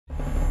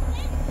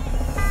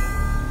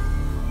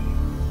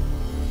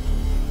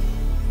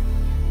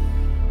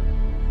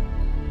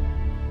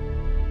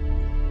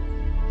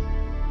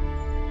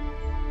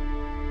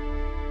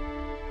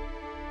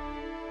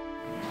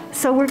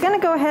So we're going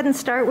to go ahead and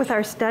start with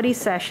our study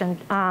session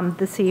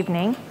this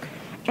evening.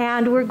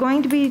 And we're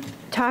going to be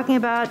talking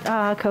about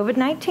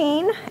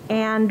COVID-19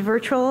 and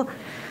virtual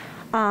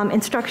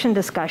instruction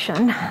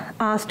discussion.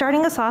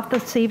 Starting us off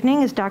this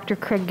evening is Dr.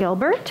 Craig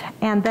Gilbert,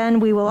 and then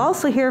we will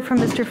also hear from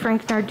Mr.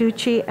 Frank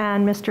Narducci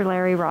and Mr.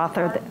 Larry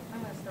Rother.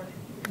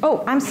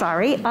 Oh, I'm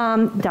sorry.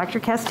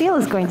 Dr. Castile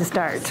is going to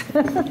start.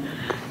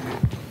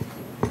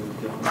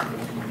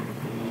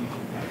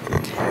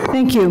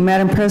 Thank you,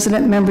 Madam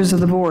President, members of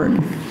the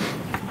board.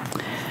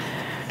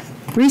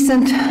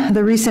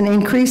 The recent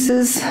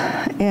increases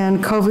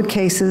in COVID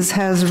cases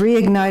has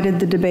reignited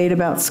the debate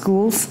about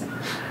schools.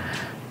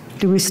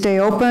 Do we stay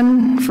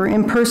open for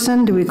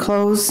in-person? Do we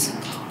close?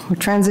 We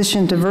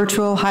transition to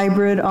virtual,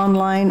 hybrid,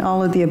 online,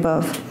 all of the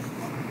above.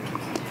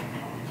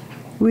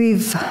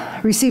 We've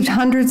received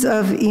hundreds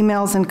of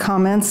emails and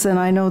comments, and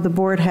I know the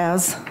board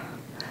has.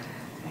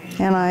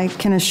 And I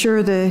can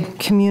assure the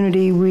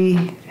community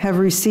we have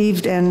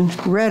received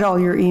and read all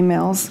your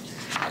emails,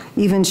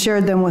 even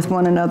shared them with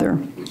one another.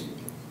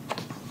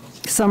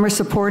 Some are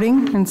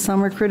supporting and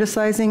some are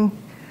criticizing,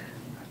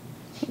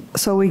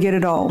 so we get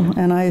it all.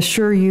 And I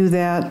assure you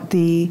that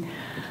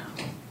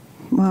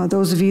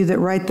those of you that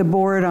write the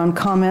board on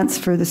comments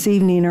for this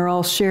evening are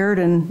all shared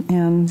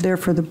and there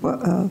for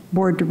the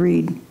board to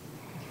read.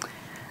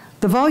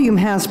 The volume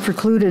has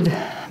precluded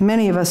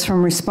many of us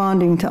from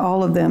responding to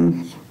all of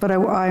them, but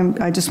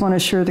I just want to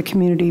assure the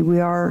community we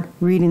are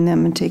reading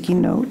them and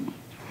taking note.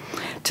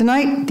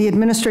 Tonight, the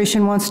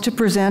administration wants to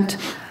present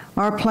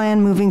our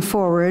plan moving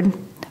forward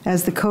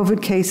as the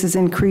COVID cases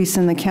increase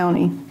in the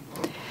county.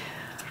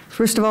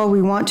 First of all, we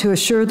want to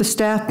assure the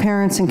staff,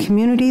 parents, and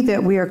community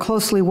that we are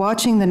closely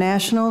watching the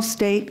national,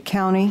 state,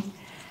 county,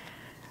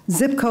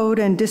 zip code,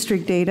 and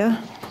district data,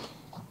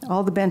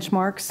 all the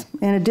benchmarks.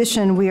 In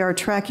addition, we are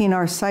tracking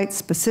our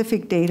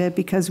site-specific data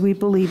because we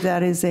believe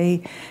that is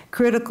a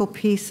critical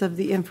piece of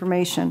the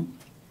information.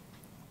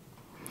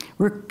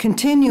 We're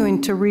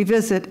continuing to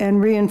revisit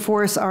and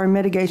reinforce our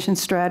mitigation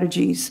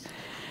strategies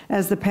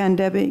as the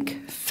pandemic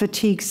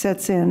fatigue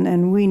sets in,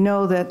 and we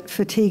know that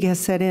fatigue has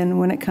set in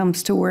when it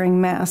comes to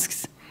wearing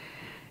masks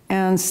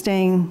and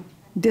staying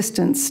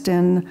distanced,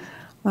 and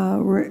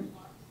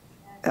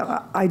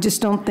I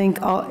just don't think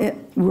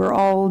we're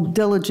all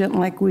diligent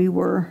like we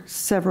were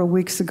several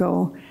weeks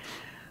ago.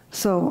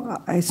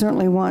 So I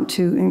certainly want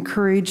to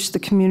encourage the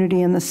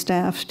community and the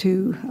staff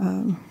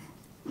to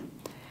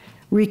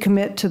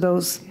recommit to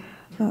those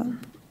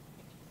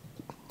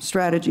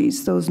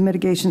strategies, those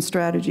mitigation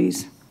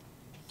strategies.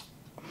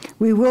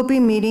 We will be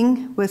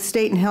meeting with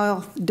State and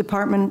Health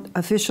Department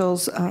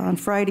officials on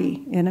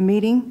Friday in a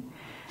meeting,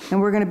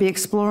 and we're going to be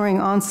exploring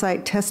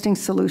on-site testing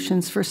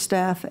solutions for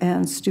staff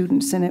and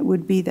students, and it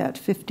would be that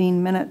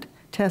 15-minute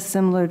test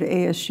similar to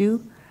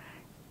ASU.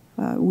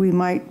 We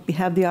might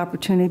have the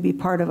opportunity to be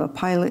part of a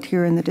pilot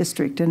here in the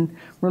district, and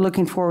we're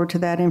looking forward to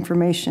that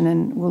information,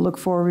 and we'll look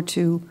forward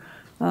to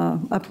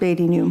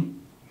updating you.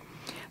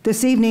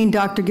 This evening,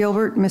 Dr.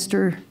 Gilbert,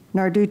 Mr.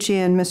 Narducci,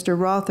 and Mr.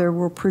 Rother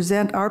will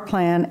present our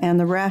plan and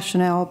the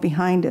rationale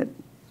behind it.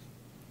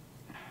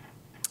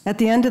 At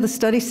the end of the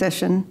study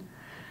session,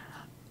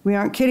 we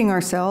aren't kidding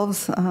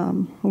ourselves.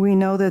 We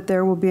know that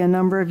there will be a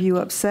number of you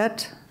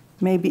upset,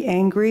 maybe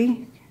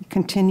angry,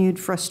 continued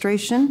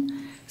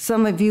frustration.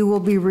 Some of you will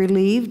be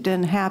relieved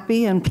and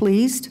happy and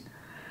pleased.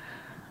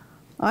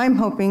 I'm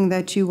hoping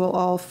that you will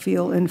all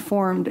feel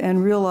informed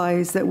and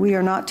realize that we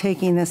are not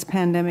taking this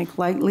pandemic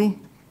lightly,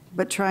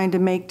 but trying to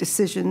make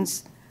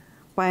decisions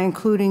by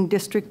including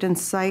district and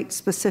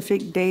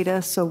site-specific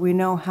data so we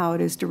know how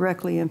it is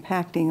directly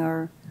impacting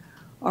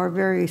our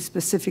very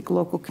specific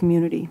local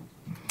community.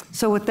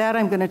 So with that,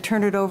 I'm going to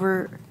turn it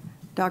over.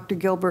 Dr.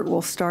 Gilbert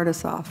will start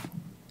us off.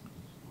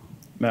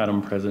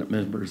 Madam President,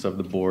 members of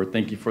the board,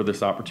 thank you for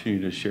this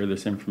opportunity to share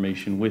this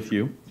information with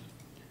you.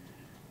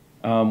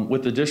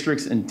 With the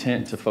district's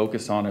intent to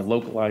focus on a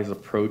localized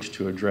approach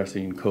to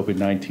addressing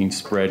COVID-19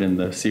 spread in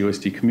the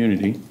CUSD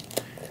community,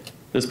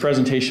 this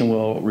presentation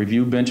will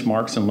review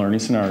benchmarks and learning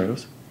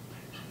scenarios,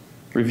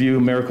 review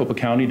Maricopa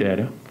County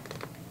data,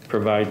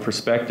 provide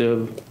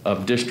perspective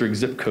of district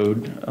zip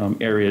code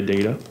area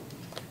data,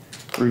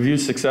 review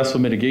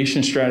successful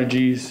mitigation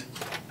strategies,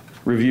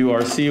 review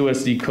our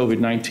CUSD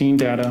COVID-19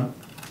 data,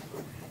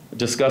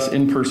 discuss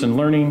in-person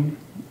learning,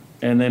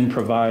 and then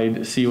provide a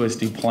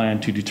CUSD plan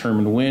to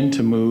determine when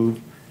to move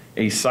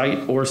a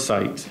site or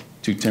sites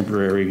to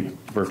temporary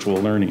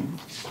virtual learning.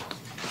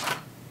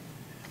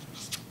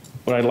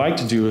 What I'd like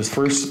to do is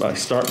first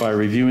start by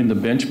reviewing the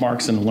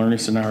benchmarks and the learning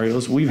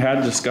scenarios. We've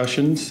had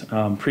discussions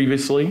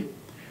previously,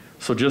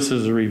 so just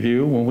as a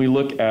review, when we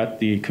look at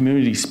the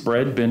community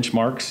spread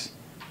benchmarks,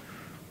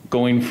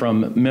 going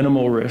from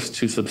minimal risk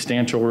to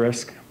substantial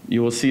risk,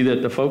 you will see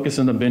that the focus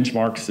in the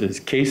benchmarks is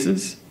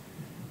cases,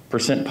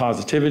 percent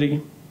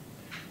positivity,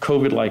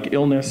 COVID-like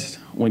illness.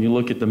 When you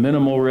look at the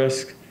minimal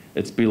risk,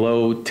 it's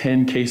below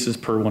 10 cases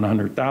per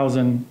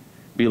 100,000,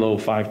 below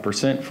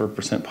 5% for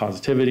percent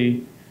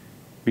positivity,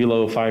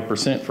 below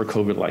 5% for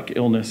COVID-like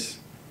illness.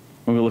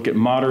 When we look at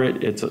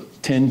moderate, it's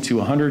 10 to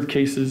 100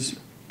 cases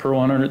per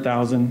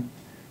 100,000,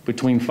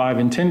 between 5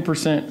 and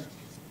 10%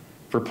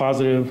 for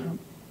positive,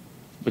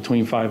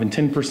 between 5 and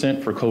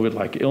 10% for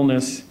COVID-like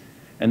illness,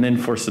 and then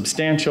for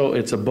substantial,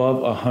 it's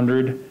above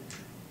 100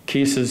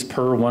 cases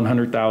per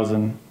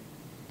 100,000.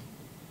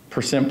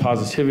 Percent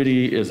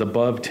positivity is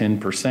above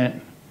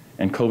 10%,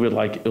 and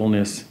COVID-like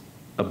illness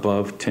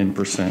above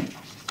 10%.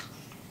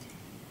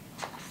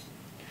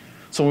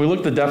 So when we look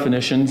at the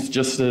definitions,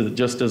 just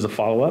as a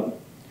follow-up,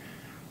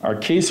 our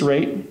case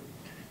rate,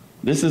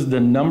 this is the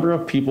number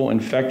of people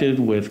infected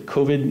with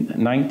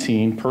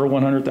COVID-19 per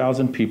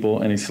 100,000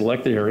 people in a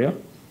selected area.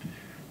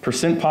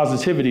 Percent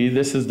positivity,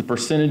 this is the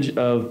percentage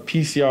of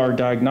PCR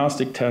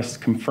diagnostic tests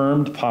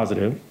confirmed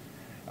positive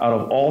out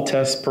of all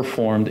tests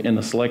performed in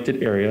the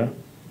selected area,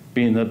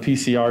 being the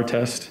PCR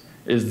test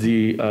is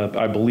the,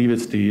 I believe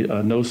it's the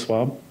nose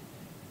swab.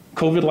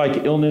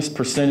 COVID-like illness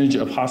percentage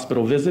of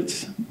hospital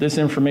visits. This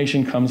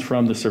information comes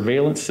from the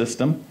surveillance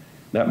system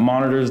that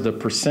monitors the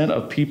percent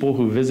of people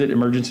who visit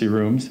emergency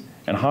rooms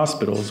and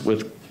hospitals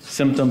with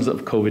symptoms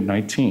of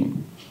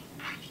COVID-19.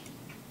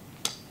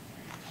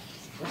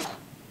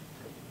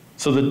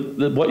 So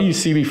what you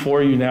see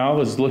before you now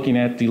is looking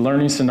at the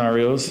learning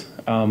scenarios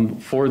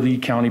for the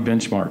county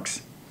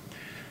benchmarks.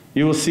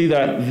 You will see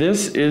that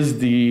this is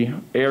the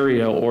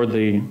area or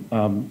the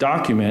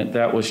document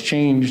that was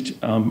changed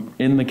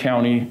in the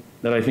county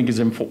that I think is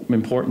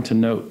important to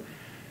note.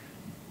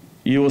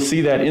 You will see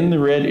that in the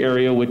red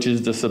area, which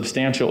is the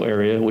substantial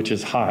area, which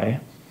is high,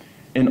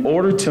 in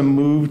order to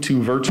move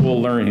to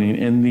virtual learning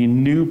in the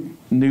new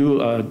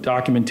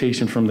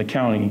documentation from the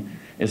county,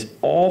 is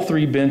all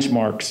three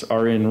benchmarks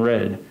are in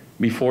red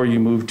before you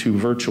move to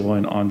virtual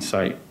and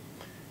on-site.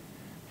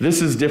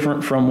 This is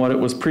different from what it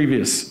was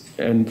previous.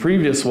 And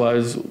previous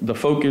was the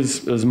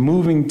focus was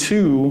moving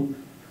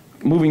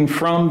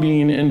from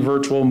being in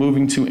virtual,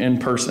 moving to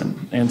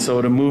in-person. And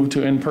so to move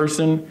to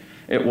in-person,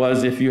 it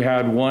was if you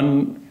had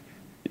one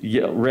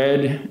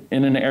red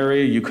in an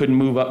area, you couldn't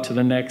move up to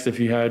the next. If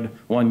you had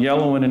one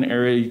yellow in an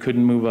area, you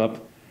couldn't move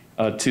up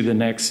to the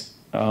next,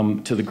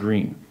 to the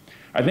green.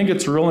 I think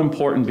it's real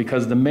important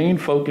because the main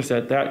focus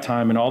at that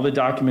time and all the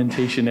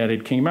documentation that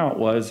it came out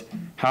was,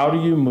 how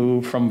do you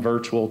move from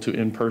virtual to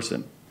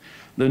in-person?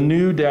 The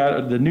new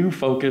data, the new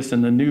focus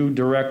and the new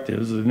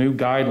directives, the new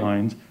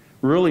guidelines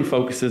really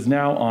focuses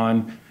now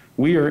on,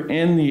 we are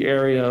in the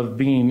area of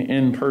being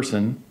in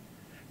person.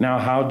 Now,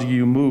 how do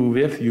you move,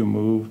 if you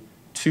move,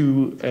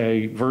 to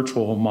a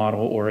virtual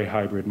model or a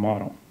hybrid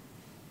model?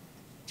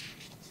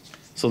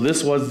 So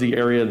this was the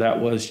area that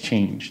was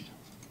changed.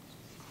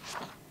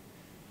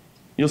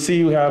 You'll see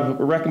you have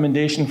a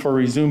recommendation for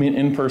resuming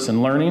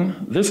in-person learning.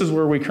 This is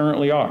where we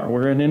currently are.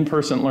 We're in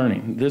in-person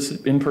learning. This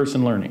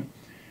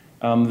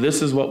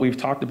is what we've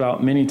talked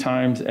about many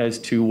times as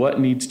to what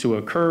needs to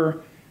occur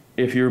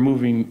if you're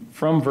moving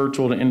from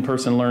virtual to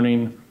in-person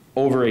learning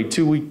over a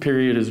 2-week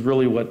period is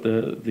really what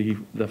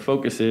the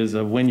focus is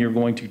of when you're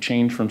going to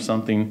change from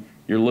something.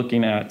 You're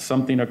looking at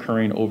something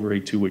occurring over a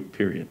 2-week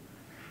period.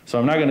 So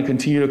I'm not going to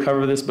continue to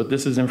cover this, but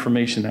this is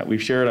information that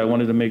we've shared. I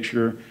wanted to make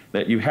sure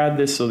that you had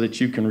this so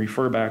that you can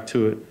refer back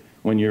to it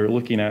when you're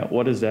looking at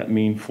what does that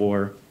mean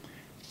for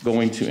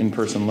going to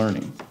in-person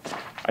learning.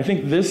 I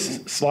think this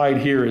slide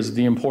here is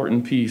the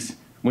important piece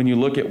when you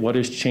look at what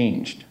has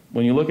changed.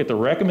 When you look at the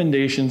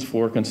recommendations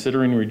for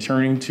considering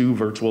returning to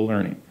virtual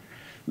learning.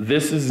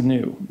 This is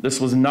new. This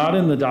was not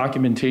in the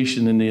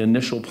documentation in the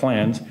initial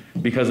plans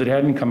because it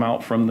hadn't come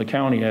out from the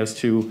county as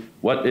to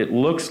what it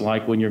looks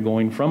like when you're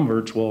going from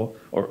virtual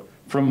or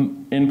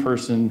from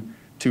in-person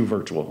to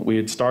virtual. We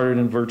had started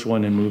in virtual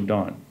and then moved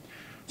on.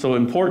 So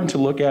important to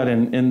look at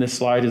in this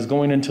slide is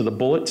going into the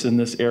bullets in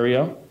this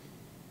area.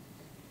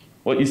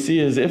 What you see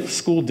is if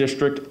school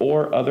district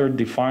or other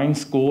defined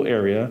school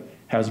area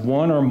has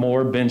one or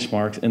more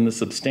benchmarks in the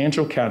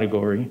substantial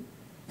category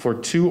for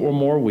 2 or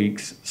more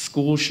weeks,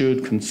 schools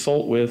should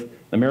consult with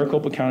the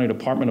Maricopa County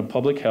Department of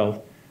Public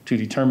Health to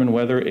determine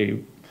whether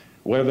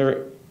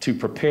to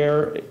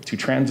prepare to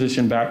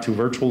transition back to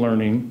virtual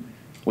learning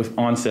with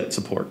onset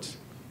supports.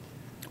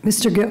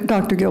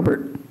 Dr.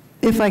 Gilbert,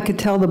 if I could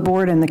tell the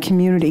board and the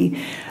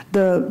community,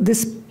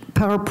 this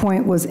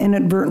PowerPoint was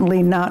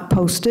inadvertently not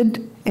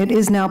posted. It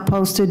is now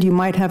posted. You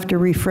might have to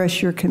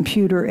refresh your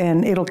computer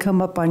and it'll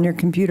come up on your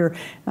computer.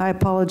 I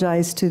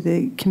apologize to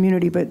the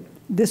community, but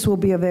this will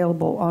be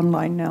available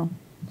online now.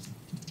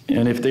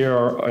 And if they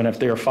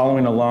are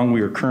following along,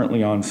 we are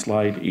currently on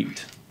slide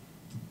 8.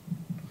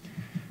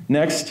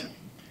 Next,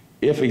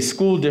 if a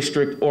school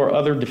district or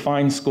other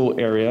defined school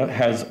area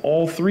has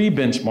all 3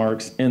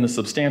 benchmarks in the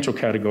substantial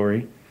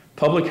category,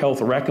 public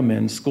health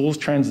recommends schools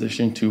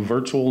transition to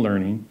virtual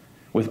learning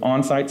with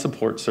on-site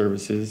support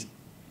services.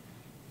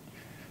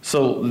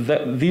 So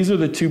these are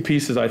the 2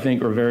 pieces I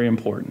think are very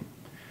important.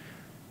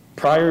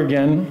 Prior,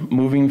 again,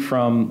 moving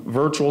from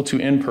virtual to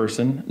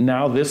in-person.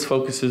 Now this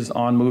focuses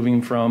on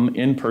moving from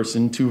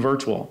in-person to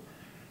virtual.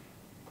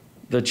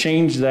 The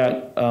change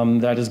that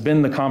has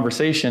been the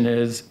conversation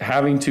is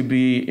having to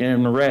be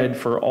in red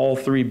for all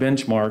 3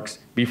 benchmarks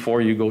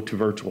before you go to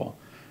virtual.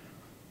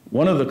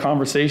 One of the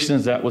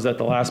conversations that was at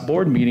the last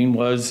board meeting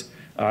was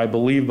I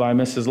believe by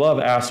Mrs. Love,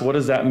 asked, what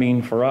does that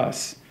mean for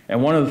us?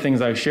 And one of the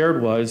things I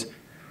shared was,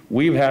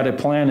 we've had a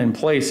plan in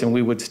place and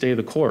we would stay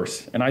the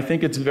course. And I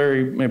think it's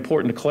very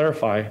important to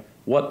clarify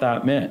what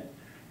that meant.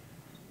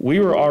 We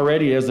were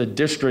already as a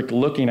district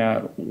looking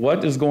at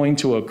what is going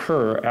to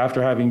occur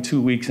after having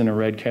 2 weeks in a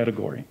red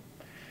category.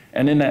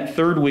 And in that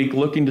third week,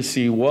 looking to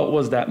see what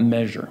was that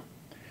measure,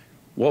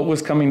 what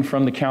was coming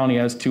from the county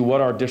as to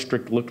what our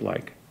district looked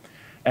like.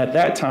 At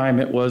that time,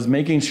 it was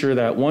making sure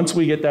that once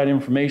we get that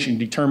information,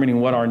 determining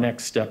what our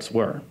next steps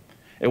were.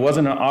 It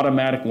wasn't an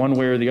automatic one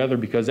way or the other,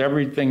 because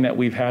everything that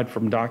we've had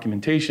from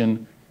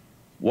documentation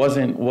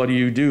wasn't what do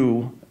you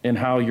do and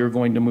how you're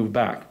going to move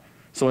back.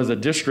 So as a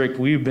district,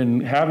 we've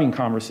been having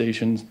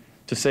conversations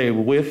to say,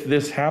 with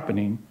this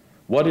happening,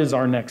 what is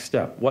our next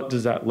step? What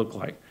does that look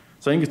like?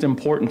 So I think it's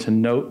important to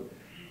note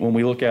when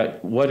we look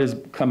at what has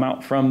come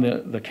out from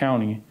the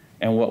county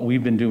and what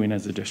we've been doing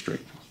as a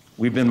district.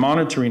 We've been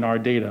monitoring our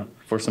data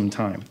for some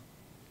time.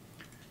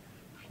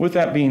 With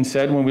that being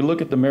said, when we look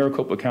at the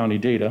Maricopa County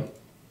data,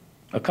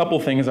 a couple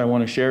things I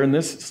want to share, and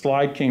this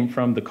slide came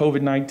from the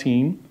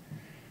COVID-19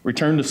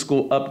 Return to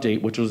School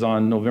Update, which was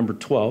on November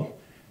 12th,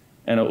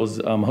 and it was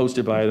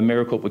hosted by the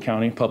Maricopa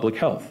County Public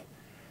Health.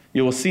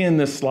 You will see in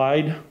this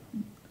slide,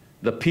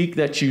 the peak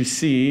that you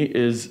see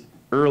is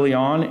early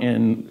on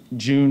in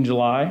June,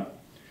 July,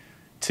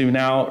 to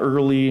now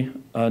early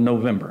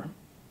November.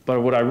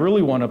 But what I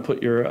really want to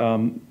put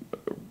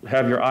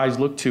have your eyes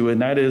look to,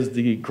 and that is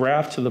the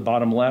graph to the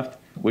bottom left,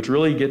 which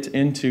really gets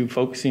into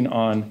focusing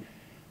on,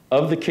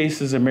 of the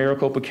cases in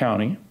Maricopa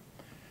County,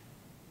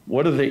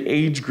 what are the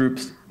age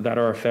groups that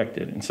are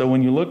affected? And so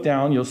when you look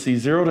down, you'll see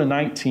 0 to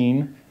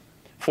 19,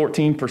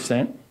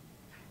 14%,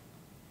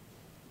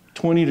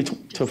 20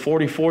 to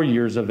 44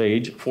 years of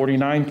age,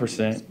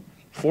 49%,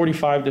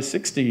 45 to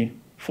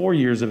 64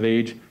 years of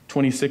age,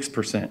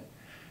 26%.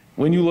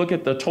 When you look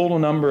at the total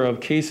number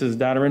of cases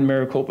that are in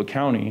Maricopa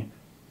County,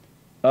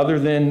 other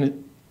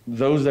than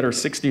those that are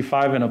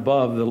 65 and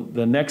above,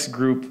 the next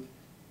group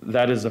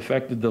that is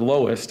affected the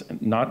lowest,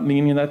 not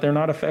meaning that they're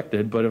not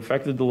affected, but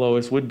affected the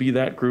lowest would be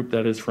that group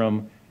that is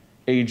from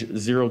age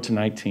 0 to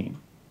 19.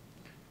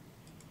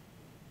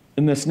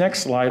 In this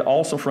next slide,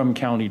 also from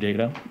county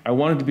data, I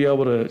wanted to be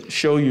able to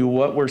show you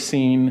what we're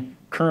seeing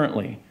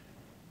currently.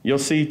 You'll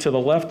see to the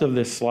left of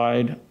this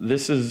slide,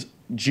 this is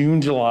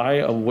June,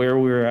 July of where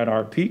we were at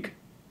our peak.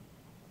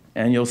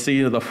 And you'll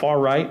see to the far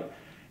right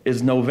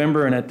is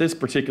November, and at this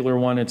particular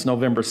one, it's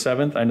November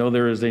 7th. I know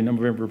there is a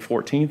November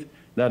 14th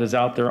that is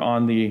out there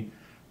on the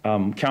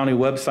county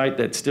website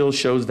that still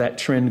shows that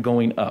trend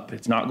going up.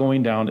 It's not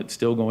going down, it's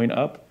still going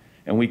up,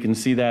 and we can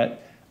see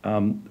that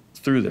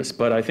through this.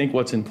 But I think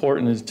what's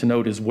important is to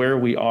note is where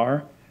we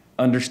are,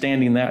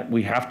 understanding that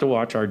we have to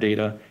watch our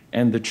data,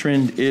 and the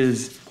trend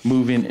is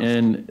moving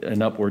in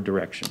an upward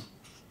direction.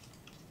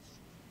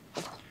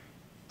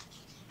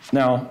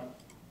 Now,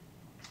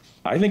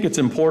 I think it's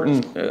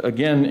important,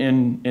 again,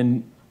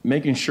 in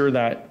making sure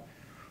that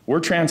we're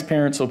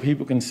transparent so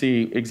people can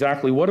see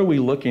exactly what are we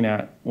looking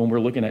at when we're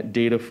looking at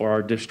data for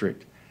our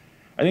district.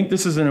 I think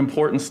this is an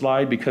important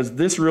slide because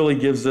this really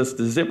gives us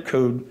the zip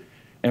code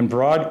and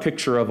broad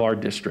picture of our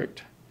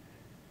district.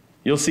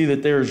 You'll see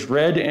that there's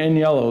red and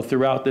yellow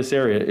throughout this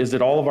area. Is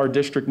it all of our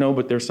district? No,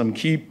 but there's some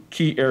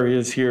key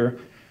areas here.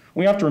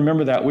 We have to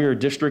remember that we are a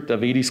district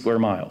of 80 square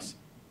miles.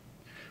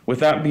 With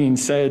that being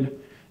said,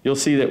 you'll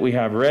see that we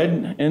have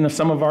red in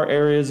some of our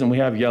areas and we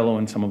have yellow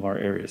in some of our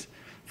areas.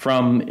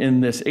 From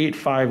in this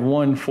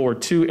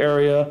 85142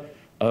 area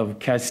of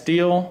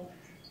Castile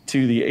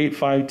to the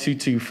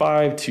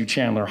 85225 to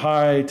Chandler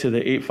High to the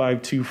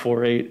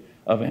 85248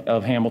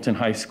 of Hamilton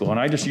High School. And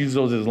I just use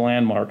those as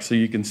landmarks so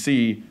you can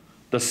see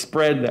the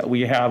spread that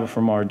we have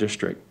from our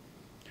district.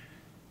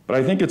 But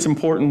I think it's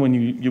important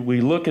when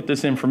we look at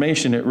this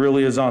information, it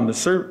really is on the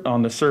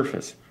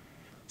surface.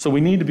 So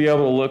we need to be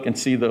able to look and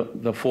see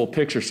the full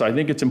picture. So I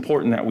think it's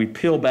important that we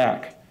peel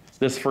back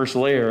this first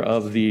layer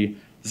of the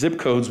zip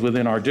codes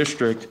within our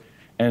district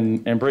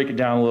and break it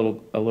down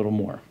a little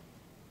more.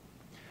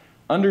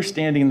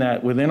 Understanding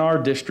that within our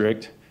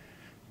district,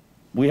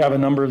 we have a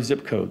number of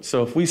zip codes.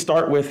 So if we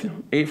start with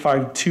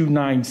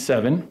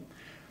 85297,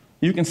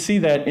 you can see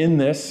that in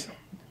this,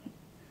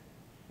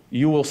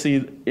 you will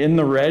see in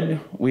the red,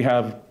 we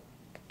have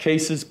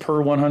cases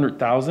per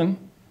 100,000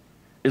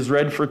 is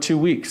red for 2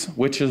 weeks,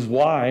 which is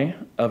why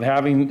of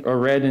having a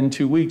red in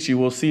 2 weeks, you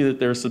will see that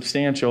they're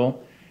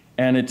substantial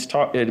and it's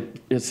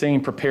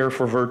saying prepare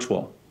for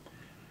virtual.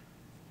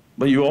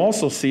 But you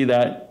also see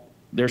that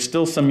there's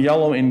still some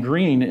yellow and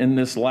green in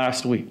this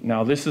last week.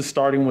 Now this is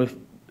starting with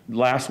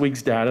last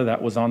week's data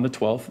that was on the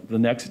 12th. The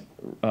next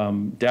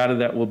data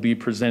that will be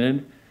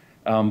presented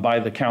by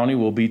the county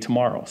will be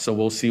tomorrow. So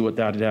we'll see what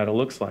that data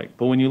looks like.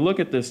 But when you look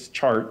at this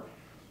chart,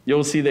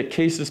 you'll see that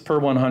cases per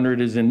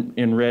 100 is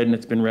in red, and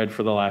it's been red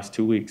for the last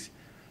 2 weeks.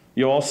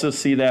 You'll also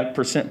see that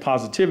percent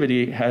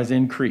positivity has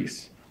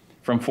increased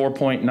from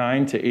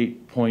 4.9 to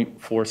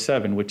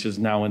 8.47, which is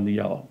now in the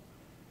yellow.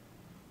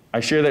 I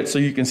share that so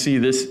you can see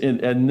this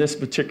in this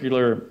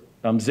particular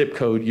zip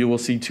code, you will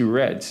see 2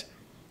 reds.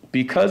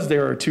 because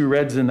there are 2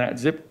 reds in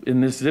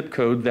this zip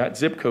code, that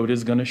zip code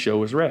is going to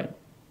show as red.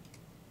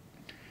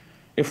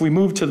 If we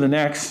move to the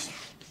next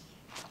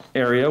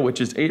area,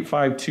 which is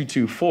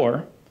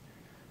 85224,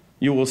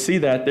 you will see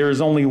that there is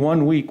only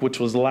 1 week, which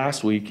was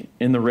last week,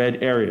 in the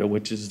red area,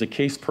 which is the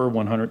case per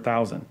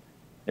 100,000.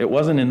 It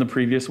wasn't in the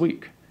previous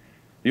week.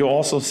 You'll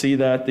also see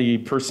that the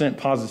percent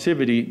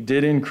positivity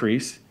did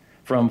increase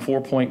from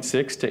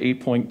 4.6 to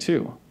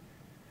 8.2.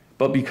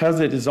 But because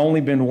it has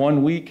only been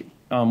 1 week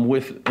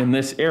in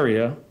this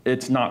area,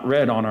 it's not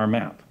red on our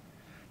map.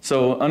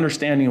 So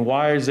understanding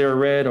why is there a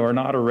red or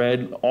not a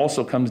red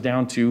also comes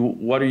down to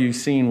what are you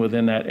seeing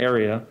within that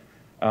area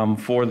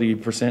for the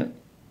percent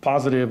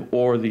positive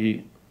or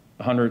the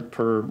 100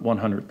 per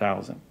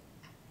 100,000.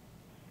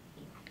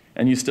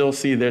 And you still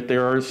see that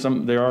there are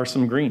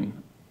some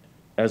green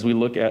as we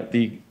look at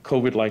the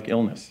COVID-like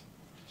illness.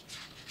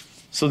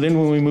 So then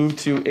when we move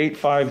to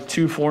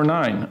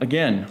 85249,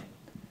 again,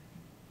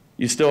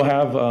 you still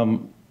have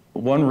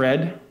 1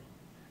 red.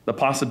 The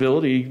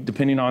possibility,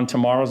 depending on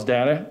tomorrow's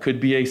data, could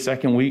be a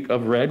second week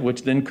of red,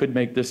 which then could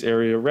make this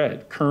area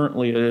red.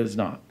 Currently, it is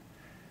not.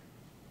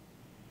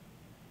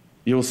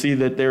 You'll see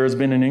that there has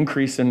been an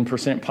increase in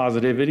percent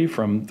positivity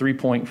from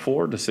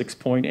 3.4 to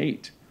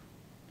 6.8.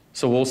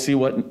 So we'll see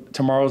what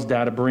tomorrow's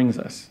data brings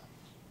us.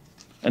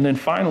 And then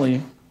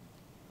finally,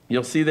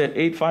 you'll see that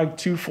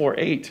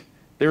 85248,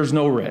 there's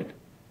no red.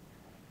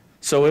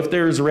 So if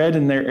there's red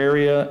in their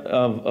area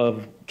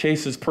of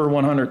cases per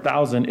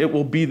 100,000, it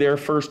will be their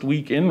first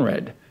week in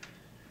red.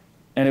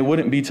 And it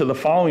wouldn't be to the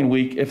following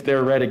week if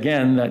they're red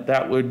again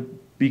that would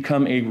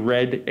become a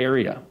red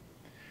area.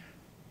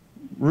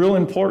 Real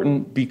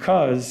important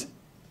because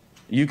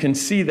you can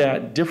see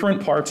that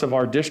different parts of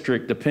our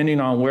district, depending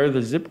on where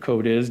the zip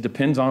code is,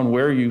 depends on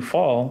where you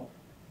fall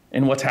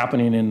and what's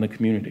happening in the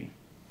community.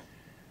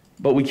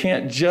 But we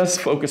can't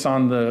just focus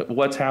on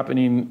what's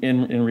happening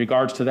in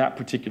regards to that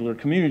particular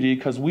community,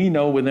 because we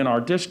know within our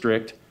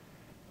district,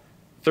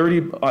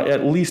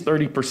 at least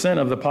 30%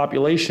 of the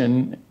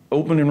population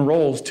open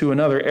enrolls to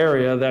another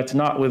area that's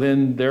not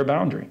within their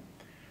boundary.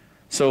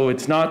 So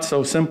it's not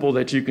so simple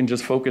that you can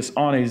just focus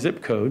on a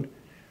zip code.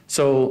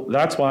 So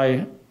that's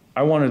why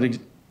I wanted to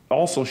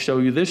also show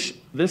you this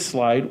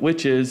slide,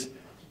 which is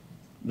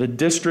the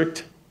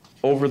district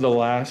over the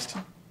last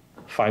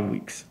 5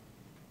 weeks.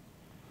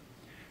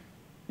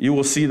 You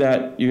will see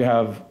that you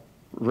have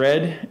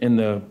red in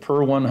the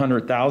per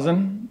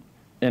 100,000,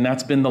 and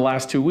that's been the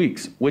last 2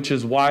 weeks, which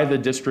is why the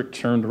district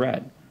turned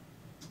red.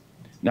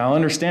 Now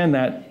understand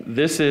that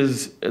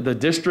the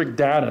district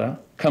data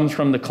comes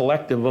from the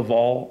collective of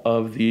all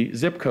of the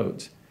zip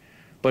codes.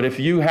 But if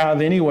you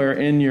have anywhere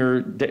in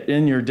your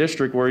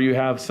district where you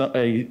have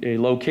a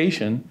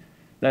location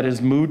that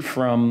is moved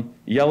from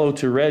yellow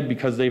to red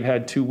because they've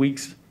had 2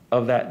 weeks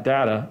of that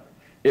data,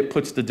 it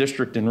puts the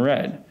district in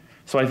red.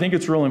 So I think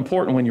it's real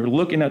important when you're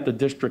looking at the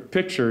district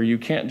picture, you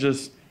can't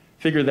just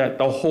figure that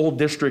the whole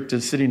district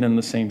is sitting in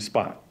the same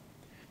spot,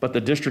 but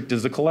the district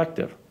is a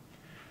collective.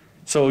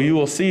 So you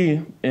will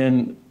see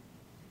on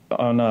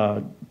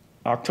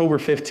October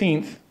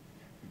 15th,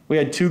 we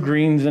had 2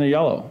 greens and a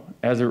yellow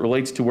as it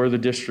relates to where the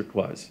district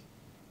was.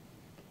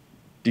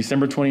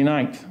 December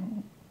 29th,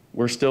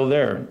 we're still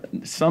there.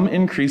 Some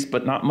increase,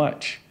 but not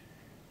much.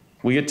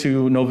 We get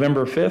to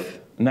November 5th,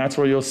 and that's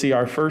where you'll see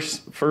our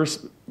first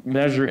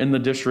measure in the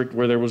district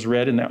where there was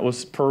red, and that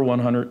was per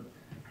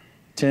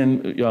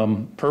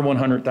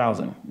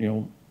 100,000,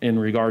 in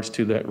regards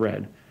to that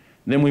red.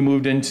 Then we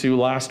moved into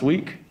last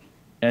week,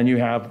 and you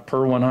have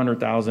per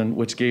 100,000,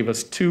 which gave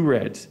us 2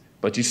 reds,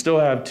 but you still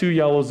have 2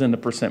 yellows in the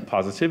percent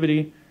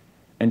positivity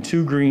and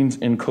 2 greens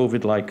in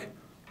COVID-like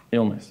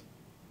illness.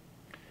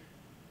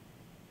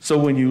 So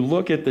when you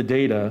look at the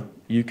data,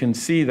 you can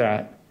see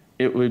that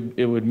it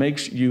would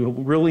make you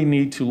really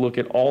need to look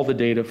at all the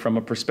data from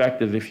a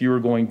perspective if you were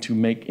going to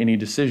make any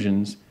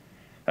decisions.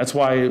 That's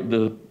why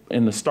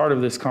in the start of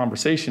this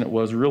conversation, it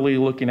was really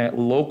looking at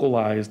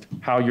localized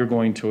how you're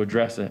going to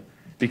address it,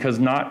 because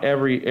not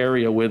every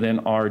area within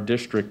our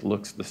district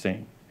looks the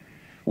same.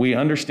 We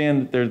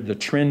understand that the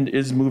trend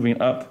is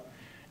moving up,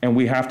 and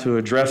we have to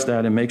address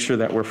that and make sure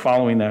that we're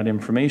following that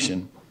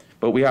information.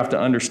 But we have to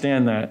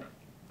understand that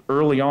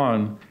early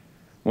on,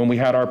 when we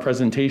had our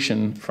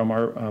presentation from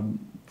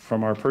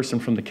our person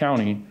from the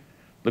county,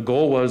 the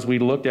goal was we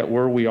looked at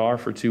where we are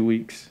for 2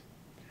 weeks.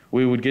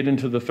 We would get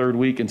into the 3rd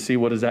week and see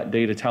what is that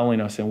data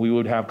telling us, and we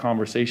would have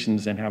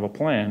conversations and have a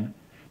plan,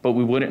 but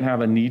we wouldn't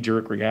have a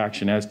knee-jerk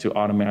reaction as to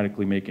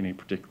automatically making a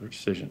particular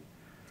decision.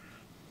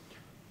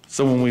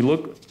 So when we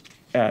look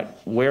at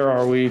where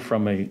are we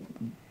from a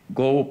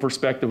global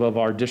perspective of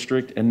our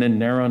district and then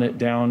narrowing it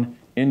down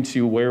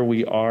into where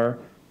we are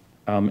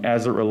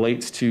as it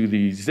relates to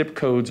the zip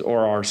codes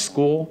or our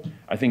school,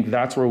 I think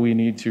that's where we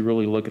need to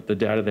really look at the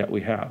data that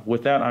we have.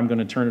 With that, I'm going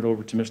to turn it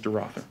over to Mr.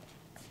 Rother.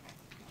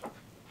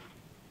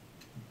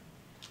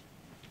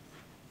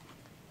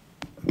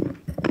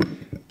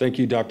 Thank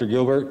you, Dr.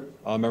 Gilbert.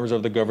 Members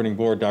of the governing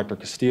board, Dr.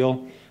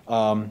 Castile.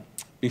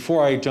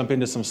 Before I jump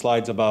into some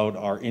slides about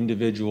our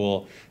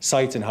individual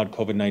sites and how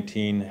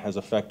COVID-19 has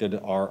affected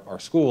our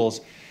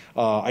schools,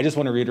 I just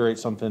want to reiterate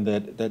something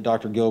that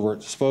Dr.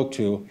 Gilbert spoke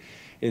to,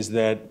 is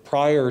that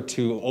prior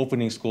to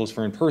opening schools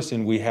for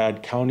in-person, we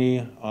had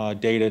county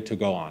data to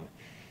go on.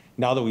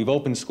 Now that we've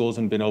opened schools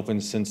and been open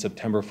since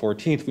September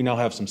 14th, we now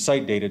have some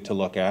site data to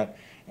look at,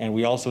 and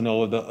we also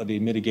know the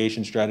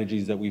mitigation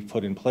strategies that we've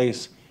put in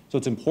place. So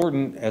it's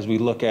important as we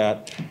look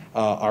at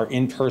our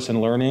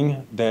in-person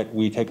learning that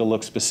we take a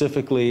look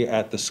specifically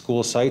at the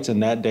school sites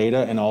and that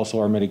data, and also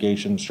our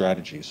mitigation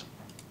strategies.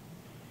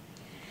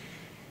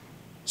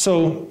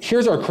 So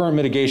here's our current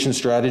mitigation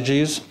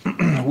strategies.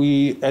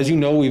 As you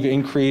know, we've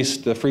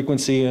increased the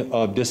frequency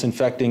of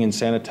disinfecting and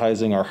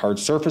sanitizing our hard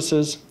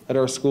surfaces at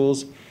our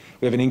schools.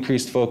 We have an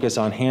increased focus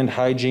on hand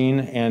hygiene,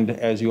 and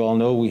as you all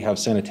know, we have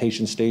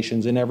sanitation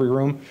stations in every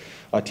room.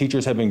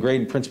 Teachers have been great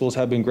and principals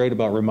have been great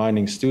about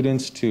reminding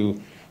students to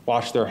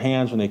wash their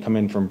hands when they come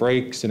in from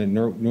breaks and at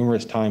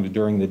numerous times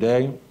during the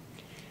day.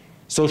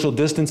 Social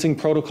distancing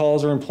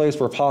protocols are in place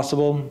where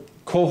possible.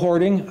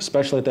 Cohorting,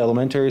 especially at the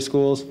elementary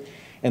schools,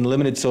 and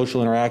limited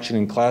social interaction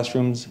in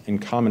classrooms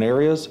and common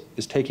areas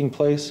is taking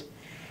place.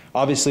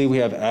 Obviously, we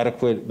have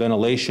adequate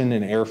ventilation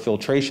and air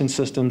filtration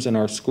systems in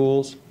our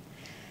schools.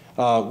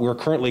 We're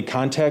currently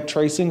contact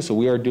tracing, so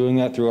we are doing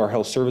that through our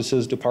health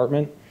services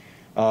department.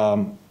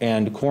 And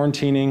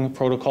quarantining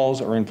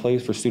protocols are in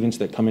place for students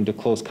that come into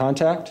close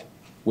contact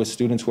with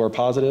students who are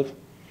positive.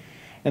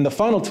 And the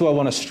final two I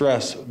want to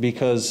stress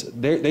because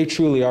they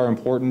truly are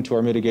important to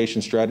our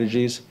mitigation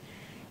strategies.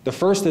 The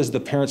first is the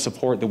parent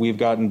support that we've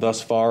gotten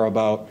thus far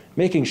about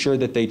making sure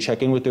that they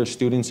check in with their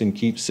students and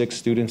keep sick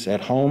students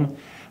at home.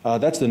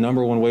 That's the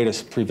 #1 way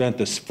to prevent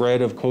the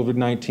spread of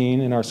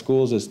COVID-19 in our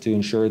schools, is to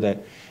ensure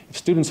that if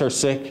students are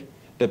sick,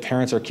 that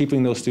parents are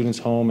keeping those students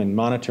home and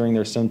monitoring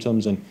their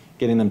symptoms and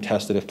getting them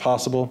tested if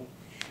possible.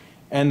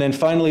 And then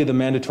finally, the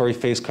mandatory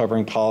face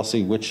covering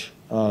policy, which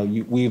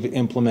we've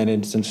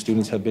implemented since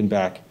students have been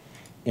back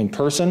in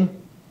person.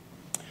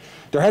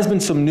 There has been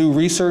some new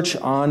research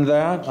on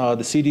that.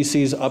 The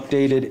CDC's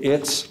updated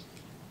its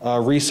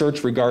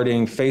research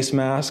regarding face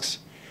masks.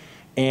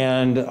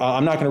 And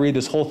I'm not going to read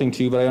this whole thing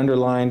to you, but I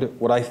underlined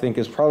what I think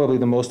is probably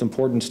the most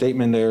important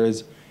statement there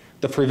is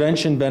the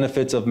prevention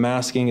benefits of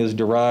masking is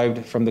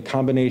derived from the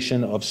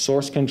combination of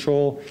source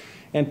control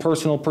and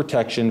personal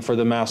protection for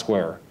the mask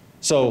wearer.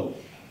 So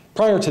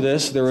prior to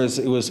this,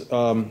 it was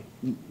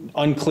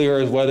unclear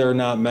as whether or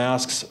not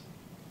masks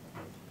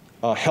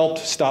helped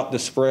stop the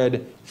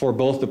spread for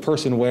both the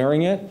person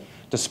wearing it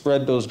to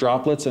spread those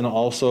droplets, and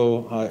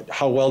also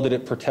how well did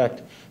it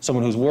protect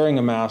someone who's wearing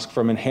a mask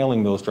from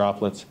inhaling those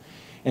droplets.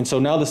 And so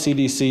now the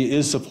CDC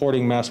is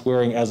supporting mask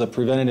wearing as a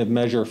preventative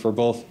measure for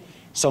both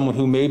someone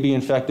who may be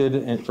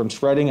infected from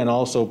spreading and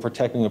also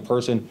protecting a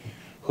person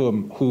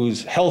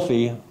who's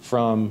healthy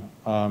from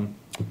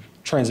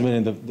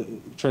transmitting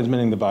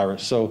the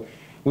virus. So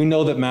we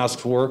know that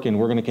masks work, and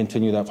we're going to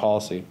continue that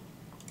policy.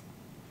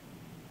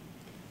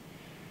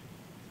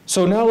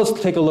 So now let's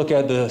take a look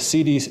at the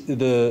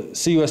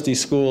CUSD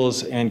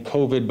schools and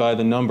COVID by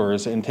the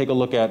numbers, and take a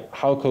look at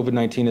how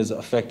COVID-19 is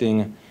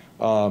affecting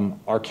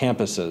our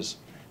campuses.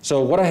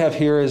 So what I have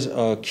here is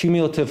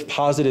cumulative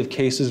positive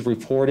cases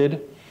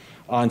reported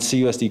on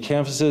CUSD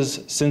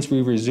campuses since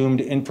we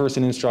resumed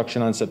in-person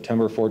instruction on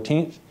September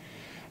 14th.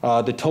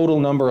 The total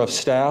number of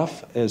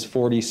staff is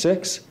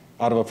 46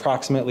 out of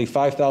approximately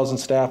 5,000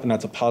 staff, and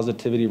that's a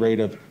positivity rate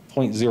of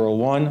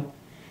 0.01.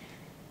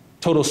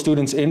 Total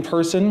students in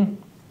person,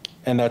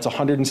 and that's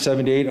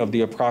 178 of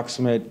the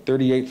approximate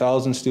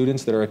 38,000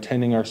 students that are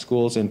attending our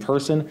schools in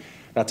person.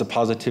 That's a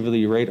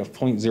positivity rate of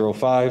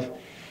 0.05.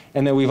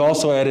 And then we've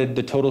also added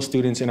the total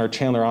students in our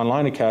Chandler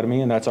Online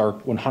Academy, and that's our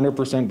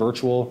 100%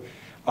 virtual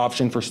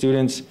option for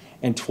students,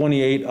 and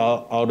 28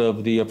 out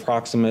of the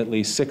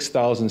approximately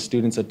 6,000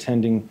 students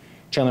attending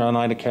Chandler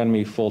Online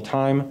Academy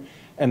full-time,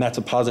 and that's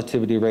a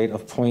positivity rate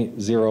of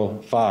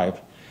 0.05.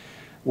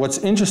 What's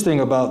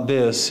interesting about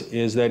this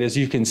is that, as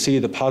you can see,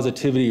 the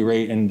positivity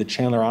rate in the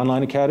Chandler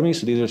Online Academy,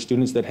 so these are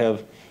students that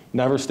have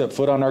never stepped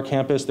foot on our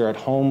campus, they're at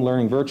home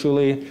learning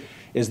virtually,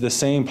 is the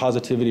same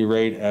positivity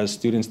rate as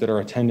students that are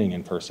attending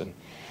in person.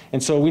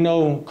 And so we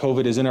know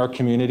COVID is in our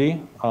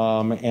community,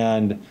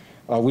 and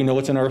we know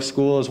it's in our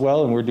school as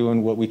well, and we're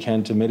doing what we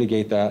can to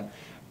mitigate that.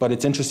 But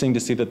it's interesting to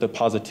see that the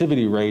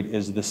positivity rate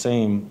is the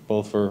same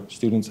both for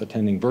students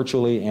attending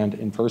virtually and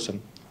in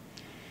person.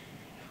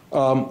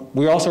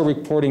 We're also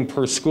reporting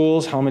per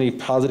schools how many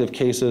positive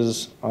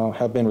cases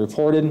have been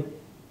reported.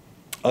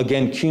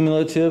 Again,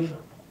 cumulative.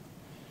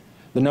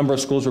 The number of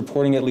schools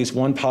reporting at least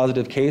one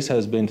positive case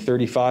has been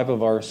 35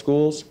 of our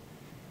schools.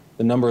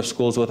 The number of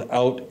schools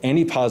without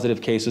any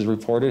positive cases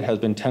reported has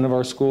been 10 of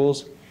our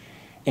schools.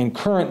 And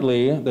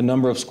currently, the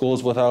number of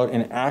schools without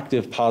an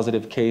active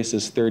positive case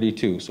is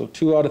 32. So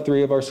 2 out of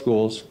 3 of our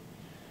schools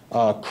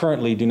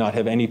currently do not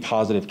have any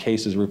positive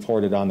cases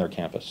reported on their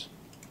campus.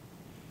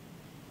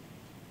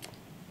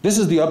 This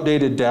is the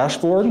updated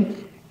dashboard.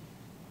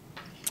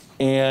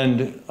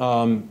 And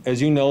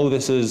as you know,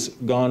 this has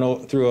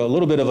gone through a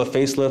little bit of a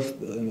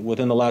facelift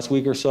within the last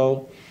week or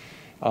so.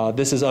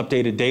 This is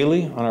updated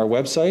daily on our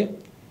website.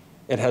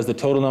 It has the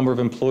total number of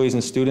employees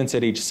and students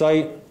at each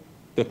site,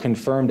 the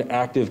confirmed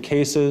active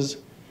cases,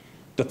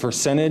 the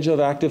percentage of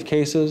active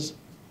cases,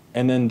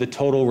 and then the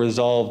total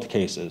resolved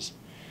cases.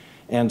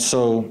 And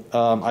so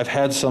I've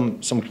had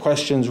some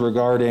questions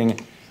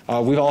regarding,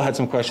 we've all had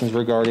some questions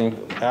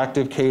regarding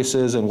active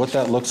cases and what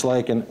that looks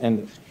like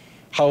and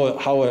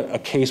how a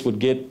case would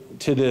get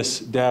to this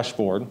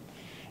dashboard.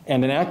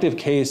 And an active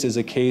case is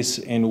a case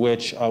in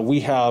which we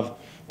have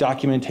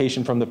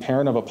documentation from the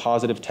parent of a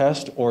positive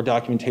test or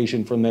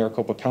documentation from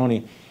Maricopa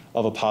County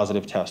of a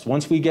positive test.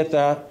 Once we get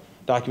that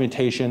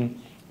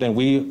documentation, then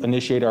we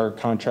initiate our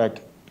contact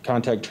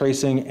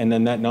tracing, and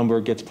then that number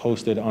gets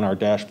posted on our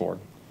dashboard.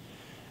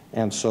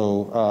 And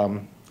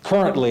so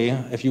currently,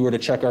 if you were to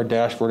check our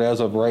dashboard as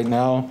of right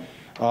now,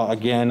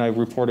 again, I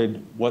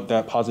reported what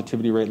that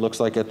positivity rate looks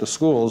like at the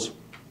schools.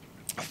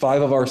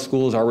 5 of our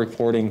schools are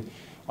reporting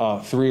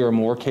 3 or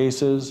more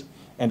cases,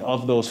 and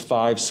of those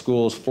 5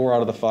 schools, 4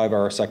 out of the 5 are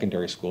our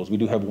secondary schools. We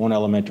do have 1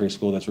 elementary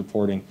school that's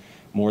reporting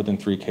more than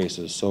 3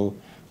 cases. So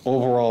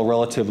overall,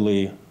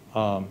 relatively,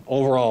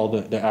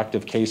 the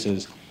active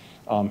cases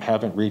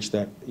haven't reached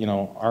that,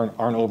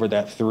 aren't over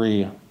that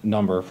 3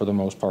 number for the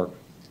most part.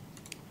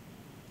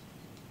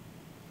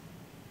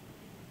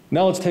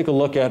 Now let's take a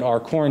look at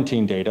our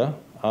quarantine data.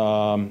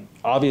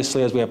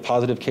 Obviously, as we have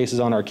positive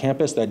cases on our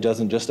campus, that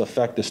doesn't just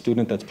affect the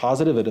student that's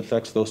positive, it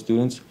affects those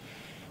students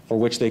for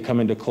which they come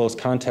into close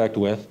contact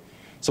with.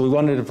 So we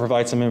wanted to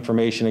provide some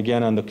information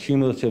again on the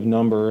cumulative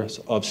numbers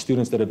of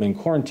students that have been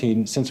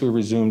quarantined since we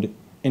resumed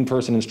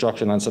in-person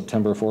instruction on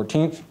September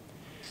 14th.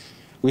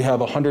 We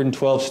have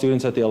 112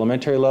 students at the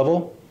elementary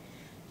level,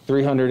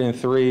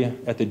 303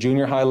 at the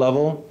junior high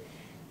level,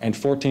 and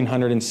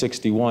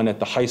 1,461 at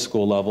the high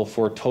school level,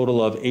 for a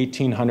total of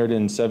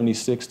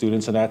 1,876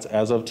 students, and that's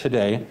as of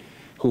today,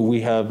 who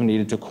we have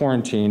needed to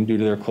quarantine due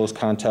to their close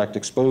contact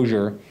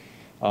exposure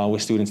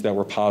with students that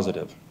were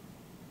positive.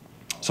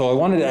 So I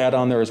wanted to add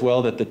on there as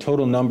well that the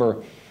total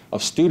number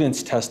of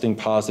students testing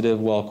positive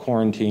while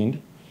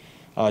quarantined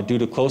due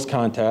to close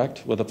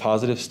contact with a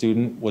positive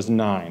student was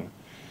 9.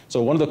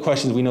 So one of the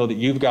questions we know that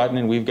you've gotten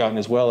and we've gotten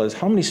as well is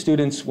how many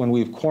students, when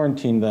we've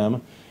quarantined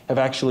them, have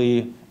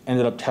actually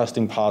ended up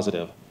testing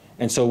positive?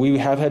 And so we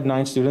have had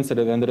 9 students that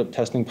have ended up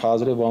testing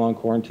positive while on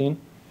quarantine.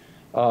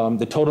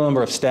 The total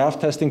number of staff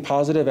testing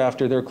positive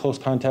after their close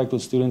contact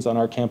with students on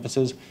our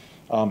campuses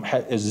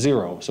is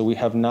 0. So we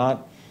have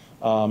not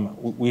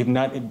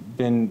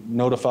been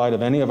notified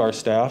of any of our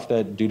staff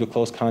that, due to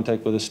close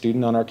contact with a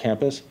student on our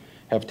campus,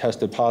 have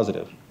tested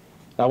positive.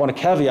 Now, I want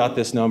to caveat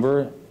this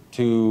number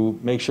to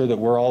make sure that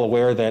we're all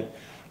aware that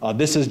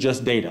this is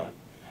just data.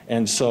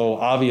 And so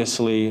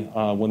obviously,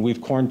 when we've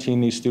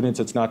quarantined these students,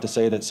 it's not to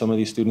say that some of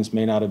these students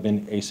may not have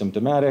been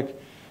asymptomatic.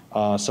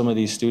 Some of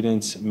these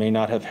students may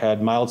not have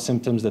had mild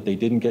symptoms that they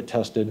didn't get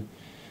tested.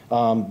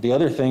 The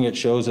other thing it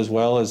shows as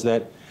well is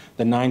that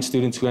the 9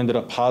 students who ended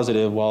up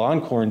positive while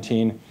on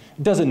quarantine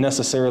doesn't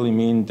necessarily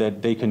mean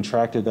that they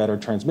contracted that or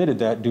transmitted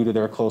that due to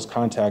their close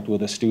contact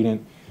with a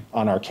student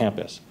on our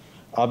campus.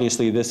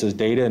 Obviously, this is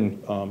data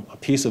and a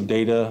piece of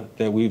data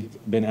that we've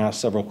been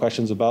asked several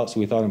questions about, so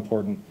we thought it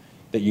important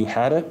that you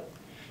had it.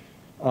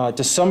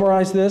 To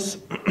summarize this,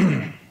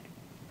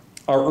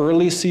 our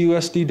early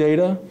CUSD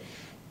data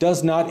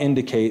does not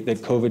indicate that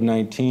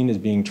COVID-19 is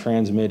being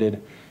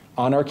transmitted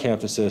on our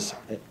campuses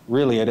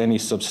really at any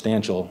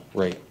substantial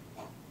rate.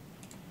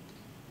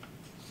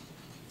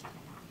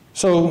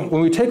 So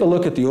when we take a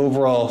look at the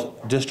overall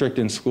district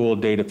and school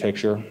data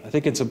picture, I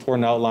think it's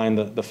important to outline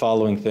the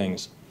following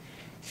things.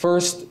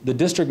 First, the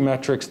district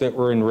metrics that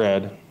were in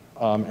red,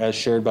 as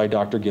shared by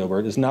Dr.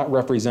 Gilbert, is not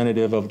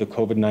representative of the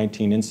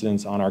COVID-19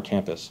 incidence on our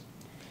campus.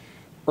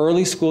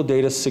 Early school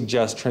data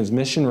suggests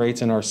transmission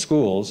rates in our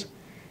schools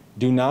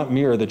do not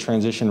mirror the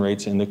transition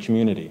rates in the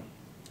community.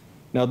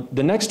 Now,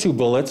 the next 2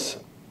 bullets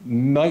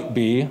might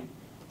be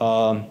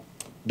the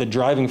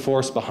driving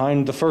force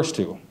behind the first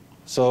 2.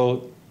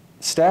 So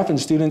staff and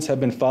students have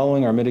been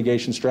following our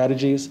mitigation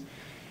strategies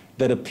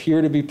that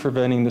appear to be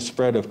preventing the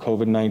spread of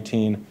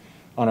COVID-19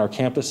 on our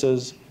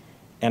campuses.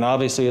 And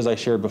obviously, as I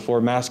shared before,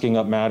 masking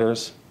up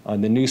matters.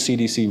 The new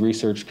CDC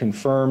research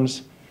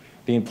confirms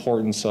the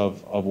importance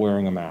of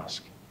wearing a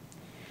mask.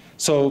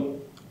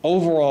 So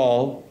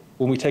overall,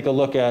 when we take a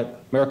look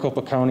at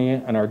Maricopa County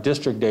and our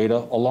district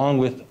data, along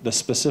with the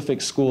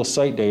specific school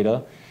site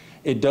data,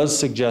 it does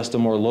suggest a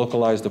more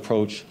localized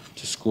approach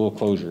to school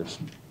closures.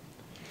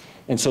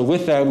 And so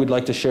with that, we'd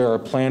like to share our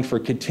plan for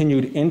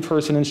continued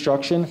in-person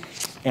instruction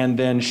and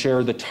then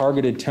share the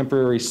targeted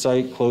temporary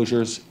site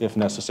closures if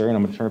necessary. And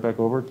I'm going to turn it back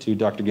over to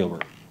Dr.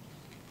 Gilbert.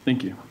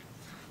 Thank you.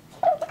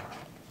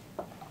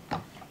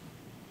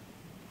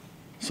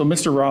 So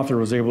Mr. Rother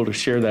was able to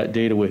share that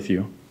data with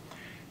you.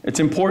 It's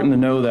important to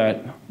know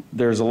that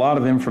there's a lot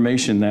of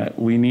information that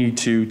we need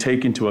to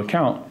take into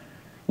account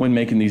when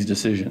making these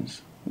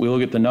decisions. We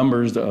look at the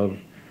numbers of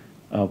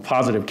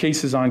positive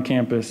cases on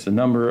campus, the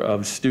number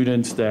of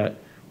students that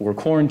we're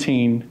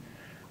quarantined,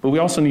 but we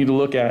also need to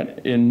look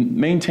at, in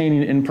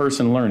maintaining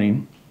in-person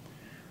learning,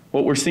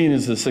 what we're seeing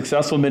is the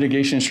successful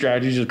mitigation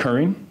strategies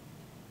occurring,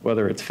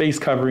 whether it's face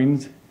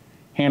coverings,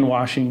 hand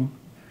washing,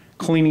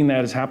 cleaning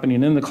that is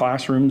happening in the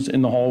classrooms,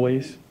 in the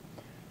hallways.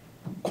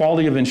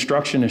 Quality of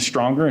instruction is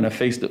stronger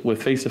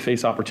with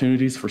face-to-face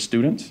opportunities for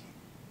students.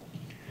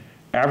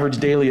 Average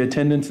daily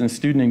attendance and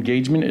student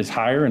engagement is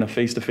higher in a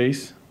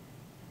face-to-face.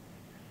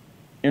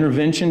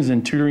 Interventions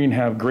in tutoring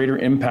have greater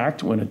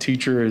impact when a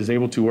teacher is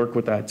able to work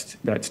with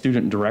that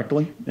student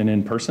directly and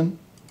in person.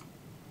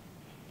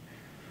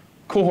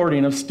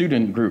 Cohorting of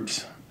student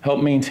groups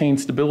help maintain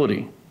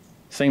stability.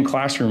 Same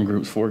classroom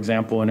groups, for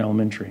example, in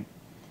elementary.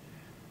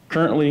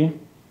 Currently,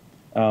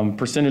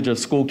 percentage of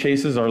school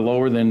cases are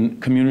lower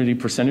than community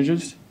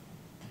percentages.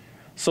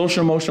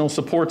 Social emotional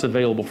support's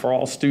available for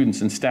all students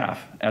and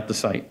staff at the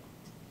site.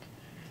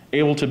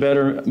 Able to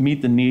better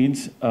meet the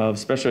needs of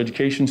special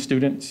education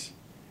students,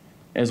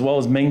 as well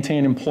as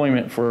maintain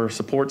employment for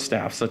support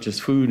staff such as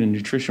food and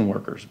nutrition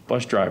workers,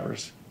 bus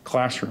drivers,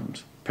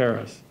 classrooms,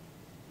 paras.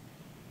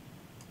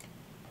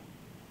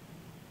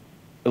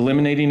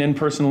 Eliminating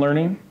in-person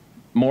learning,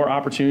 more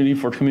opportunity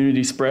for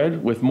community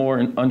spread with more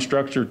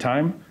unstructured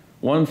time.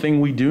 One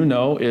thing we do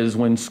know is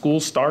when school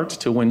starts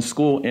to when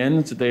school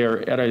ends, they are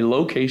at a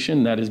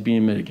location that is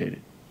being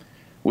mitigated.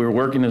 We're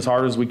working as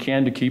hard as we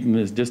can to keep them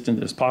as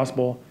distant as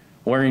possible,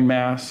 wearing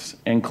masks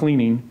and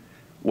cleaning,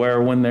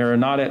 where when they're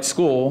not at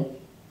school,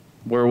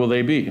 where will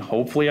they be?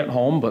 Hopefully at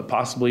home, but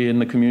possibly in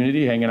the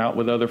community, hanging out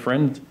with other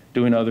friends,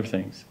 doing other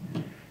things.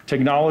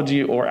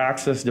 Technology or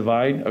access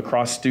divide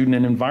across student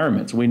and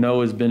environments we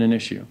know has been an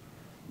issue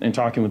in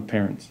talking with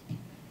parents.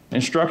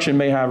 Instruction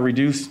may have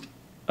reduced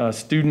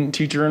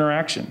student-teacher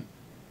interaction.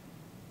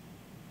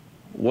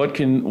 What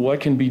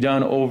can be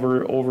done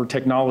over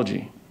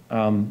technology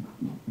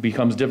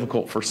becomes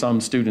difficult for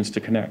some students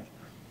to connect.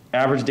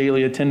 Average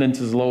daily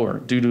attendance is lower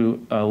due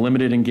to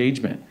limited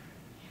engagement.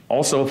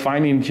 Also,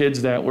 finding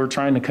kids that we're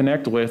trying to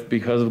connect with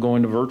because of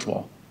going to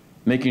virtual,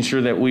 making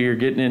sure that we are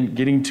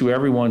getting to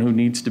everyone who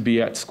needs to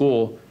be at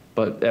school,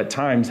 but at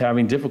times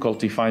having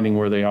difficulty finding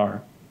where they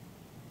are.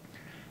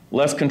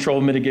 Less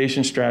controlled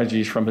mitigation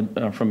strategies from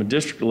a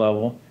district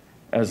level,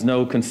 as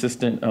no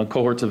consistent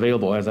cohorts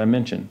available, as I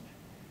mentioned.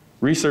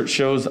 Research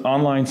shows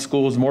online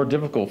school is more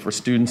difficult for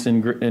students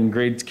in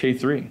grades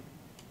K-3.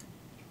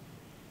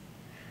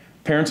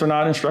 Parents are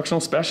not instructional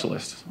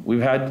specialists.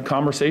 We've had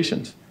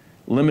conversations.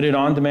 Limited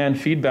on-demand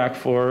feedback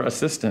for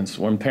assistance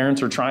when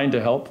parents are trying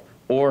to help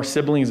or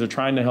siblings are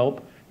trying to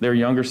help their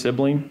younger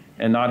sibling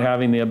and not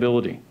having the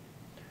ability.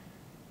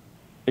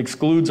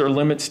 Excludes or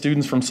limits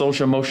students from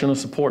social emotional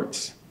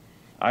supports.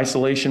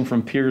 Isolation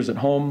from peers at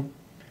home,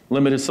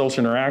 limited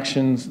social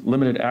interactions,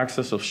 limited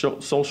access of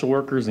social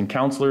workers and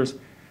counselors.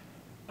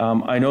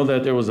 I know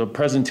that there was a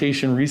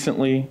presentation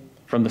recently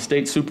from the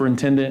state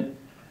superintendent,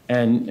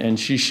 and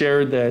she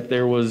shared that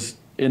there was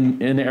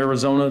in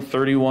Arizona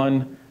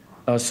 31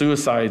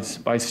 suicides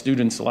by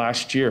students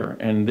last year,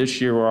 and this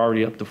year we're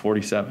already up to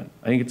 47.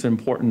 I think it's an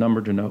important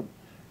number to note.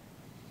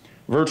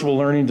 Virtual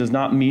learning does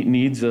not meet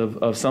needs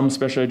of some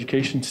special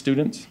education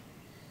students,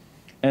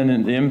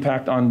 and the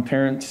impact on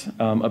parents'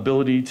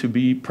 ability to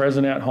be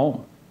present at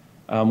home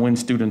when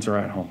students are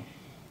at home.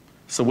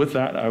 So with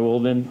that, I will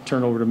then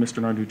turn over to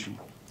Mr. Narducci.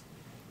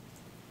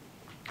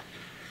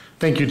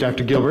 Thank you,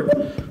 Dr. Gilbert.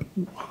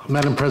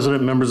 Madam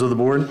President, members of the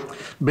board,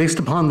 based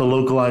upon the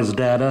localized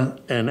data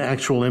and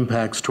actual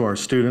impacts to our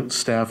students,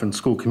 staff, and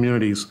school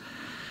communities,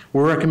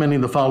 we're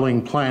recommending the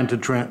following plan to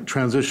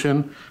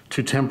transition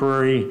to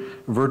temporary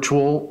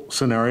virtual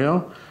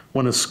scenario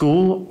when a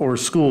school or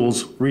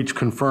schools reach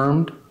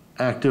confirmed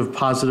active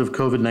positive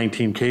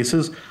COVID-19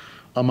 cases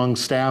among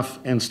staff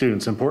and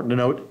students. Important to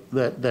note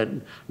that that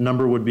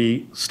number would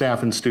be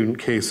staff and student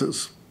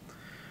cases.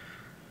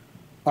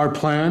 Our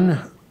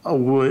plan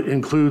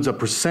includes a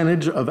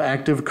percentage of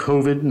active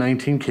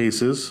COVID-19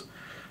 cases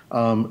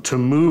to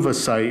move a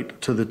site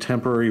to the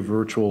temporary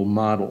virtual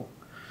model.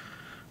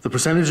 The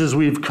percentages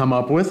we've come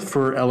up with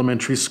for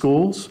elementary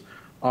schools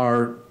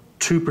are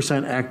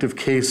 2% active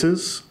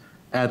cases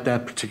at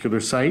that particular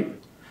site.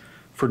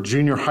 For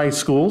junior high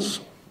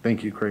schools,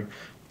 thank you, Craig.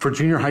 For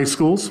junior high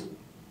schools,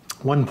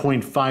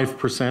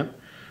 1.5%,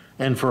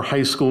 and for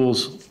high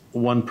schools,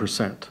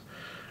 1%.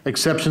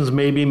 Exceptions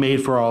may be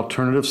made for our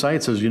alternative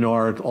sites. As you know,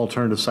 our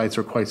alternative sites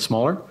are quite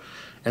smaller.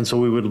 And so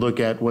we would look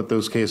at what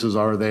those cases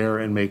are there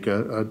and make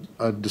a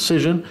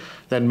decision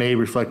that may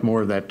reflect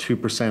more of that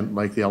 2%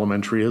 like the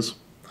elementary is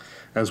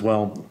as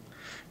well.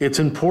 It's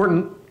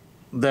important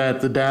that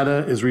the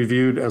data is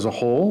reviewed as a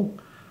whole.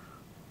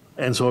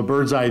 And so a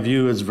bird's eye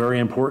view is very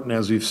important,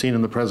 as we've seen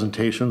in the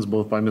presentations,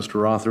 both by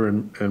Mr. Rother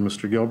and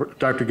Mr. Gilbert,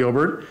 Dr.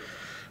 Gilbert.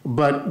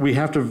 But we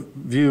have to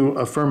view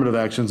affirmative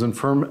actions and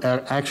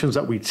actions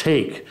that we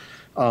take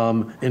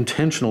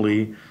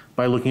intentionally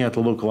by looking at the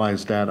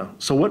localized data.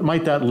 So what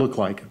might that look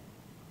like?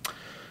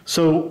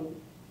 So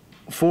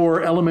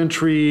for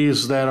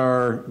elementaries that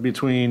are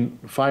between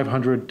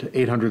 500 to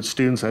 800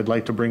 students, I'd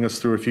like to bring us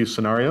through a few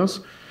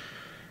scenarios.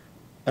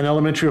 An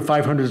elementary of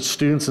 500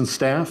 students and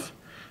staff,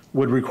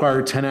 would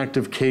require 10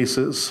 active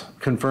cases,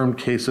 confirmed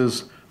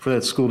cases, for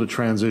that school to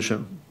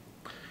transition.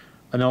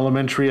 An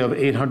elementary of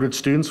 800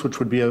 students, which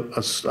would be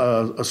a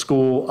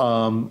school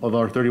of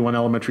our 31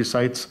 elementary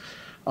sites,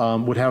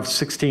 would have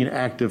 16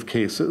 active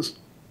cases.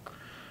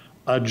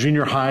 A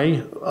junior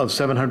high of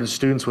 700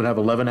 students would have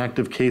 11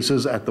 active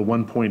cases at the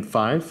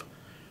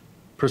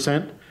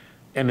 1.5%,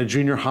 and a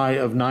junior high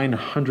of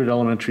 900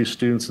 elementary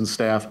students and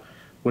staff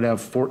would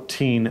have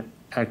 14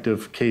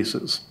 active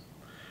cases.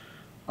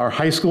 Our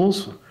high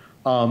schools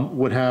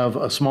would have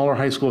a smaller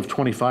high school of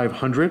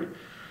 2,500,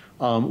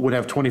 would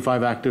have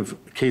 25 active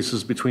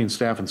cases between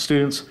staff and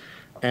students,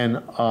 and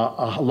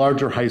a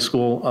larger high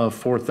school of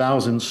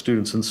 4,000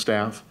 students and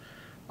staff,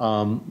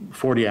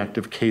 40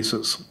 active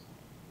cases.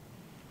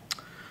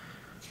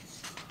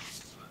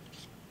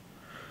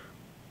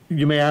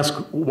 You may ask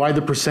why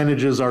the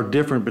percentages are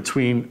different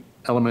between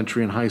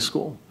elementary and high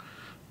school.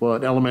 Well,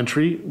 at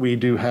elementary, we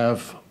do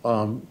have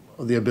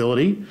the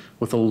ability,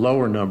 with the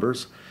lower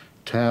numbers,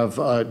 to have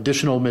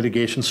additional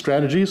mitigation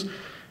strategies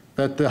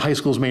that the high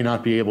schools may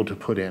not be able to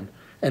put in.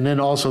 And then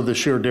also the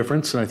sheer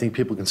difference, and I think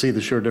people can see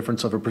the sheer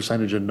difference of a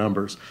percentage in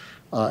numbers.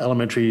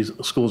 Elementary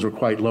schools are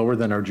quite lower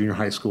than our junior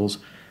high schools,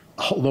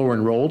 lower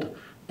enrolled.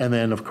 And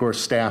then, of course,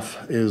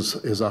 staff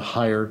is a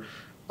higher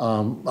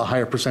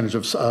percentage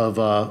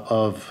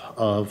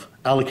of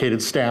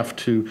allocated staff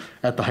to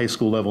at the high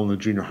school level and the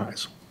junior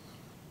highs.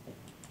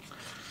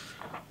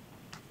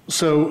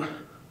 So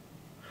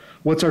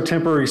what's our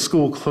temporary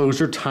school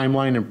closure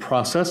timeline and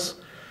process?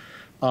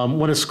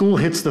 When a school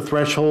hits the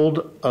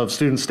threshold of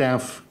student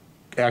staff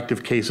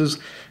active cases,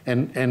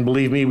 and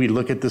believe me, we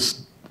look at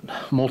this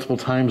multiple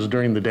times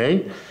during the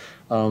day.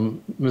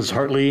 Ms.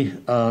 Hartley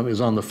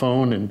is on the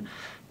phone, and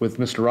with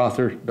Mr.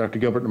 Rother, Dr.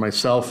 Gilbert, and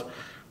myself,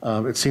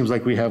 it seems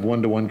like we have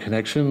one-to-one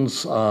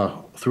connections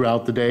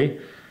throughout the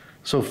day.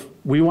 So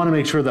we want to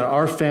make sure that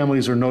our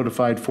families are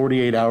notified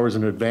 48 hours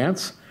in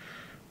advance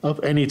of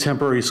any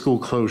temporary school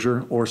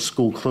closure or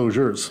school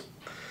closures.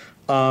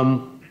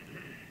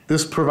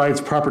 This provides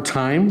proper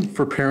time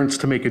for parents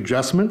to make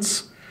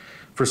adjustments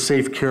for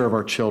safe care of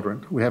our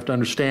children. We have to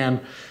understand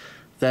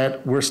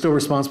that we're still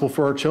responsible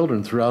for our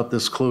children throughout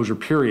this closure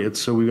period,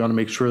 so we want to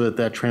make sure that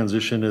that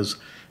transition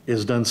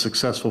is done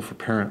successful for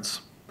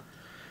parents.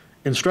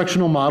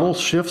 Instructional model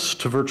shifts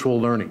to virtual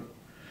learning.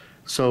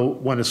 So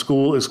when a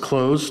school is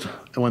closed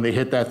and when they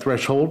hit that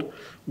threshold,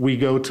 we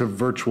go to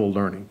virtual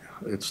learning.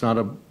 It's not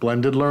a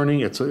blended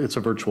learning, it's a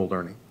virtual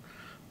learning.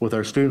 With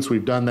our students,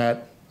 we've done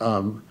that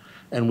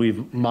and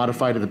we've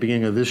modified at the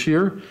beginning of this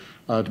year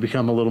to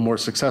become a little more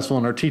successful,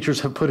 and our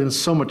teachers have put in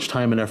so much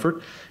time and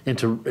effort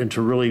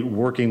into really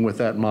working with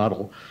that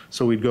model.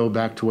 So we'd go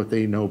back to what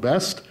they know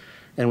best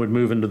and would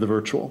move into the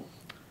virtual.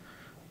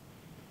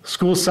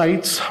 School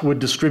sites would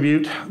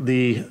distribute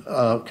the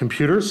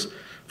computers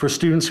for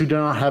students who do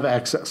not have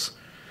access.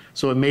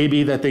 So it may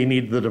be that they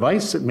need the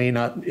device, it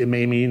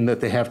may mean that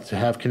they have to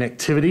have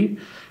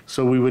connectivity.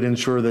 So we would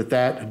ensure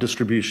that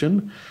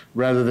distribution,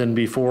 rather than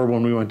before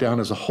when we went down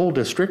as a whole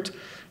district,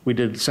 we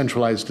did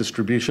centralized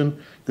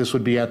distribution. This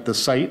would be at the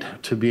site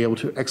to be able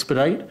to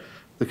expedite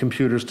the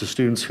computers to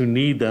students who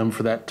need them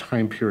for that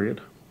time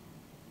period.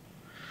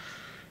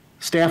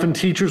 Staff and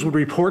teachers would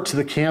report to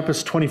the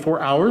campus 24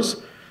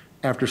 hours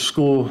after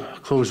school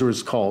closure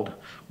is called.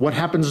 What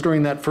happens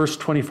during that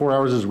first 24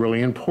 hours is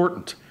really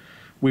important.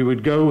 We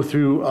would go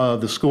through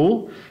the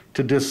school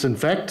to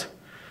disinfect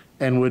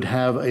and would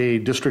have a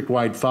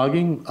district-wide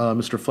fogging.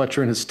 Mr.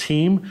 Fletcher and his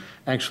team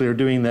actually are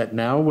doing that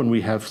now when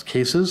we have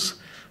cases.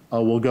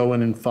 We'll go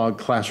in and fog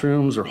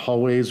classrooms or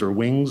hallways or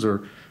wings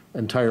or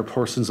entire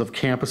portions of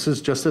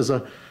campuses just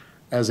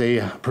as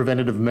a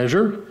preventative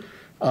measure.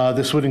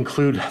 This would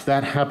include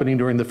that happening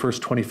during the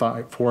first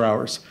 24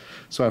 hours.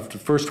 So after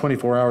the first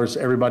 24 hours,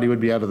 everybody would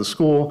be out of the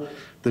school,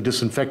 the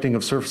disinfecting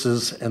of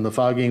surfaces and the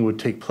fogging would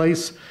take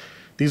place.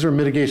 These are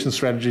mitigation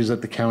strategies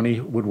that the county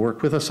would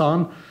work with us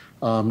on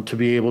to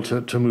be able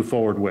to move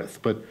forward with.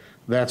 But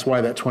that's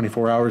why that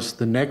 24 hours,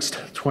 the next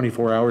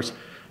 24 hours,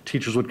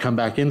 teachers would come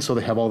back in so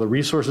they have all the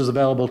resources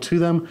available to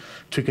them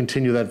to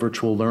continue that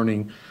virtual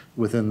learning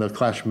within the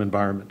classroom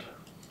environment.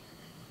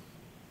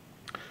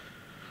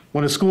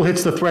 When a school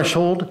hits the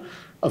threshold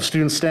of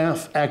student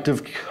staff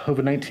active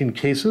COVID-19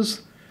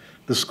 cases,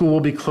 the school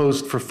will be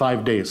closed for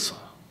 5 days.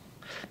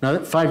 Now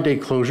that 5-day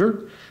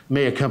closure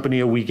may accompany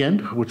a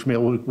weekend, which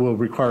will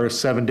require a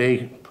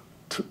 7-day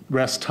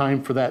rest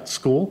time for that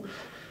school.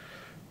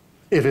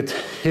 If it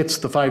hits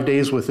the 5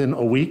 days within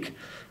a week,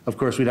 of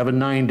course, we'd have a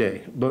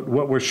 9-day. But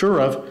what we're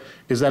sure of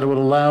is that it would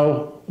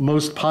allow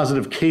most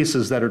positive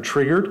cases that are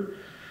triggered,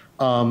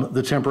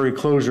 the temporary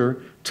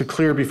closure, to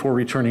clear before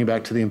returning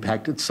back to the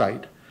impacted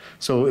site.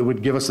 So it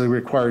would give us the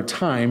required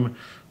time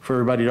for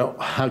everybody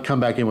to come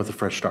back in with a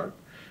fresh start,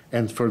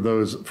 and for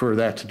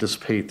that to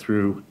dissipate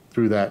through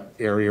that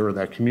area or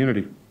that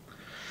community.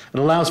 It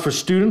allows for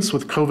students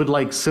with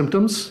COVID-like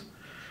symptoms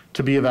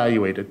to be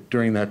evaluated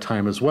during that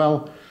time as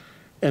well.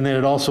 And then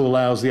it also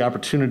allows the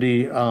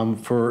opportunity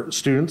for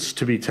students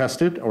to be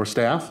tested, or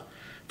staff,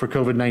 for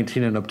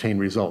COVID-19 and obtain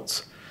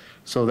results.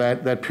 So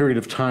that period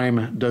of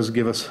time does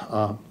give us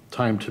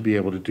time to be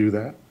able to do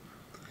that.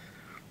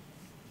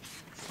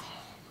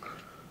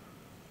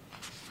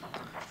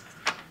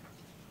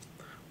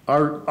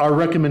 Our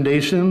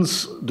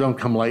recommendations don't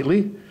come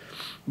lightly,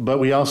 but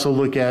we also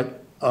look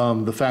at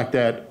the fact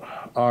that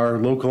our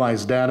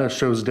localized data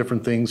shows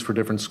different things for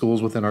different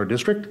schools within our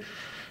district,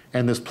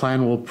 and this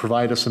plan will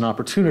provide us an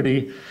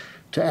opportunity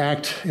to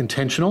act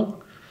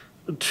intentional,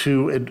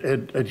 to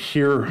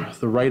adhere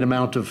the right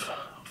amount of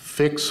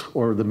fix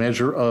or the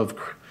measure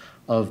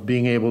of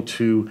being able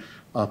to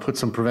put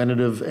some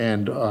preventative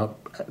and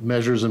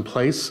measures in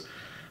place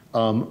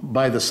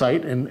by the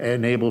site and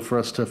enable for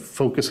us to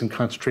focus and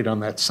concentrate on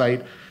that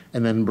site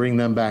and then bring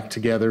them back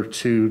together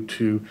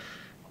to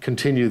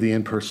continue the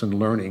in-person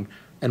learning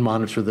and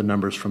monitor the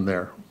numbers from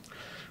there.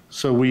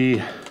 So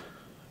we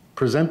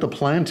present the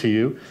plan to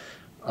you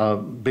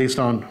based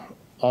on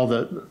all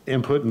the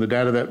input and the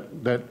data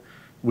that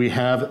we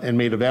have and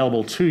made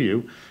available to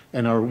you,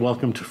 and are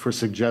welcome for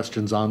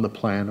suggestions on the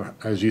plan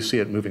as you see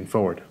it moving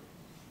forward.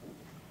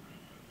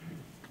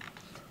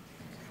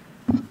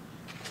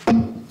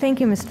 Thank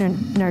you, Mr.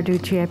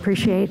 Narducci. I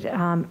appreciate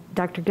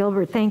Dr.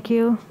 Gilbert, thank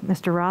you.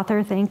 Mr.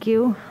 Rother, thank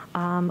you.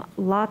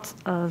 Lots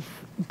of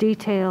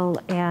detail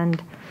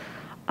and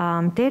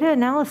data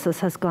analysis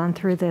has gone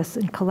through this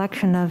and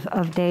collection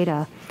of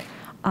data.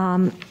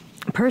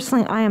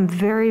 Personally, I am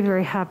very,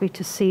 very happy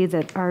to see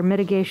that our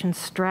mitigation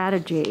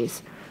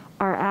strategies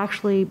are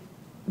actually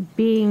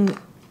being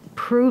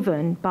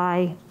proven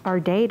by our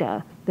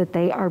data that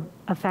they are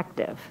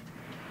effective.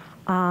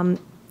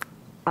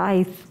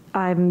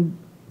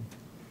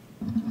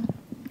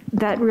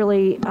 That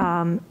really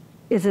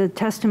is a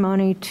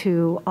testimony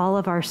to all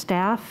of our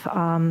staff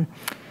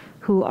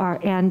who are,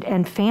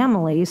 and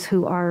families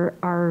who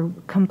are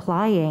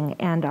complying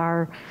and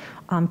are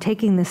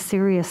taking this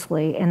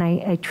seriously. And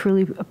I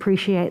truly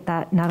appreciate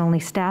that, not only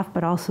staff,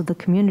 but also the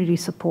community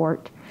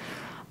support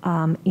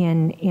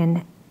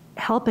in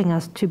helping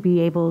us to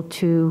be able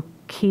to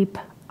keep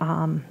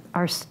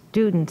our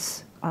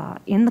students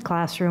in the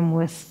classroom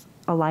with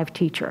a live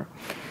teacher.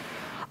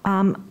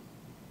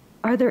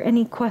 Are there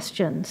any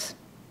questions?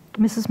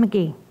 Mrs.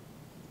 McGee.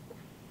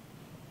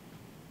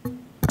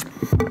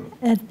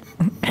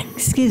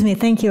 Excuse me,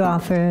 thank you all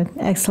for an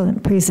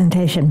excellent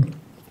presentation.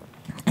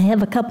 I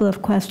have a couple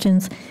of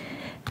questions,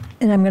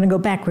 and I'm going to go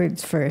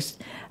backwards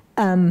first.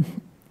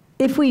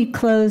 If we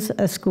close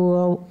a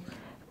school,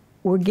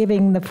 we're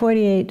giving the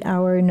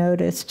 48-hour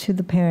notice to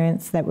the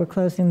parents that we're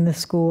closing the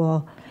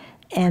school,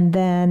 and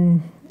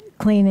then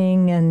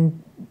cleaning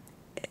and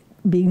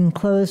being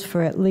closed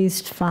for at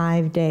least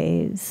 5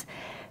 days.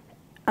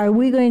 Are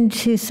we going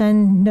to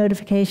send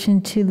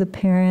notification to the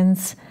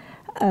parents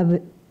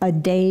of a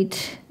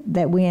date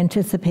that we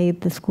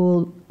anticipate the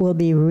school will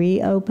be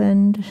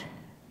reopened?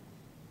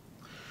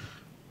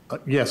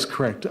 Yes,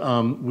 correct.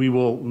 We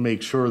will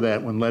make sure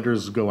that when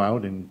letters go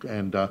out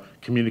and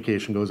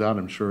communication goes out,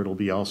 I'm sure it'll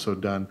be also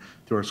done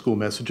through our school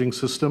messaging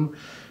system,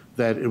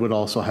 that it would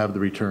also have the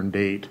return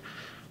date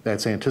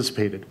that's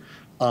anticipated.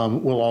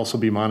 We'll also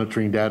be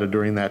monitoring data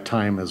during that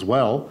time as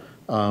well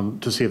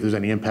to see if there's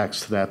any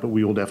impacts to that, but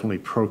we will definitely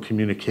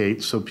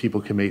pro-communicate so people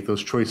can make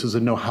those choices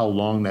and know how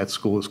long that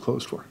school is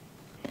closed for.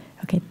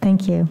 Okay,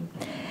 thank you.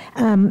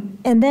 And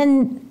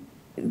then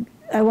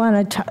I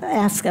want to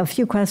ask a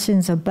few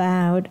questions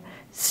about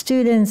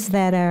students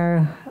that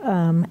are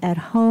at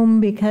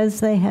home because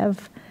they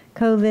have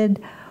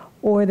COVID,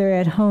 or they're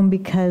at home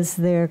because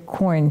they're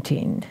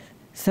quarantined.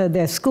 So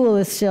their school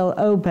is still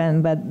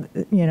open, but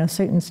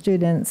certain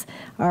students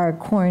are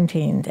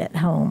quarantined at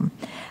home.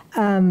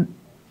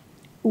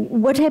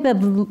 What type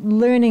of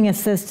learning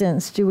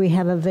assistance do we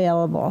have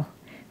available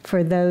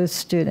for those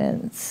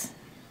students?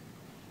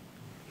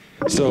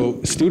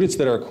 So students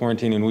that are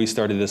quarantined, and we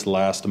started this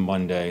last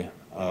Monday,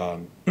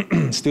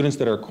 students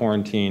that are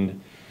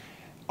quarantined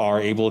are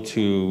able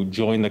to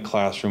join the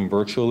classroom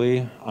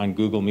virtually on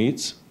Google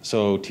Meets.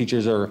 So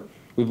teachers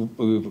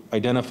we've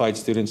identified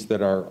students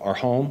that are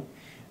home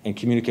and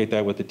communicate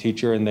that with the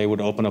teacher, and they would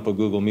open up a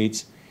Google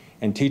Meets.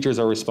 And teachers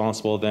are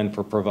responsible then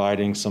for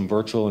providing some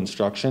virtual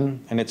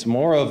instruction. And it's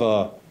more of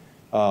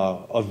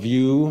a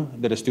view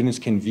that students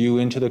can view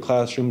into the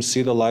classroom,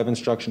 see the live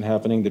instruction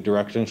happening, the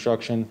direct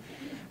instruction,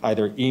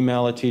 either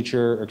email a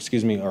teacher, or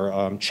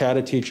chat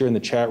a teacher in the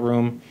chat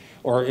room,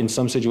 or in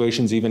some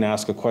situations even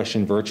ask a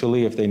question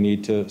virtually if they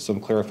need some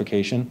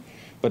clarification.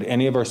 But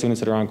any of our students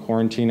that are on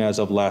quarantine as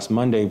of last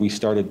Monday, we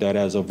started that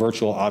as a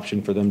virtual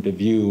option for them to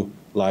view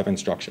live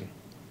instruction.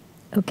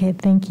 Okay,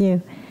 thank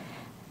you.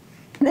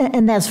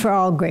 And that's for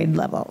all grade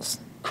levels?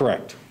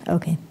 Correct.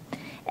 Okay.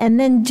 And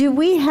then do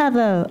we have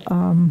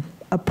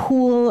a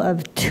pool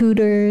of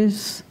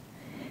tutors?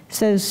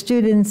 So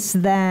students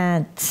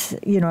that,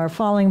 are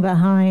falling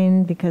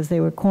behind because they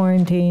were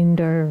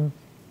quarantined or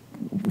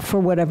for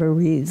whatever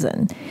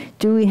reason,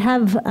 do we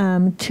have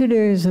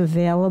tutors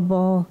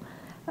available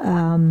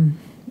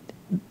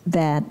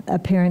that a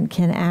parent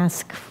can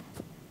ask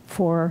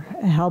for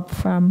help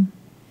from?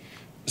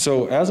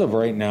 So as of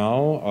right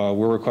now,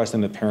 we're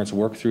requesting that parents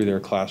work through their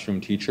classroom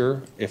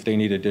teacher if they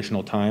need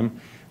additional time.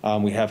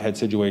 We have had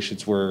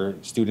situations where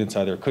students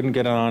either couldn't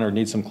get on or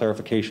need some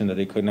clarification that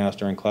they couldn't ask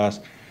during class,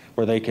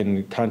 where they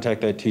can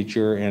contact that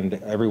teacher, and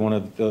every one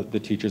of the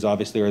teachers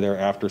obviously are there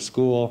after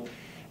school,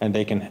 and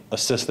they can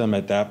assist them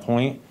at that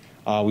point.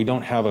 We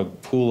don't have a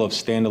pool of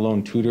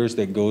standalone tutors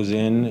that goes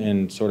in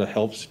and sort of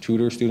helps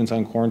tutor students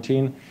on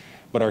quarantine,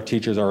 but our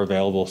teachers are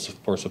available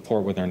for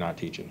support when they're not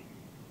teaching.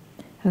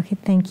 Okay,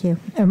 thank you.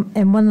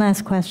 And one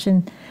last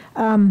question.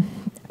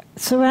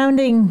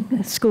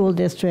 Surrounding school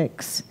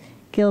districts,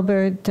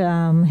 Gilbert,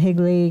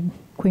 Higley,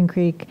 Queen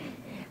Creek,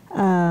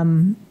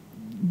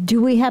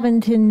 do we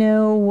happen to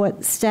know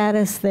what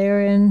status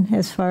they're in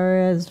as far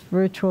as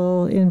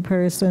virtual,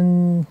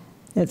 in-person,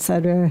 et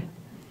cetera?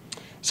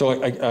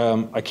 So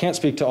I can't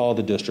speak to all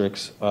the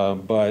districts,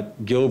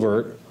 but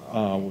Gilbert,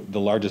 the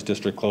largest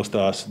district close to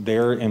us,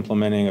 they're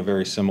implementing a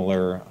very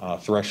similar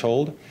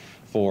threshold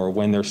for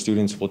when their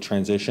students will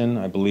transition.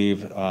 I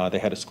believe they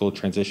had a school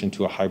transition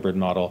to a hybrid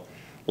model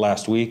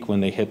last week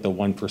when they hit the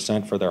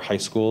 1% for their high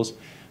schools.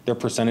 Their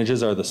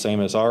percentages are the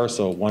same as ours,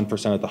 so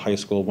 1% at the high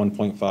school,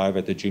 1.5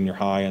 at the junior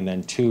high, and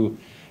then 2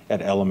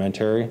 at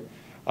elementary.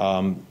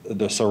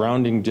 The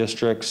surrounding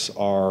districts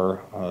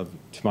are, to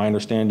my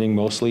understanding,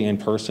 mostly in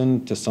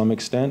person to some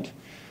extent.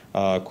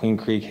 Queen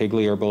Creek,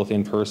 Higley are both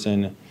in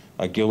person.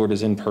 Gilbert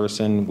is in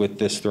person with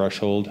this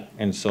threshold,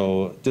 and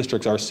so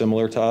districts are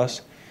similar to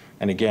us.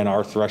 And again,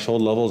 our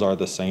threshold levels are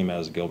the same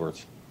as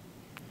Gilbert's.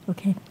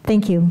 Okay,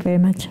 thank you very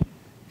much.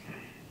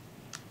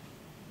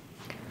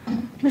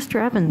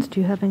 Mr. Evans, do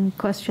you have any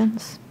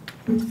questions?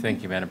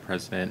 Thank you, Madam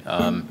President.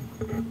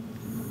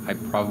 I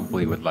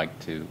probably would like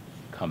to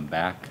come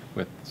back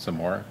with some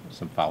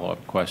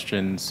follow-up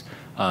questions.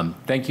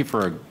 Thank you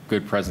for a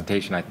good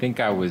presentation. I think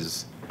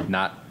this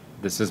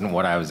isn't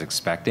what I was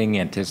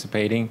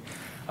anticipating.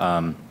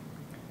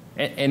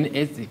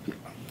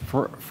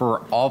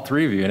 For all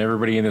three of you and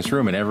everybody in this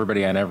room and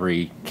everybody on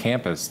every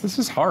campus, this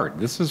is hard.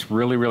 This is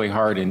really, really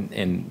hard. And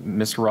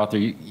Mr.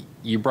 Rother,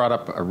 you brought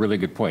up a really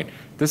good point.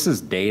 This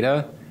is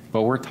data,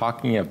 but we're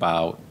talking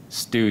about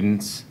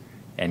students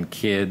and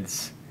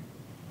kids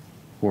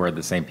who are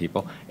the same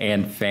people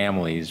and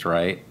families,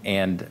 right?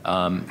 And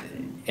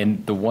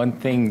the one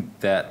thing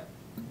that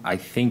I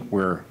think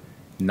we're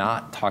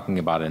not talking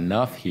about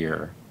enough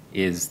here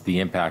is the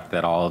impact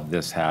that all of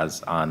this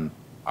has on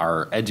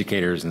our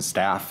educators and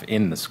staff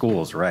in the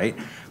schools, right?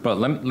 But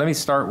let me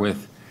start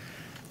with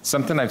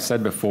something I've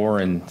said before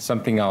and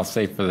something I'll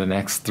say for the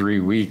next 3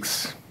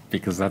 weeks,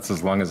 because that's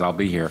as long as I'll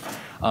be here.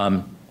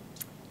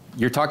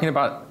 You're talking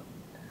about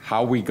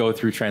how we go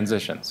through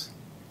transitions.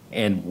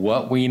 And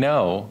what we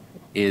know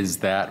is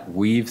that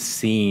we've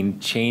seen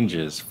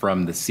changes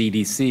from the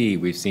CDC,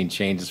 we've seen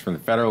changes from the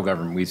federal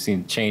government, we've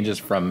seen changes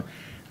from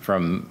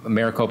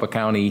Maricopa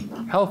County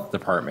Health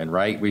Department,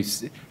 right?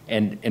 But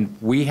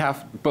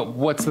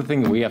what's the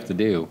thing that we have to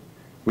do?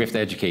 We have to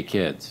educate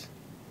kids,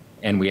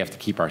 and we have to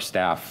keep our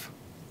staff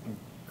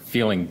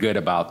feeling good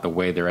about the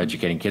way they're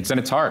educating kids. And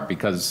it's hard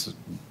because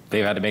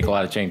they've had to make a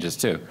lot of changes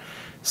too.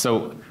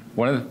 So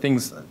one of the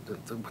things, a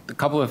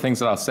couple of things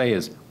that I'll say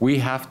is we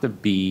have to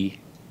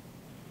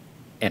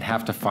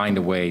find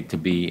a way to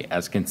be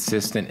as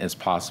consistent as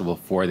possible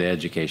for the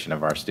education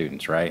of our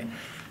students, right?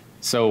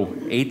 So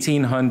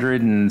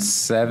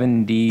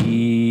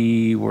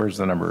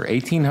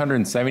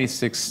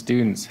 1,876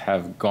 students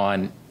have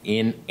gone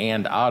in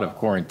and out of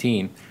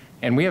quarantine,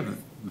 and we have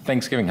the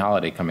Thanksgiving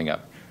holiday coming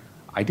up.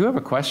 I do have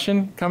a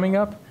question coming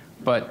up,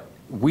 but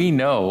we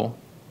know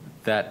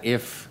that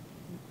if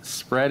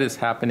spread is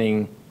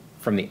happening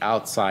from the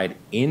outside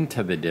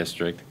into the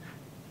district,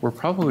 we're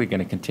probably going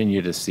to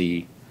continue to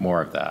see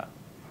more of that.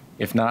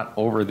 If not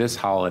over this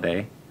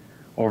holiday,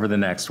 over the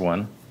next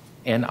one,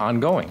 and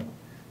ongoing.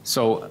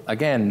 So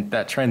again,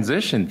 that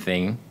transition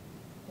thing,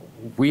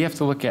 we have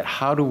to look at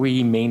how do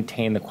we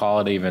maintain the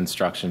quality of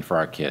instruction for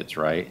our kids,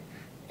 right?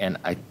 And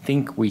I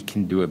think we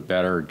can do a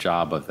better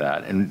job of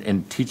that.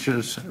 And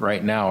teachers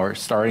right now are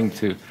starting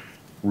to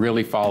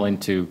really fall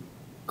into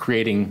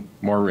creating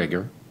more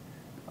rigor.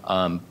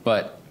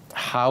 But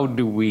how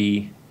do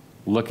we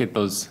look at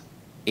those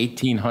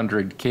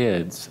 1,800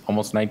 kids,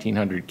 almost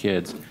 1,900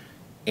 kids,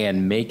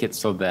 and make it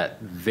so that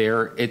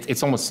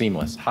it's almost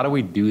seamless? How do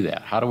we do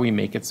that? How do we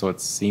make it so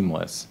it's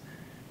seamless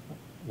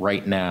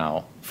right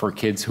now for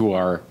kids who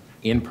are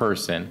in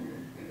person?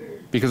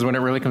 Because when it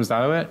really comes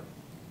down to it,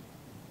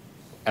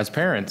 as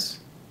parents,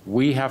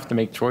 we have to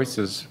make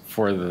choices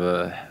for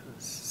the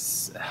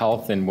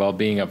health and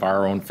well-being of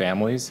our own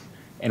families.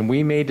 And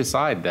we may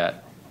decide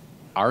that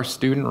our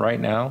student right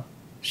now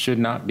should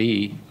not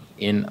be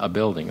in a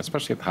building,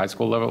 especially at the high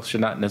school level,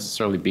 should not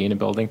necessarily be in a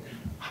building.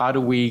 How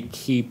do we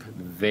keep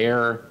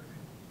the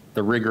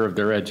rigor of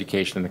their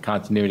education and the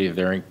continuity of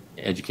their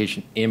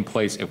education in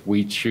place if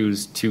we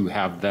choose to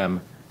have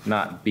them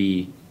not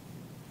be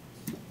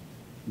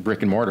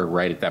brick and mortar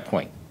right at that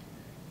point?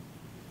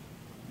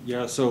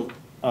 Yeah, so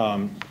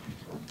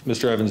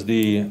Mr. Evans,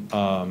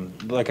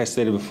 like I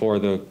stated before,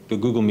 the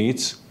Google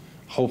Meets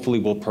hopefully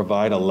will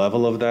provide a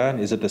level of that.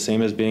 Is it the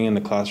same as being in the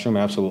classroom?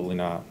 Absolutely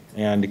not.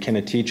 And is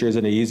it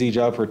an easy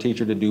job for a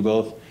teacher to do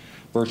both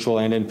virtual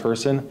and in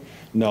person?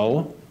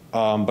 No,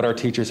 but our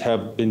teachers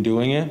have been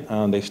doing it.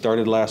 They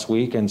started last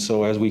week, and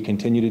so as we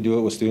continue to do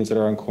it with students that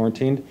are on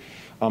quarantine,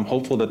 I'm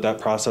hopeful that that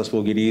process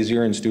will get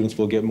easier and students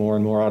will get more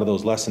and more out of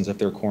those lessons if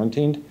they're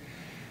quarantined.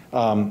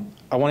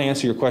 I want to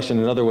answer your question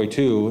another way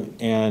too,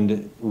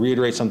 and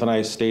reiterate something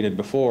I stated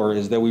before,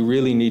 is that we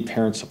really need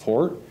parent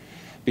support,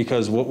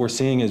 because what we're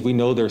seeing is we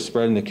know there's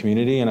spread in the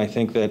community, and I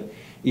think that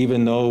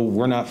even though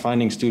we're not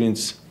finding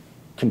students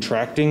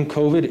contracting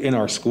COVID in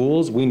our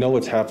schools, we know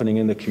it's happening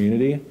in the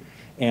community,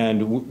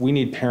 and we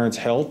need parents'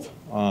 help.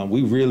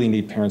 We really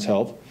need parents'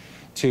 help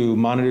to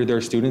monitor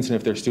their students, and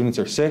if their students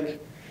are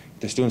sick, if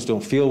their students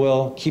don't feel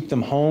well, keep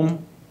them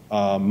home,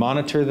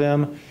 monitor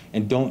them,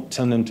 and don't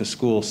send them to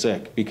school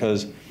sick,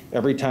 because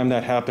every time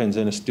that happens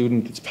and a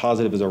student that's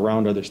positive is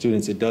around other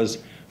students, it does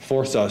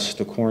force us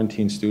to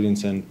quarantine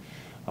students and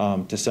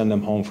to send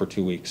them home for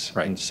 2 weeks.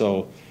 Right. And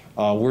so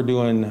we're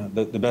doing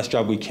the best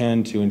job we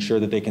can to ensure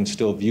that they can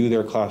still view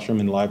their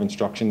classroom in live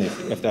instruction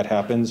if that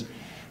happens.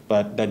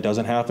 But that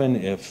doesn't happen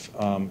if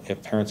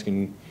parents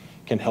can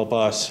help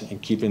us in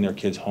keeping their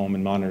kids home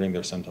and monitoring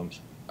their symptoms.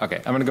 Okay,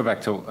 I'm going to go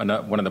back to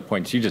one of the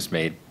points you just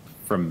made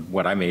from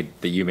what I made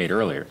that you made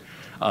earlier.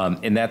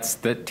 And that's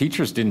that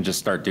teachers didn't just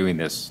start doing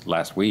this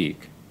last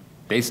week.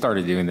 They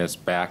started doing this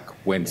back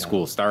when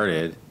school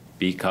started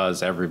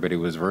because everybody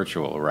was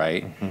virtual,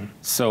 right? Mm-hmm.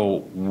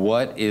 So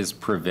what is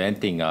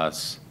preventing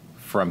us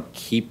from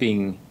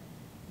keeping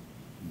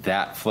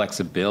that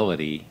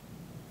flexibility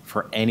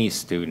for any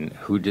student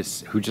who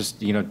just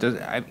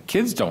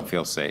kids don't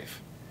feel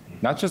safe?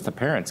 Not just the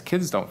parents,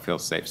 kids don't feel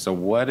safe. So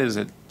what is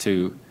it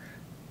to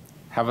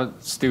have a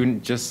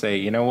student just say,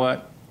 you know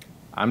what,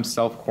 I'm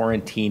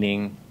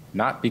self-quarantining,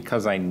 not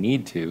because I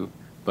need to,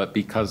 but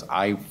because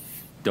I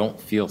don't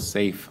feel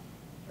safe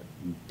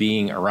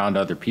being around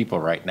other people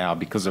right now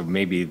because of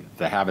maybe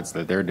the habits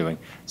that they're doing.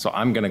 So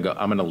I'm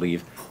gonna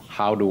leave.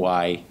 How do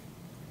I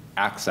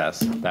access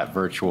that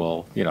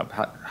virtual,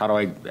 how do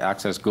I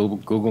access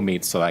Google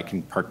Meet so I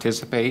can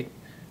participate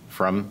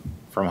from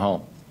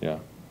home? Yeah,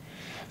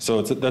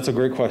 so that's a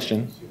great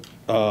question.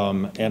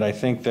 And I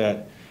think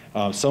that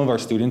some of our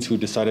students who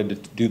decided to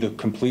do the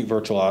complete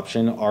virtual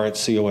option are at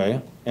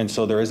COA, and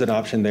so there is an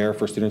option there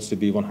for students to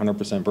be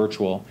 100%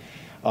 virtual.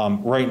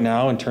 Right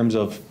now, in terms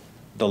of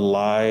the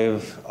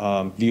live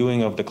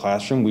viewing of the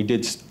classroom, we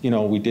did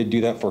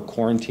do that for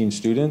quarantine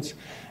students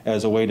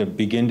as a way to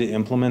begin to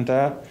implement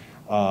that.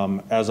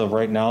 As of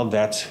right now,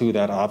 that's who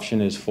that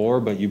option is for,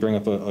 but you bring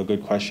up a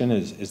good question.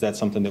 Is that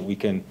something that we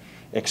can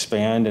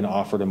expand and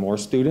offer to more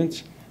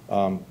students?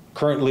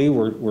 Currently,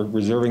 we're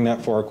reserving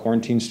that for our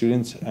quarantine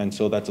students, and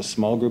so that's a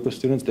small group of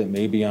students that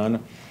may be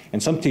on,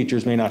 and some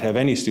teachers may not have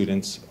any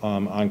students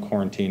on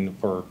quarantine.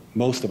 For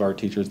most of our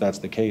teachers, that's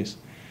the case.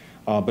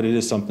 But it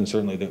is something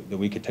certainly that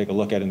we could take a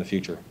look at in the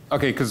future.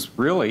 Okay, because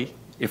really,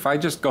 if I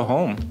just go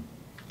home,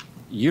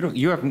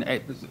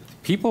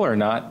 people are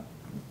not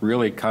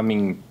really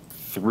coming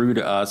through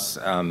to us.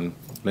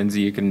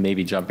 Lindsay, you can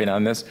maybe jump in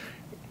on this.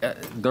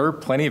 There are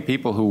plenty of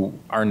people who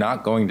are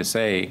not going to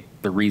say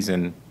the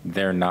reason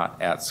they're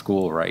not at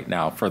school right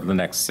now for the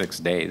next 6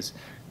 days.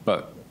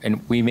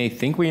 And we may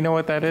think we know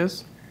what that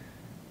is,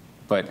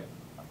 but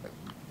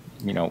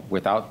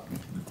without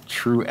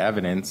true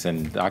evidence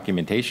and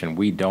documentation,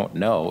 we don't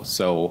know.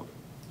 So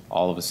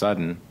all of a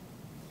sudden,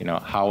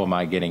 how am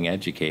I getting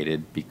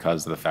educated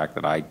because of the fact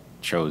that I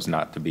chose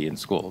not to be in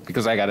school?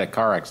 Because I got a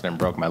car accident and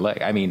broke my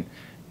leg. I mean,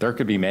 there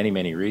could be many,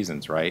 many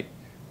reasons, right?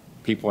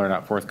 People are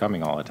not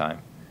forthcoming all the time.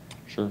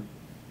 Sure.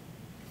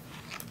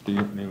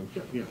 Yeah.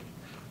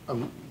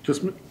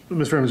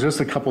 Mr. Evans, just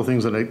a couple of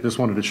things that I just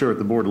wanted to share with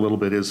the board a little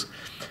bit is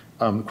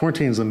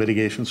quarantine is a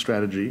mitigation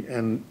strategy,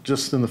 and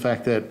just in the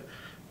fact that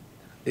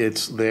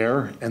it's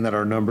there and that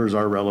our numbers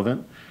are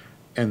relevant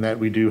and that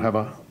we do have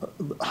a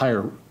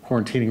higher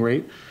quarantining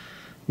rate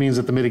means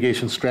that the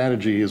mitigation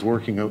strategy is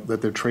working,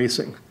 that they're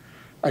tracing.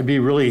 I'd be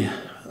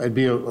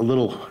a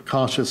little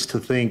cautious to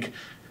think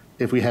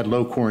if we had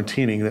low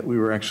quarantining that we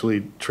were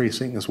actually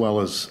tracing as well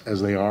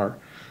as they are.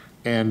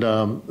 And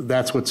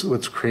that's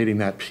what's creating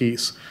that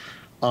piece.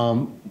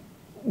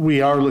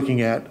 We are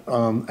looking at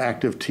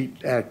active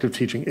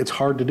teaching. It's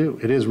hard to do.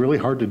 It is really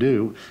hard to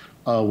do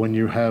when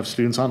you have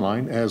students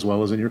online as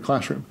well as in your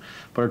classroom.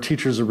 But our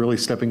teachers are really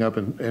stepping up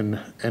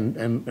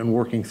and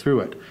working through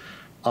it.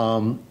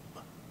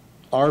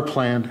 Our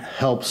plan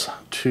helps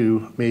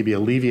to maybe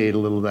alleviate a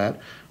little of that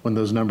when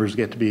those numbers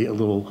get to be a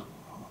little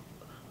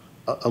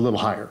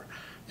higher.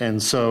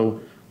 And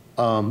so,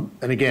 and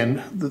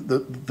again,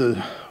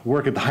 the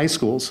work at the high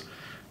schools,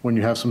 when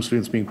you have some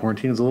students being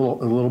quarantined, is a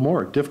little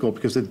more difficult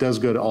because it does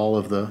go to all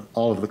of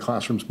the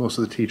classrooms, most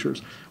of the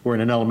teachers. Where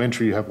in an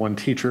elementary, you have one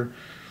teacher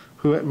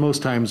who at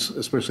most times,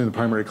 especially in the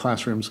primary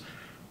classrooms,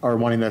 are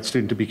wanting that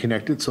student to be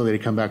connected so they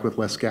come back with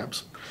less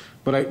gaps.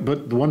 But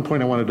the one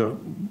point I wanted to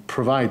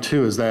provide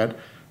too is that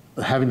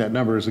having that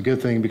number is a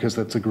good thing because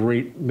that's a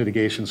great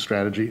mitigation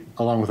strategy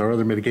along with our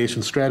other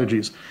mitigation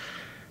strategies.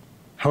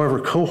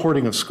 However,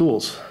 cohorting of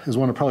schools is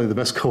one of probably the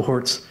best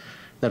cohorts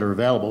that are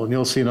available. And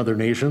you'll see in other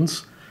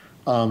nations,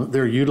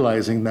 they're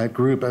utilizing that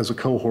group as a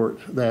cohort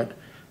that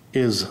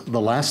is the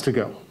last to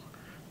go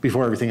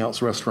before everything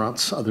else,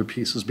 restaurants, other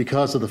pieces,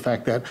 because of the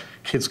fact that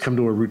kids come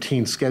to a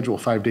routine schedule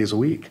 5 days a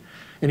week.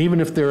 And even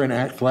if they're in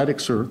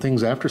athletics or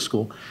things after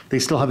school, they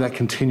still have that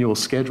continual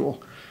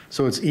schedule.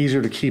 So it's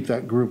easier to keep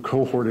that group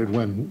cohorted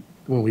when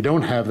we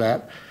don't have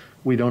that,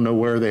 we don't know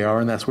where they are,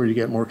 and that's where you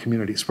get more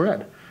community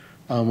spread.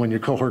 When your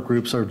cohort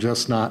groups are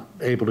just not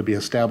able to be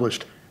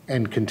established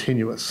and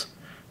continuous.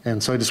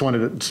 And so I just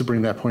wanted to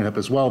bring that point up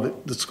as well,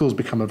 that the schools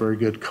become a very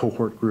good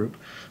cohort group.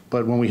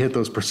 But when we hit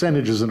those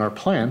percentages in our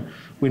plan,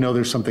 we know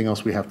there's something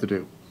else we have to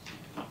do.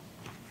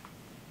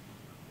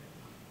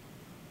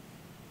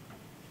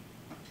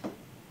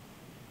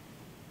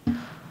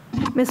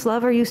 Ms.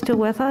 Love, are you still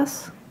with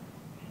us?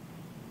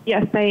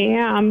 Yes, I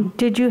am.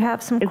 Did you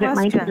have some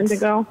questions? Is it my turn to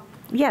go?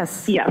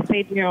 Yes. Yes,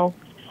 I do.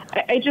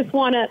 I just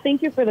want to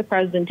thank you for the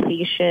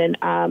presentation,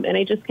 and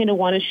I just kind of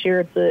want to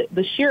share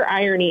the sheer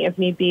irony of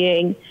me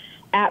being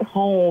at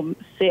home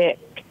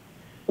sick,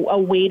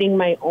 awaiting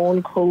my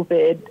own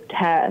COVID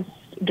test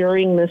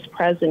during this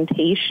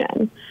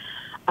presentation.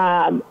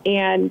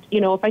 And,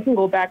 you know, if I can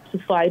go back to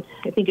slide,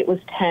 I think it was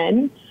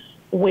 10,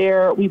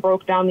 where we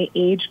broke down the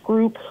age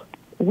group,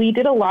 we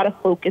did a lot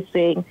of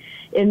focusing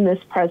in this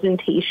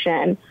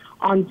presentation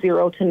on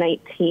 0 to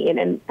 19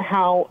 and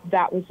how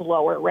that was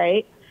lower,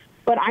 right?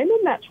 But I'm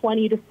in that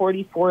 20 to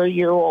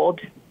 44-year-old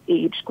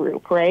age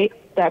group, right?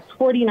 That's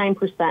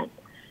 49%.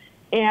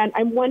 And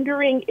I'm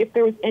wondering if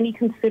there was any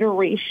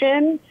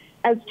consideration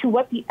as to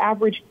what the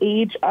average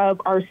age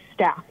of our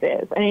staff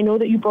is. And I know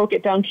that you broke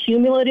it down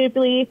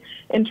cumulatively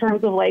in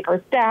terms of like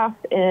our staff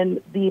and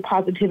the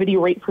positivity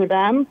rate for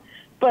them.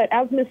 But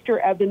as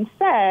Mr. Evans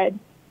said,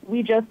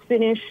 we just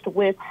finished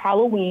with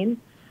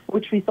Halloween,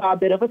 which we saw a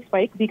bit of a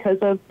spike because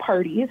of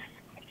parties,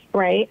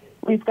 right?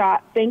 We've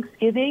got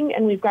Thanksgiving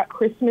and we've got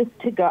Christmas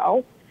to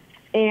go.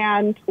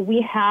 And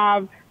we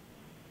have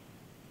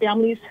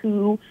families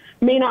who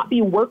may not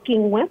be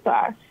working with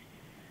us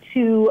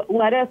to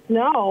let us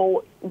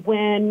know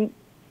when,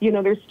 you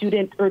know, their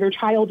student or their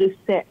child is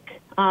sick.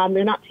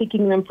 They're not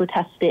taking them for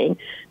testing.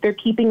 They're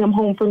keeping them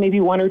home for maybe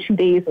 1 or 2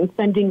 days and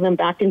sending them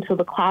back into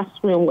the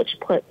classroom, which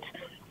puts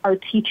our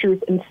teachers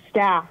and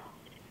staff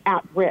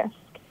at risk.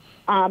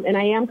 And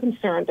I am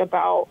concerned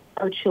about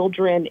our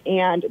children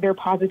and their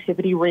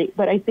positivity rate.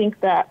 But I think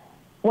that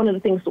one of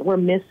the things that we're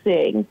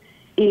missing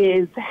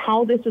is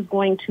how this is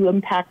going to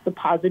impact the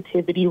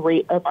positivity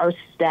rate of our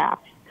staff.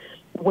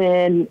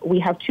 When we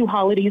have 2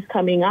 holidays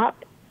coming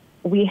up,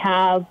 we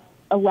have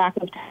a lack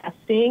of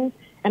testing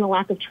and a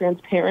lack of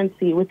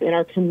transparency within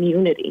our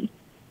community.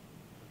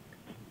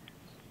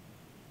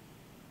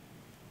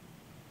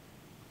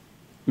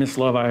 Ms.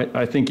 Love,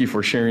 I thank you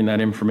for sharing that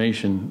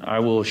information. I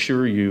will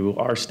assure you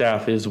our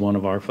staff is one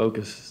of our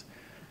focuses.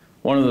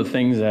 One of the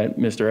things that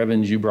Mr.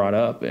 Evans, you brought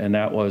up, and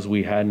that was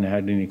we hadn't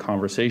had any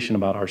conversation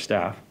about our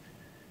staff.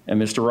 And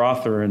Mr.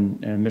 Rother and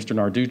Mr.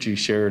 Narducci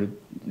shared,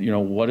 you know,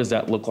 what does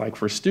that look like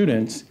for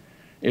students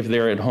if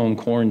they're at home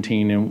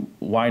quarantine, and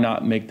why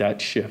not make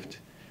that shift?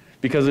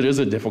 Because it is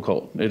a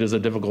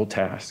difficult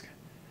task.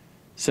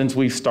 Since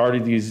we've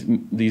started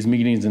these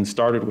meetings and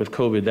started with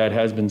COVID, that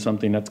has been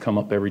something that's come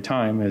up every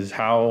time, is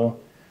how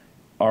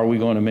are we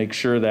going to make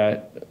sure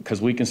that,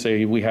 because we can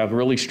say we have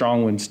really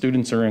strong when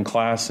students are in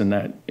class and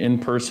that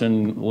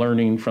in-person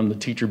learning from the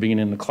teacher being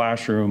in the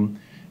classroom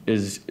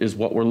is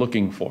what we're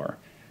looking for.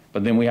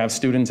 But then we have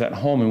students at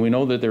home, and we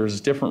know that there's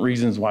different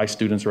reasons why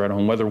students are at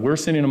home, whether we're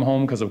sending them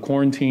home because of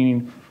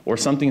quarantining or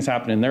something's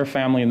happened in their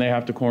family and they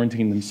have to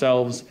quarantine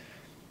themselves,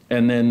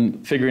 and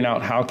then figuring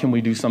out how can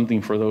we do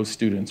something for those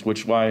students,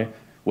 which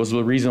was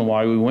the reason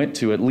why we went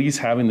to at least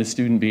having the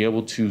student be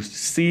able to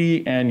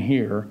see and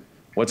hear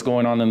what's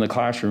going on in the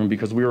classroom,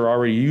 because we were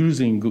already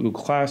using Google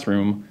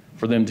Classroom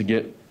for them to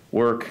get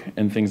work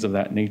and things of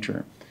that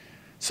nature.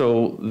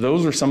 So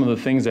those are some of the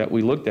things that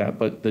we looked at,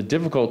 but the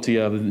difficulty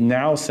of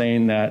now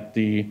saying that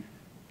the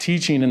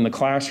teaching in the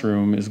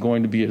classroom is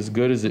going to be as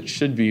good as it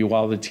should be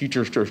while the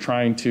teachers are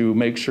trying to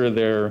make sure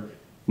they're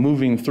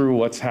moving through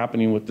what's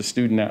happening with the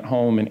student at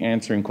home and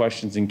answering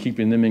questions and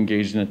keeping them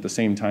engaged, and at the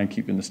same time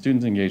keeping the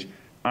students engaged.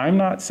 I'm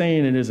not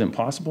saying it isn't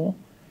possible.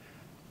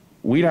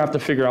 We'd have to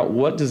figure out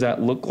what does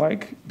that look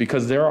like,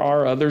 because there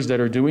are others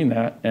that are doing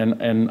that,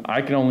 and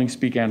I can only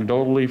speak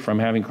anecdotally from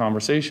having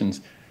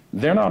conversations.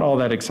 They're not all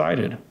that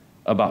excited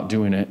about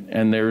doing it,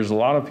 and there's a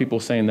lot of people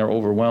saying they're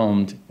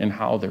overwhelmed in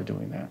how they're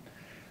doing that.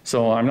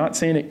 So I'm not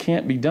saying it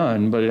can't be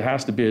done, but it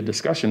has to be a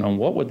discussion on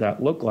what would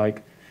that look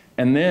like.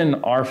 And then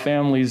our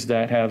families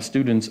that have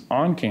students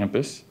on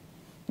campus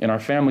and our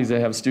families that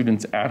have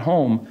students at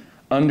home,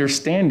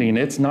 understanding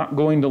it's not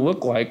going to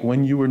look like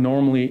when you were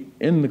normally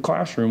in the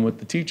classroom with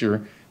the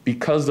teacher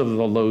because of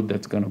the load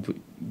that's going to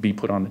be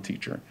put on the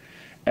teacher.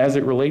 As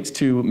it relates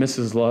to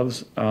Mrs.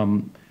 Love's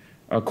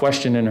a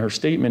question in her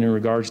statement in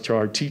regards to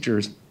our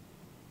teachers,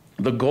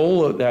 the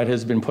goal that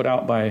has been put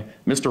out by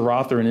Mr.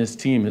 Rother and his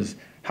team is,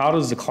 how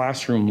does the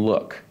classroom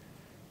look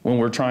when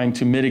we're trying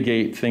to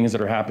mitigate things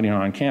that are happening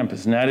on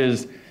campus. And that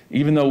is,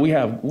 even though we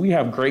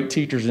have great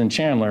teachers in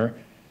Chandler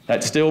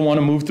that still want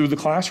to move through the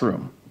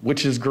classroom,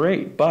 which is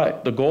great,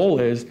 but the goal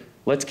is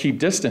let's keep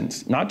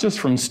distance, not just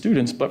from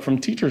students, but from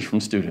teachers from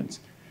students.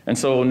 And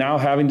so now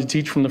having to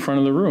teach from the front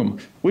of the room,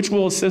 which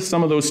will assist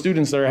some of those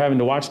students that are having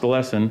to watch the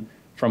lesson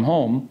from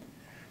home,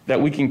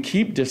 that we can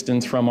keep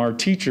distance from our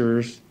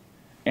teachers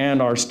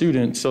and our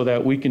students so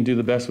that we can do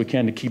the best we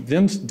can to keep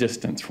them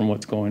distance from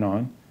what's going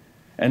on,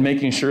 and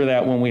making sure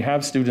that when we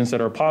have students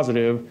that are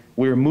positive,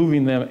 we're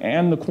moving them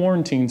and the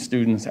quarantine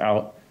students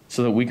out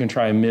so that we can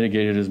try and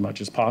mitigate it as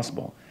much as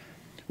possible.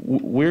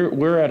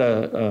 We're at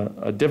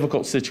a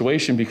difficult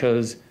situation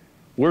because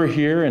we're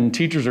here and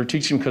teachers are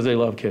teaching because they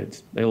love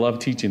kids. They love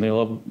teaching. They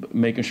love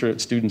making sure that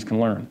students can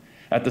learn.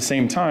 At the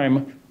same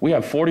time, we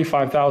have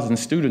 45,000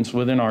 students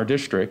within our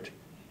district,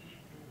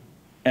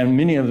 and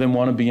many of them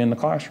want to be in the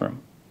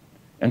classroom.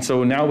 And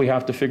so now we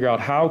have to figure out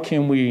how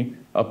can we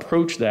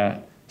approach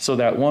that so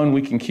that, one,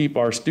 we can keep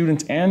our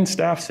students and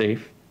staff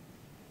safe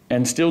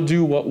and still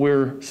do what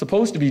we're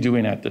supposed to be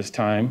doing at this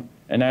time,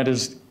 and that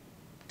is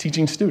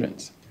teaching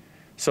students.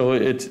 So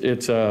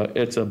it's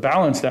a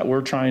balance that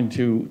we're trying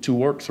to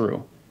work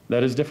through.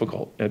 That is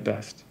difficult at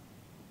best.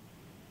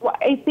 Well,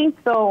 I think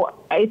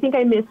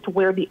I missed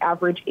where the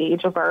average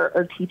age of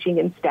our teachers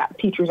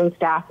and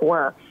staff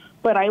were.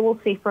 But I will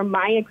say from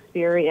my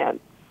experience,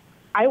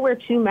 I wear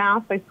 2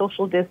 masks, I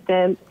social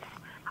distance,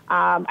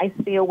 I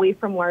stay away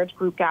from large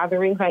group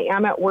gatherings. I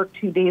am at work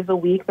 2 days a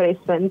week, but I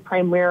spend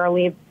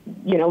primarily,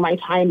 my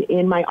time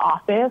in my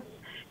office,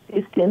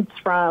 distance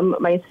from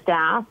my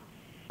staff.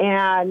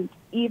 And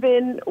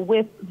even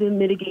with the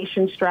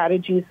mitigation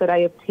strategies that I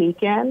have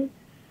taken,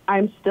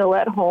 I'm still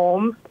at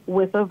home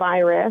with a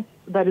virus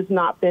that has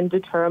not been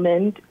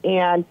determined,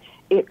 and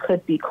it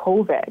could be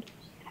COVID.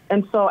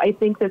 And so I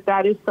think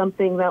that is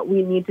something that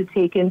we need to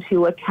take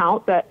into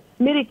account, that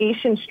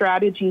mitigation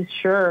strategies,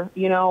 sure,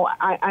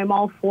 I'm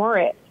all for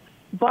it.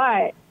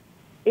 But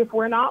if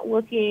we're not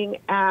looking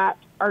at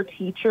our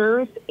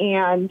teachers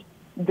and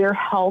their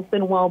health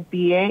and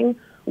well-being,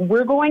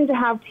 we're going to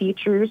have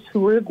teachers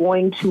who are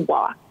going to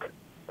walk.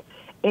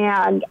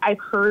 And I've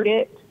heard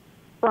it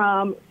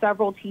from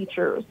several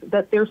teachers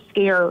that they're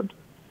scared.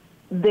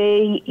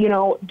 They,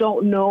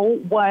 don't know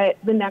what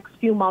the next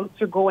few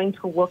months are going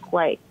to look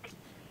like.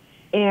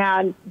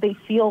 And they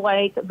feel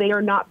like they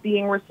are not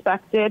being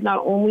respected,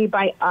 not only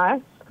by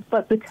us,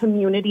 but the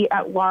community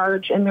at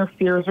large, and their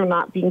fears are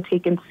not being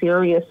taken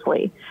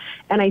seriously.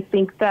 And I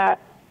think that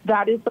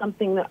is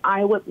something that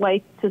I would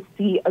like to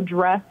see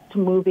addressed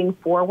moving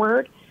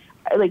forward.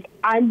 Like,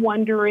 I'm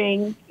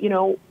wondering,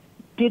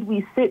 did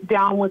we sit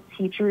down with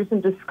teachers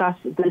and discuss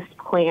this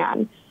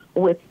plan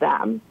with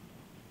them?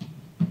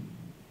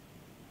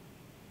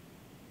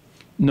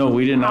 No,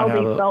 we did not have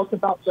how they felt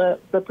about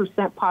the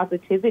percent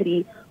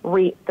positivity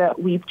rate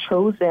that we've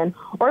chosen,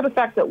 or the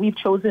fact that we've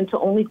chosen to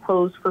only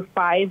close for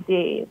 5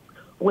 days,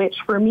 which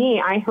for me,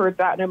 I heard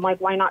that and I'm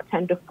like, why not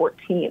 10 to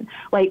 14?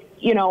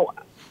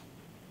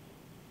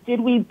 Did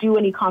we do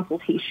any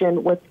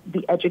consultation with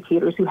the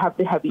educators who have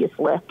the heaviest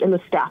lift and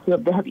the staff who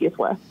have the heaviest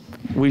lift?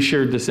 We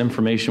shared this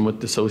information with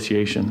the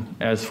association.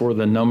 As for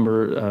the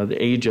number,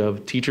 the age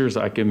of teachers,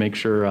 I can make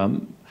sure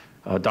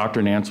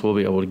Dr. Nance will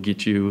be able to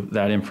get you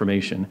that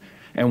information.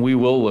 And we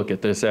will look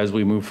at this as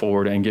we move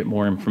forward and get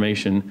more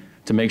information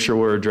to make sure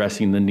we're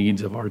addressing the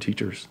needs of our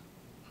teachers.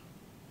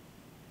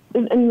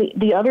 And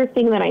the other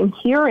thing that I'm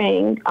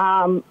hearing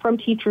from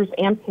teachers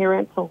and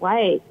parents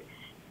alike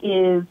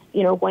is,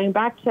 going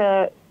back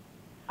to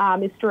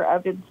Mr.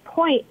 Evans'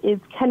 point, is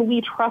can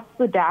we trust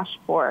the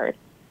dashboard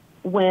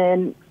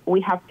when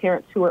we have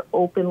parents who are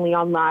openly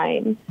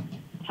online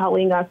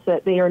telling us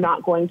that they are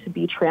not going to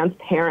be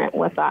transparent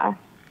with us,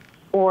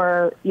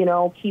 or,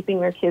 keeping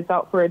their kids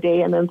out for a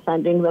day and then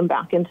sending them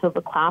back into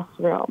the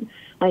classroom?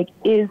 Like,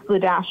 is the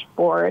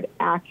dashboard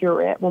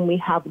accurate when we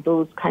have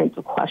those kinds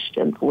of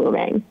questions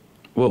looming?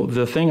 Well,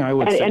 the thing I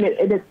would say...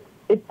 And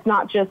it's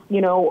not just,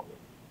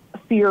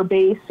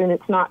 fear-based, and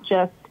it's not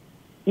just,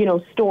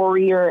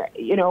 story, or,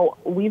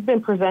 we've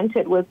been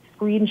presented with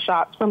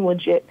screenshots from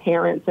legit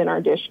parents in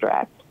our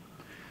district.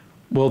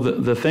 Well,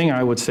 the thing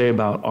I would say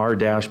about our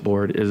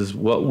dashboard is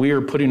what we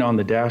are putting on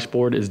the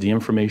dashboard is the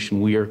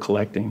information we are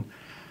collecting.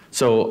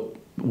 So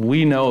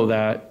we know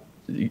that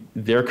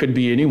there could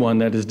be anyone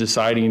that is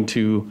deciding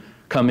to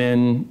come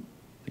in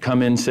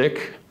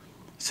sick,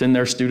 send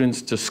their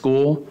students to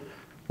school.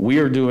 We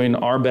are doing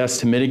our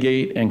best to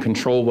mitigate and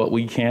control what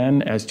we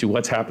can as to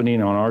what's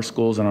happening on our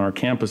schools and our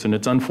campus. And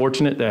it's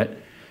unfortunate that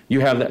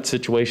you have that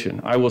situation.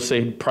 I will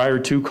say prior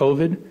to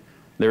COVID,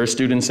 there are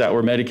students that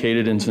were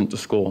medicated and sent to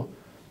school.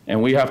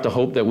 And we have to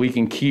hope that we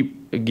can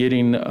keep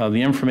getting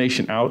the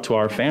information out to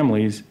our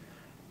families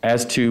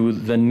as to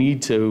the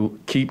need to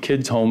keep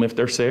kids home if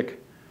they're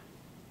sick,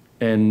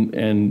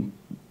 and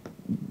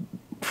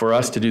for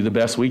us to do the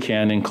best we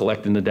can in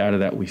collecting the data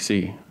that we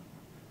see.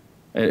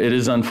 It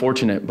is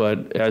unfortunate,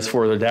 but as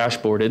for the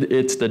dashboard,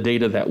 it's the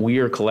data that we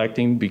are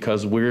collecting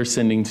because we're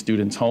sending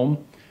students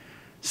home.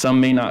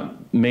 Some may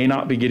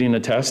not be getting a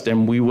test,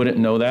 and we wouldn't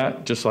know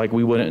that, just like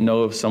we wouldn't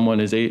know if someone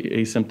is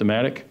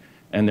asymptomatic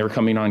and they're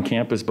coming on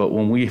campus. But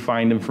when we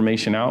find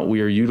information out, we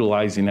are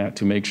utilizing that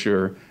to make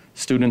sure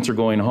students are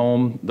going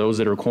home, those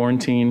that are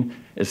quarantined,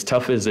 as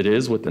tough as it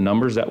is with the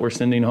numbers that we're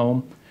sending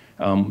home,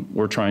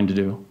 we're trying to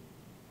do.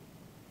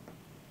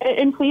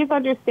 And please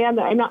understand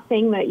that I'm not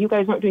saying that you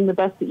guys aren't doing the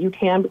best that you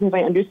can, because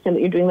I understand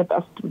that you're doing the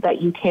best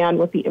that you can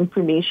with the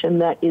information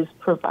that is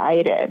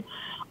provided.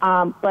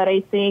 But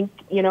I think,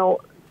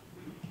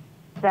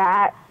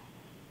 that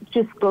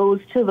just goes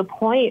to the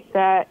point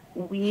that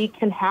we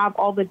can have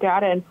all the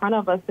data in front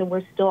of us and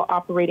we're still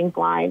operating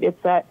blind.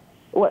 It's that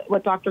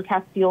what Dr.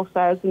 Castile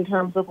says in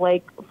terms of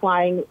like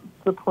flying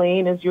the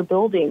plane as you're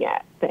building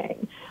it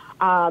thing.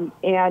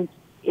 And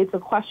it's a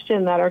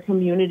question that our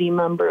community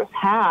members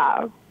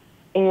have,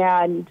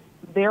 and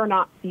they're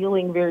not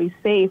feeling very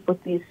safe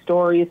with these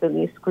stories and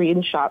these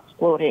screenshots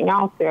floating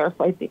out there.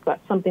 So I think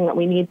that's something that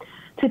we need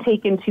to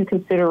take into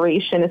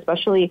consideration,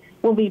 especially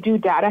when we do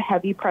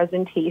data-heavy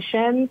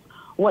presentations.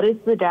 What is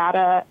the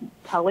data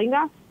telling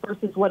us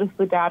versus what is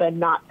the data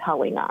not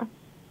telling us?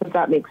 Does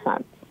that make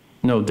sense?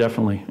 No,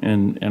 definitely,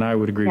 and I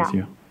would agree with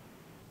you.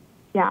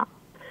 Yeah.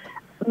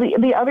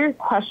 The other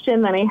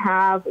question that I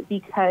have,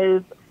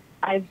 because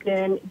I've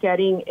been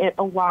getting it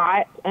a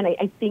lot, and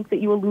I think that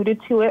you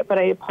alluded to it, but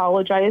I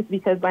apologize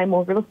because I'm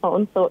over the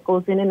phone, so it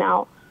goes in and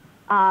out.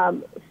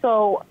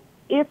 So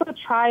if a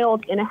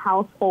child in a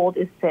household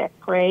is sick,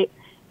 right,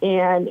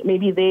 and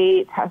maybe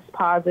they test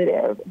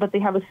positive, but they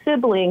have a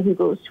sibling who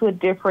goes to a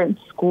different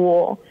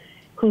school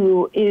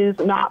who is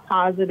not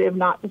positive,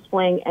 not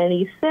displaying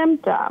any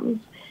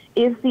symptoms,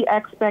 is the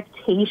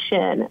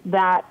expectation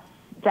that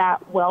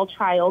that well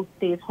child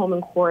stays home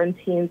and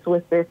quarantines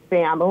with their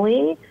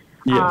family?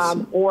 Yes.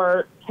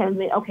 Or can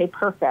they? Okay,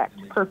 perfect.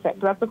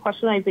 That's a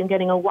question I've been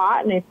getting a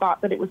lot, and I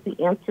thought that it was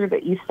the answer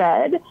that you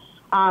said,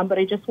 but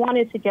I just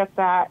wanted to get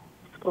that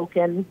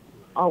spoken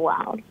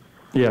aloud.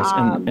 Yes,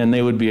 and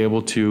they would be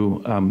able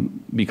to,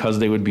 because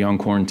they would be on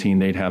quarantine,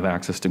 they'd have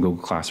access to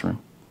Google Classroom.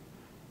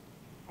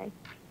 Okay.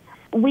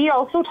 We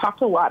also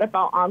talked a lot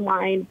about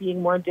online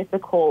being more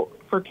difficult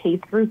for K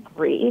through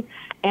 3,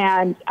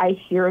 and I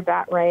hear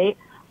that, right?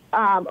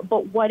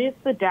 But what is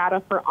the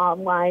data for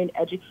online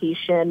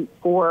education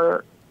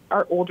for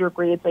our older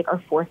grades, like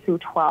our 4 through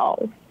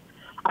 12?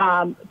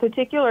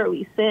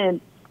 Particularly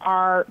since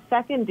our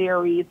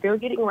secondary, they're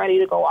getting ready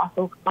to go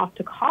off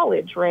to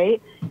college,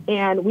 right?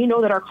 And we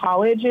know that our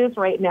colleges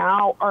right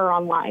now are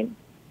online,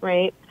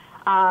 right?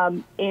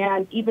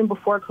 And even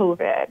before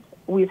COVID,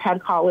 we've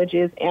had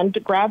colleges and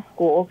grad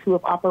schools who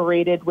have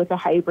operated with a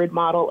hybrid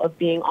model of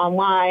being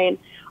online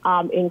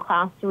in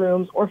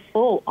classrooms or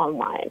full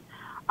online.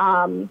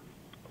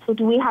 So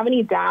do we have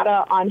any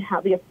data on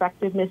how the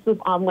effectiveness of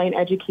online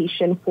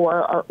education for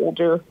our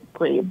older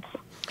grades?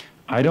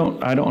 I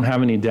don't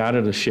have any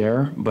data to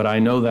share, but I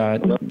know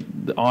that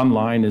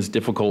online is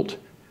difficult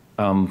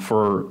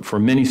for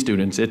many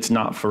students. It's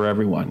not for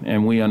everyone,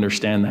 and we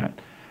understand that.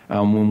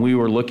 When we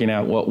were looking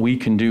at what we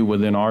can do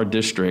within our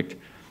district,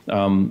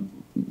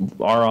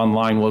 our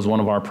online was one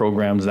of our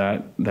programs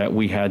that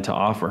we had to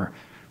offer.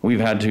 We've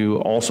had to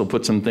also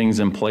put some things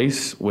in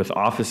place with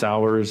office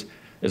hours,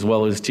 as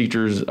well as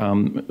teachers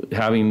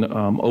having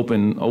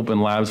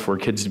open labs for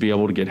kids to be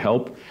able to get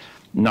help.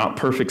 Not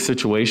perfect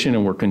situation,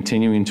 and we're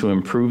continuing to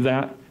improve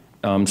that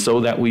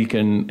so that we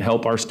can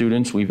help our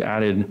students. We've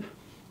added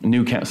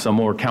some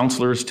more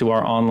counselors to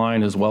our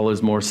online, as well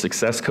as more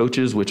success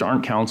coaches, which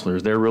aren't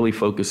counselors. They're really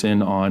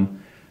focusing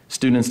on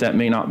students that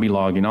may not be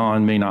logging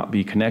on, may not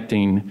be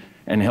connecting,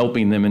 and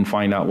helping them and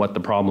find out what the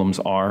problems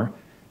are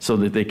so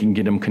that they can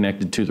get them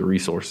connected to the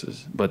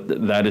resources.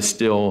 But that is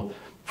still,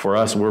 for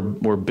us, we're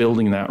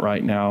building that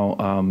right now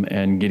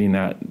and getting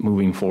that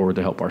moving forward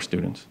to help our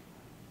students.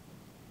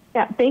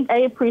 Yeah, I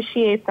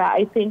appreciate that.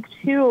 I think,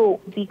 too,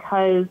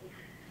 because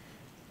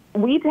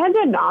we tend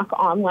to knock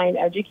online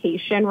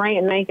education, right?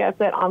 And I guess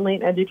that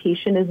online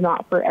education is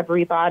not for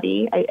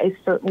everybody. I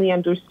certainly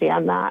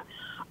understand that.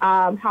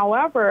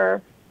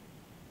 However,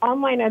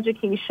 online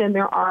education,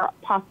 there are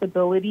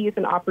possibilities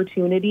and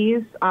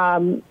opportunities.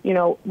 When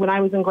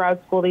I was in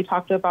grad school, they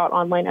talked about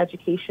online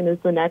education as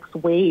the next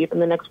wave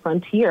and the next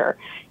frontier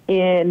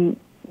in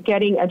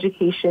getting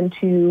education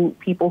to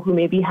people who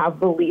maybe have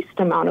the least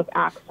amount of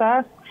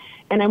access.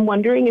 And I'm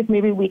wondering if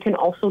maybe we can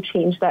also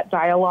change that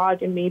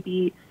dialogue, and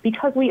maybe,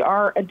 because we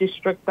are a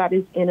district that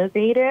is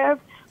innovative,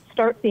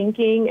 start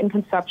thinking and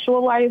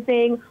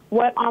conceptualizing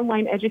what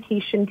online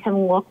education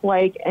can look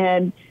like,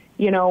 and,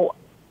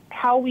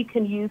 how we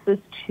can use this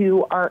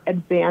to our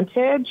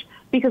advantage,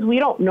 because we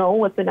don't know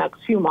what the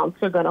next few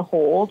months are going to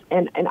hold.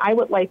 And I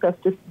would like us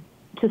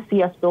to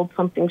see us build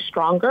something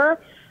stronger.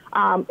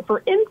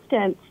 For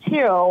instance,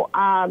 too,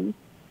 I'm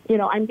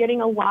getting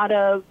a lot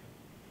of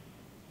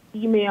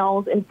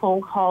emails and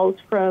phone calls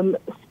from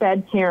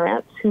SPED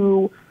parents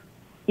who,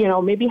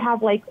 maybe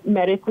have like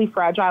medically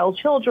fragile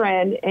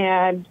children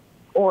and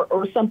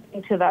or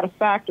something to that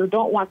effect, or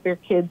don't want their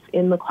kids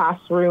in the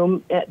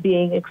classroom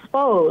being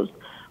exposed.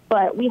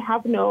 but we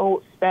have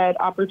no SPED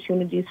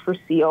opportunities for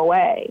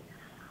COA.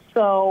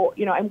 So,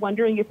 I'm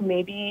wondering if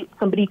maybe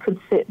somebody could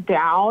sit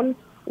down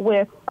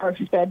with our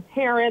SPED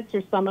parents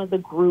or some of the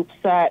groups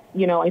that,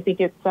 I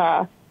think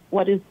it's,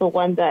 what is the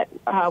one that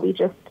we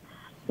just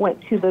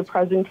went to the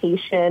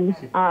presentation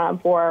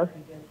for,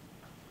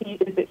 is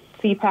it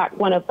CPAC,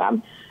 one of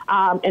them,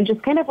 and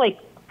just kind of like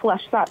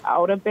flesh that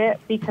out a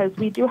bit, because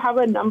we do have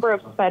a number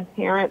of SPED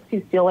parents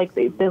who feel like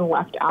they've been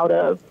left out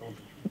of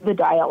the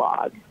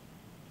dialogue.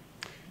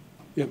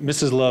 Yeah,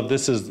 Mrs. Love,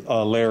 this is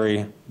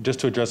Larry. Just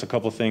to address a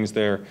couple things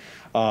there.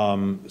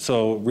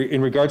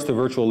 In regards to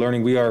virtual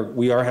learning, we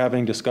are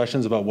having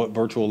discussions about what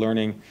virtual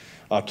learning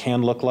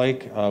can look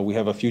like. We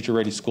have a Future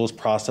Ready Schools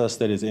process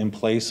that is in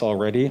place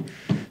already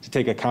to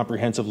take a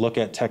comprehensive look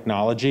at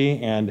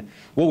technology and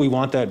what we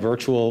want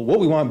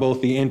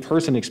both the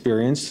in-person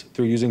experience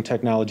through using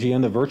technology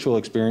and the virtual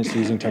experience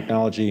using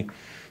technology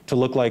to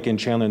look like in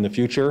Chandler in the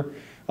future.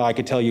 I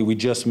could tell you we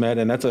just met,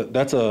 and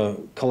that's a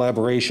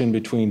collaboration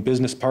between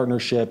business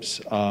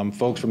partnerships,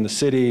 folks from the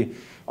city,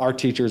 our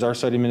teachers, our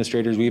site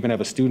administrators. We even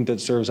have a student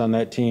that serves on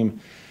that team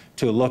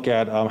to look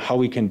at how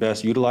we can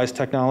best utilize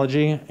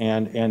technology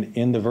and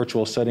in the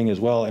virtual setting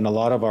as well. And a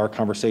lot of our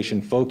conversation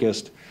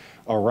focused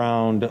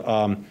around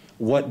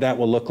what that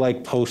will look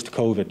like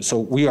post-COVID. So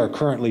we are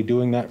currently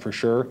doing that for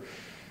sure.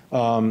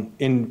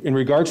 In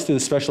regards to the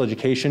special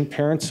education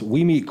parents,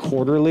 we meet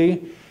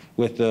quarterly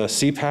with the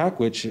CPAC,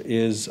 which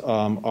is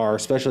our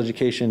Special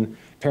Education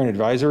Parent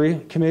Advisory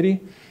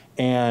Committee.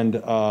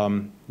 And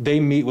they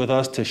meet with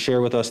us to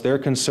share with us their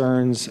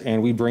concerns,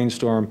 and we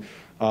brainstorm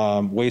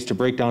ways to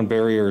break down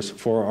barriers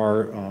for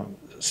our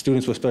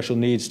students with special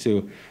needs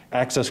to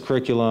access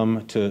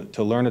curriculum,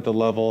 to learn at the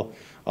level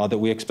that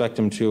we expect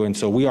them to. And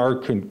so we are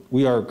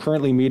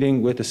currently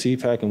meeting with the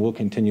CPAC, and we'll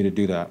continue to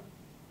do that.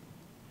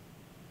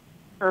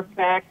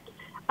 Perfect.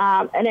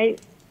 And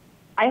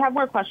I have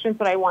more questions,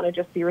 but I want to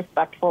just be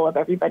respectful of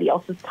everybody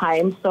else's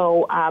time.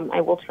 So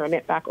I will turn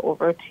it back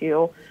over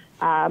to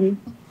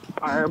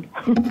Barb.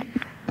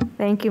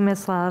 Thank you,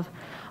 Ms. Love.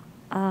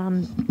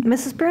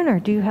 Mrs. Brunner,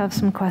 do you have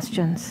some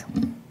questions?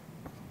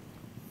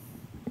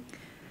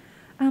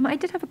 I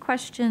did have a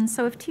question.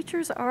 So if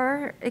teachers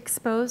are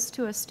exposed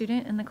to a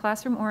student in the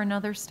classroom or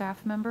another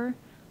staff member,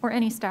 or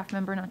any staff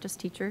member, not just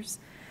teachers,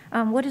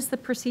 what is the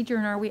procedure,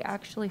 and are we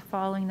actually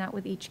following that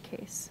with each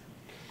case?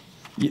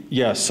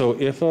 Yes, so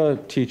if a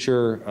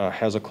teacher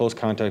has a close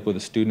contact with a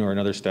student or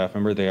another staff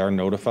member, they are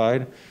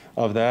notified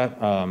of that.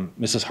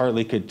 Mrs.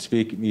 Hartley could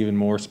speak even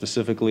more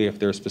specifically if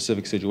there are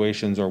specific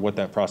situations or what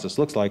that process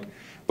looks like,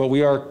 but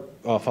we are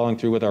following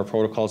through with our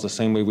protocols the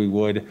same way we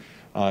would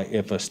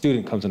if a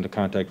student comes into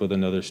contact with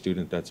another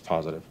student that's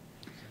positive.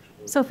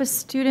 So if a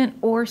student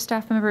or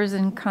staff member is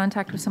in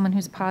contact with someone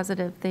who's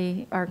positive,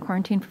 they are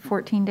quarantined for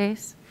 14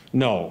 days?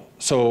 No,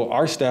 so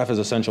our staff is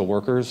essential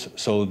workers,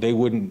 so they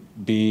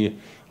wouldn't be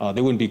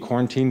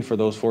quarantined for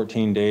those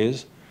 14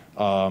 days,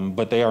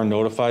 but they are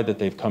notified that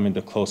they've come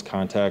into close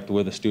contact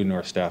with a student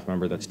or a staff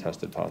member that's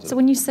tested positive. So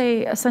when you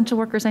say essential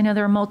workers, I know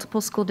there are multiple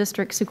school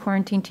districts who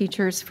quarantine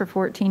teachers for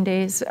 14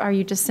 days. Are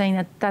you just saying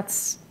that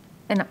that's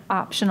an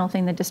optional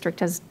thing the district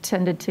has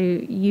tended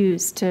to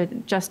use to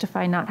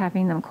justify not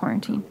having them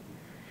quarantined?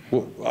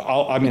 Well,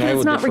 I would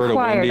it's not defer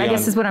required, to Wendy I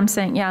guess is what I'm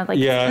saying. Yeah, like,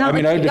 yeah, not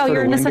I would defer you're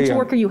to an Wendy essential on,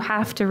 worker, you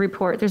have to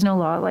report. There's no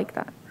law like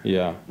that.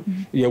 Yeah,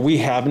 yeah, we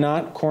have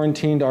not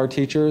quarantined our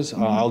teachers.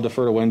 I'll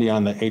defer to Wendy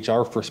on the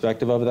HR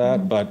perspective of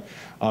that, but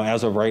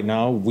as of right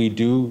now, we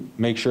do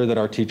make sure that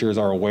our teachers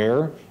are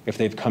aware if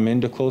they've come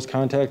into close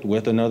contact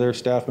with another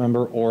staff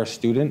member or a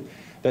student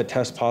that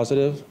tests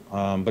positive.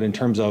 But in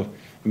terms of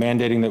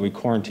mandating that we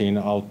quarantine,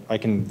 I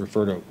can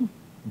refer to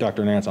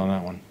Dr. Nance on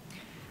that one.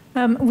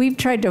 We've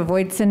tried to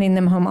avoid sending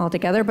them home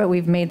altogether, but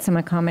we've made some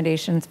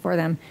accommodations for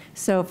them.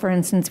 So for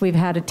instance, we've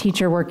had a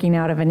teacher working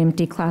out of an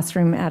empty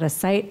classroom at a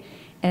site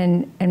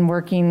and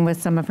working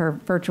with some of her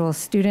virtual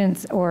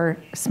students or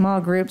small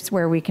groups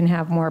where we can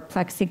have more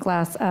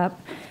plexiglass up.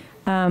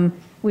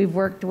 We've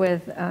worked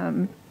with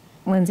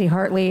Lindsay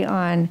Hartley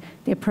on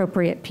the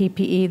appropriate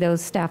PPE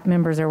those staff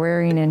members are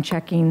wearing and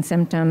checking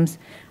symptoms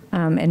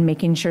and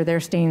making sure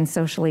they're staying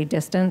socially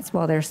distanced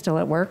while they're still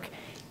at work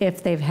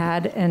if they've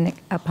had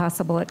a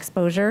possible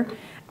exposure.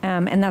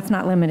 And that's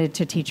not limited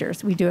to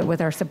teachers. We do it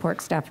with our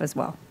support staff as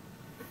well.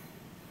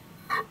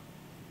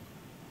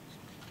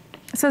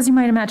 So as you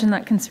might imagine,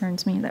 that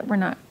concerns me that we're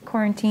not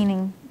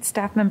quarantining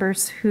staff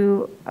members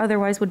who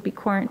otherwise would be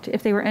quarantined.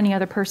 If they were any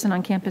other person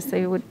on campus,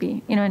 they would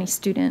be, any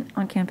student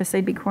on campus,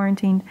 they'd be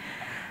quarantined.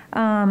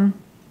 And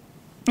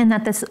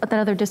that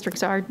other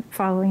districts are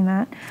following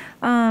that.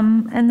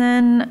 And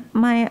then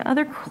my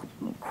other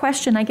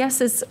question, I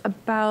guess, is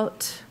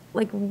about,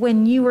 like,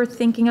 when you were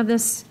thinking of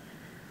this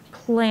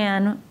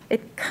plan,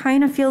 it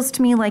kind of feels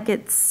to me like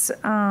it's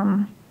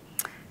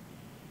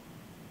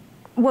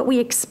what we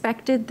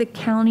expected the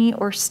county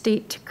or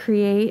state to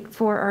create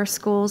for our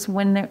schools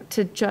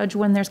to judge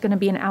when there's going to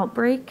be an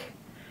outbreak.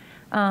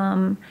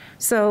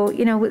 So,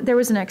 there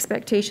was an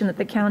expectation that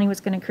the county was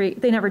going to create,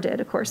 they never did,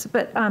 of course,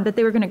 but that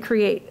they were going to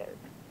create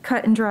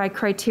cut and dry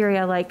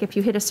criteria, like if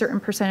you hit a certain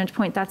percentage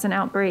point, that's an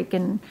outbreak,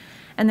 and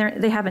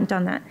they haven't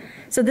done that.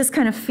 So this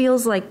kind of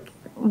feels like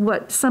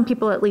what some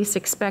people at least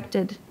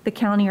expected the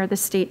county or the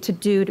state to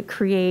do, to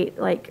create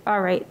like,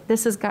 all right,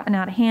 this has gotten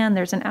out of hand,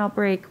 there's an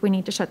outbreak, we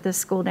need to shut this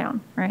school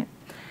down, right?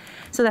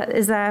 So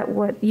is that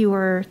what you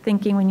were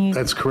thinking when you?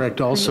 That's correct.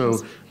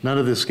 Also, none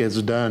of this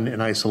gets done in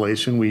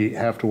isolation. We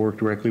have to work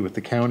directly with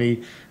the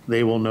county.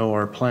 They will know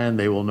our plan,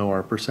 they will know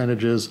our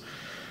percentages,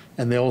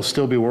 and they'll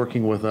still be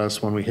working with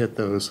us when we hit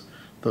those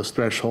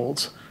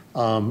thresholds.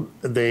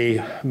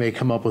 They may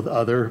come up with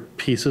other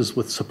pieces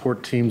with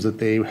support teams that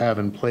they have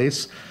in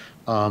place,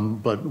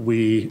 but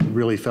we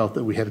really felt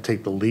that we had to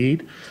take the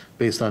lead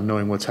based on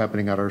knowing what's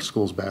happening at our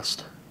schools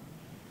best.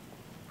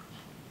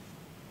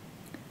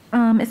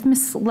 If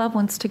Ms. Love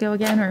wants to go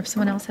again, or if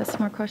someone else has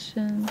some more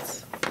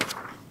questions.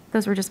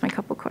 Those were just my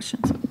couple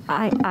questions.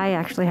 I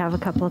actually have a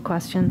couple of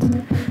questions.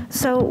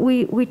 So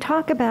we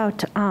talk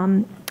about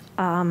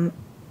the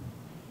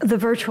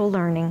virtual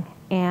learning,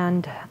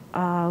 and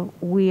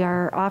we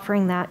are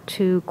offering that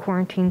to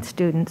quarantine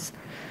students.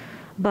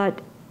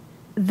 But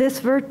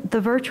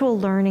the virtual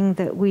learning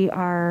that we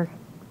are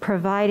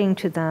providing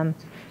to them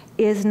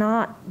is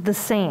not the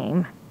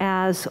same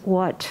as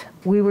what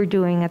we were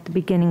doing at the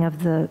beginning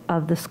of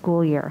the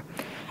school year.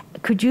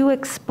 Could you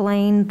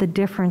explain the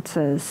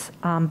differences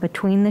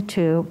between the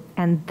two,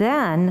 and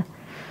then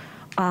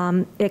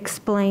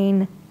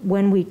explain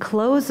when we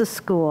close a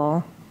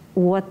school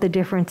what the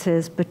difference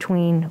is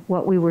between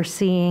what we were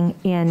seeing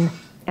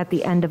at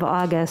the end of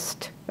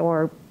August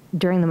or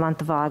during the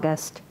month of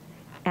August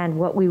and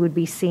what we would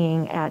be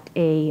seeing at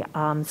a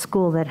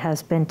school that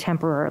has been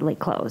temporarily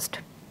closed?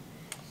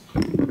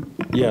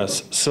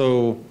 Yes,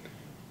 so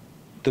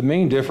the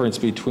main difference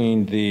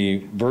between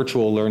the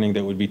virtual learning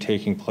that would be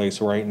taking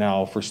place right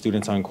now for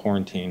students on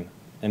quarantine,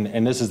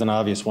 and this is an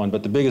obvious one,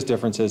 but the biggest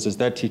difference is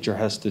that teacher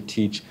has to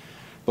teach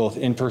both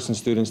in-person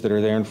students that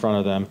are there in front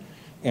of them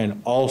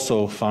and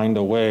also find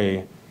a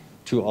way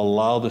to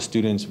allow the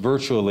students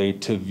virtually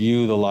to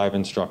view the live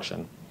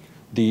instruction.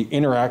 The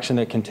interaction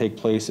that can take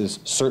place is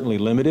certainly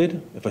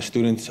limited if a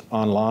student's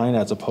online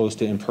as opposed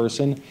to in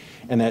person.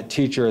 And that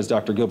teacher, as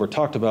Dr. Gilbert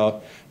talked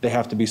about, they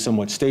have to be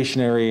somewhat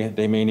stationary.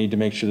 They may need to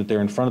make sure that they're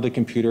in front of the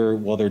computer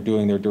while they're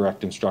doing their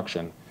direct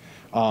instruction.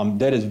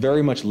 That is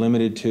very much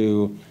limited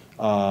to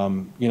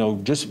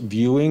just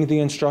viewing the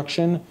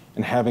instruction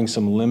and having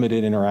some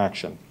limited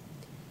interaction.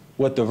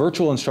 What the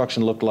virtual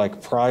instruction looked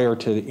like prior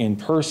to the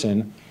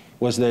in-person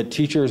was that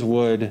teachers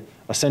would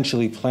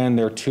essentially plan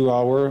their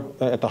 2-hour,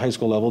 at the high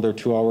school level, their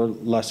 2-hour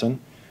lesson,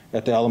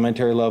 at the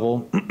elementary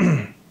level,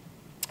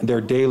 their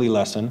daily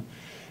lesson,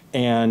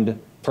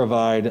 and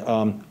provide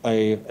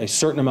a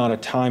certain amount of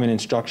time and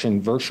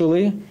instruction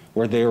virtually,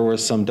 where there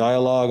was some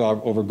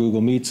dialogue over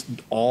Google Meets.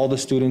 All the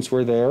students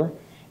were there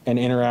and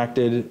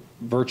interacted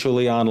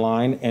virtually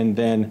online, and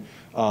then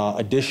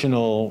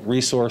additional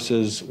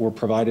resources were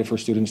provided for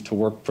students to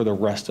work for the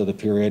rest of the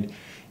period.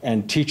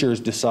 And teachers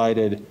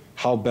decided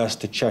how best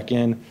to check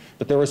in,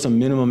 but there were some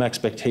minimum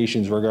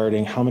expectations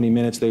regarding how many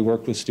minutes they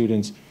worked with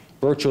students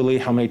virtually,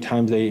 how many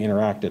times they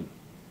interacted.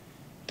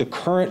 The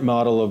current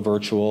model of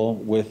virtual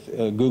with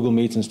Google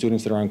Meets and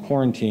students that are on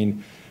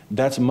quarantine,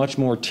 that's much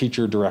more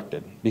teacher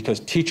directed,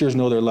 because teachers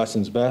know their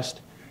lessons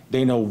best.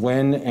 They know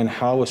when and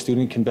how a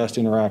student can best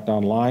interact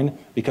online,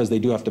 because they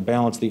do have to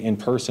balance the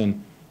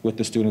in-person with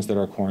the students that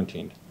are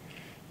quarantined.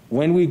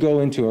 When we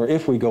go into, or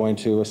if we go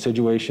into a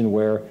situation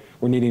where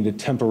we're needing to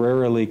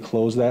temporarily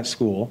close that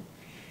school,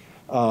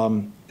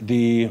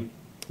 the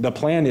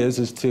plan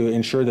is to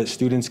ensure that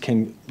students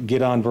can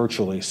get on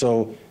virtually.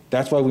 So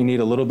that's why we need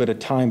a little bit of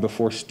time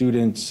before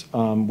students,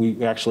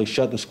 we actually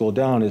shut the school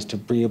down, is to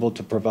be able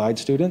to provide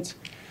students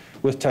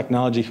with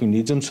technology who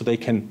needs them so they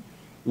can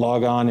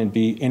log on and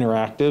be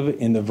interactive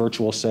in the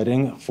virtual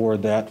setting for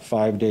that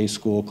 5-day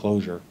school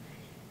closure.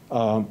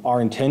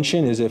 Our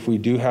intention is, if we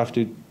do have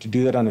to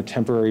do that on a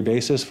temporary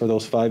basis for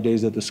those 5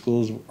 days that the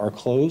schools are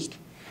closed,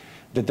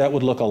 that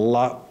would look a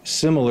lot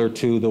similar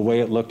to the way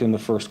it looked in the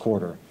first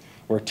quarter,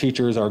 where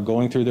teachers are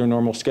going through their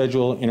normal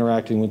schedule,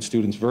 interacting with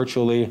students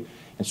virtually,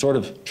 and sort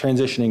of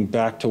transitioning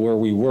back to where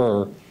we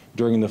were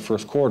during the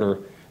first quarter,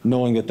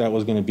 knowing that that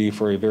was going to be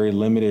for a very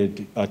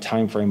limited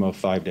time frame of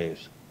 5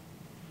 days.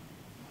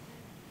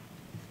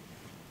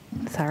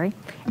 Sorry.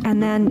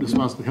 And then, Ms.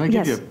 Mosley, can I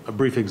give you a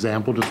brief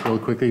example just really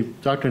quickly?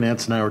 Dr.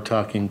 Nance and I were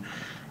talking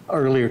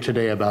earlier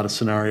today about a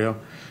scenario,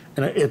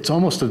 and it's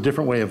almost a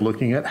different way of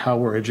looking at how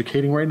we're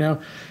educating right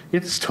now.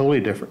 It's totally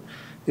different.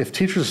 If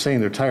teachers are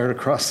saying they're tired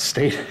across the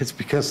state, it's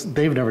because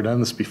they've never done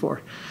this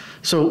before.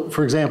 So,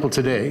 for example,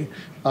 today,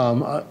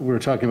 we were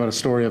talking about a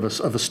story of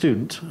a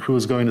student who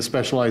was going to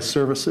specialized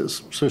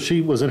services. So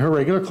she was in her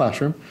regular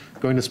classroom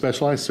going to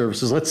specialized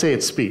services. Let's say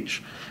it's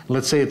speech.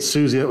 Let's say it's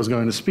Susie that was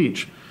going to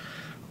speech.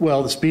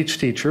 Well, the speech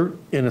teacher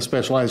in a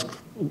specialized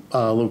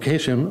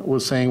location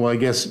was saying, well, I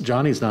guess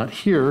Johnny's not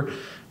here,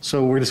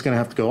 so we're just going to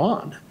have to go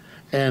on.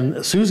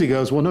 And Susie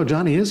goes, well, no,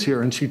 Johnny is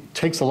here. And she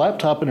takes the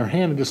laptop in her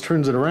hand and just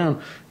turns it around.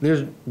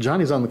 There's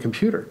Johnny's on the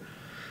computer.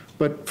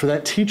 But for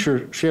that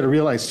teacher, she had to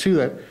realize, too,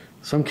 that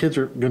Some kids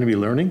are going to be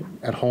learning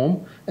at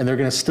home, and they're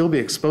going to still be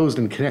exposed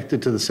and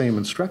connected to the same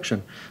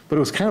instruction. But it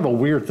was kind of a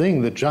weird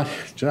thing that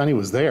Johnny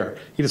was there.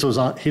 He just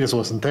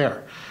wasn't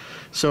there.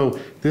 So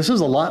this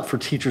is a lot for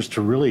teachers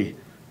to really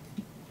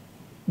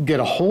get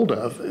a hold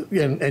of,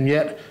 and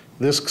yet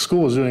this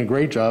school was doing a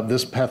great job.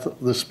 This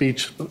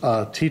speech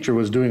teacher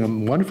was doing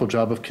a wonderful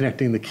job of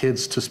connecting the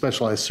kids to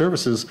specialized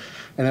services,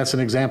 and that's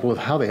an example of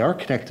how they are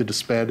connected to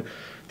SPED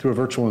through a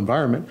virtual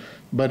environment.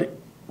 But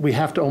we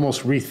have to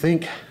almost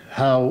rethink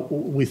how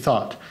we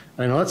thought.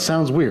 And I know that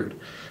sounds weird,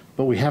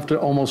 but we have to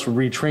almost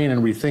retrain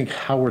and rethink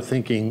how we're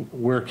thinking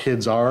where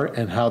kids are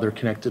and how they're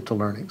connected to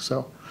learning.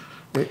 So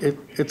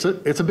it's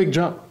a big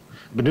jump.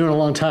 I've been doing it a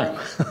long time.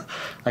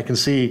 I can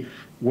see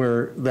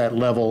where that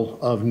level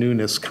of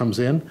newness comes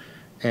in,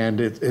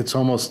 and it's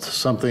almost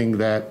something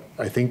that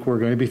I think we're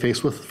going to be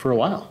faced with for a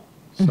while.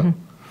 So.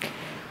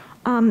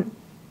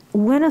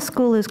 When a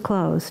school is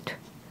closed,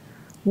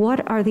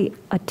 what are the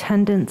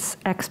attendance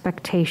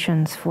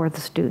expectations for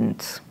the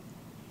students?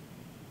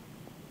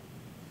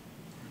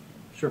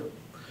 Sure.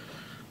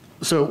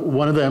 So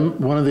one of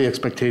the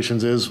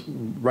expectations is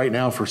right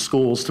now for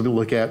schools to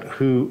look at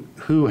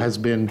who has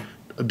been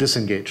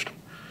disengaged.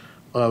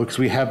 Because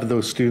we have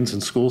those students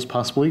in schools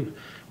possibly.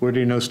 Where do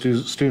you know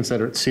students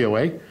that are at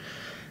COA?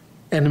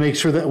 And to make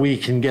sure that we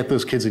can get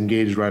those kids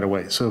engaged right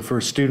away. So for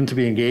a student to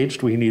be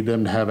engaged, we need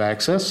them to have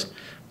access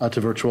to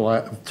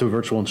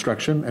virtual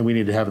instruction, and we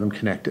need to have them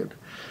connected.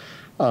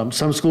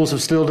 Some schools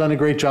have still done a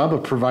great job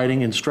of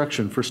providing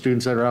instruction for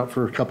students that are out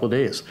for a couple of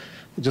days.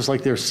 Just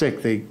like they're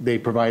sick, they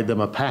provide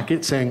them a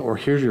packet saying, or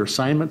here's your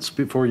assignments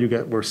before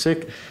we're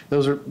sick.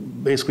 Those are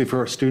basically for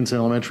our students in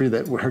elementary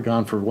that were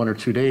gone for 1 or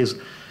 2 days.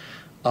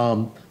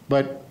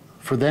 But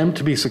for them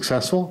to be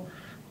successful,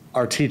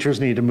 our teachers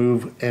need to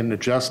move and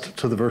adjust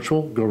to the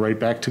virtual, go right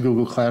back to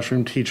Google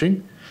Classroom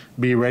teaching,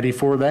 be ready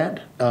for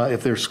that.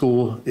 If their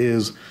school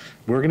is,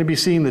 we're going to be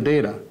seeing the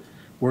data,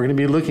 we're going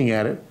to be looking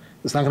at it.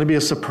 It's not going to be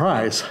a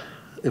surprise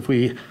if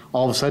we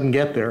all of a sudden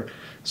get there.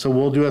 So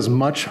we'll do as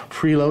much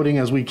preloading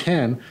as we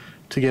can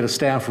to get a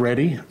staff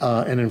ready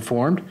and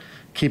informed,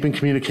 keeping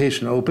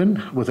communication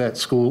open with that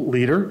school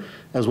leader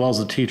as well as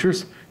the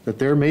teachers, that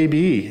there may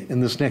be in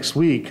this next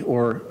week,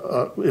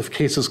 or if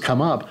cases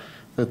come up,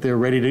 that they're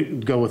ready to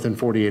go within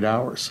 48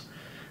 hours.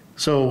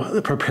 So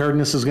the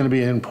preparedness is going to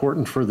be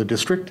important for the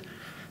district,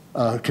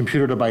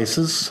 computer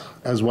devices,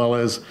 as well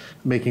as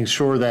making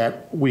sure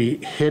that we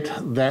hit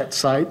that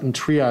site and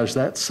triage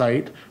that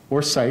site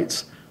or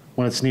sites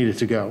when it's needed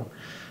to go.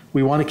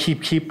 We want to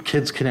keep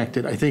kids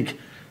connected. I think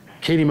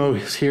Katie Moe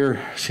is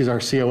here. She's our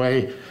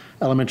COA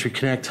Elementary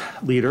Connect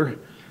leader.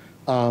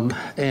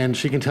 And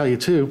she can tell you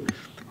too,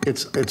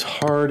 it's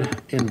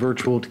hard in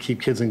virtual to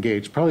keep kids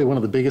engaged. Probably one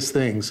of the biggest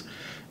things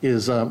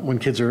is when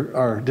kids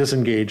are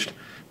disengaged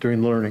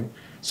during learning.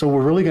 So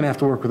we're really going to have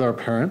to work with our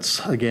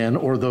parents again,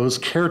 or those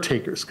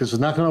caretakers, because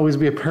there's not going to always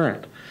be a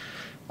parent.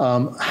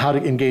 How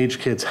to engage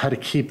kids, how to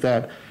keep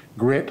that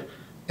grit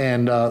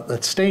and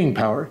that staying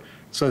power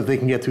so that they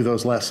can get through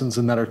those lessons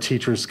and that our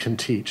teachers can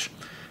teach.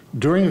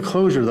 During a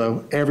closure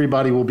though,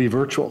 everybody will be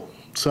virtual.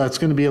 So that's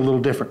going to be a little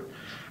different.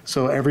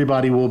 So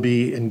everybody will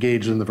be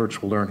engaged in the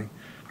virtual learning.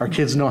 Our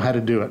kids know how to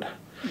do it.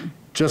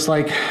 Just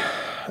like,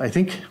 I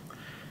think,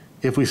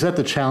 if we set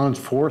the challenge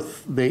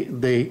forth,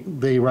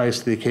 they rise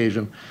to the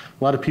occasion.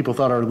 A lot of people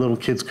thought our little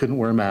kids couldn't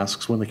wear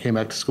masks when they came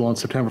back to school on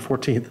September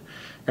 14th.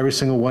 Every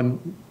single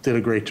one did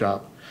a great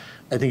job.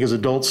 I think as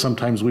adults,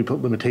 sometimes we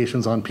put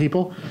limitations on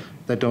people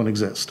that don't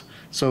exist.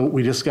 So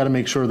we just got to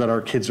make sure that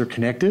our kids are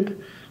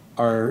connected.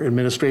 Our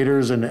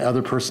administrators and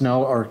other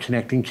personnel are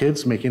connecting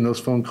kids, making those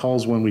phone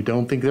calls when we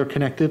don't think they're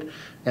connected,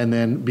 and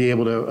then be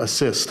able to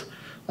assist.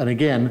 And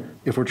again,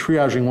 if we're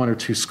triaging 1 or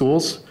 2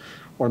 schools,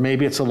 or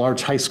maybe it's a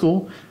large high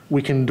school,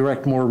 we can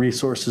direct more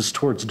resources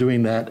towards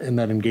doing that, and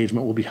that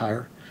engagement will be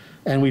higher.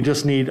 And we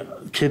just need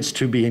kids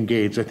to be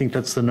engaged. I think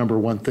that's the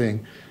 #1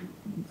 thing.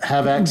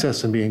 Have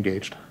access and be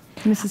engaged.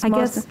 Mrs.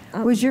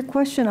 Marsden, was your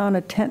question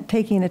on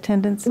taking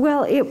attendance?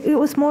 Well, it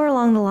was more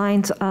along the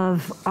lines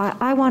of,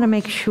 I want to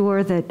make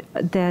sure that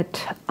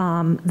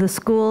the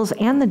schools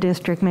and the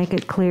district make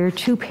it clear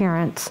to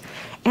parents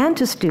and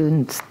to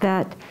students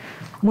that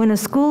when a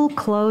school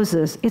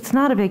closes, it's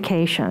not a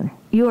vacation.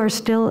 You are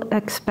still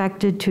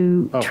expected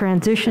to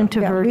transition to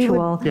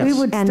virtual. We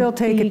would still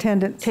take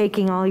attendance.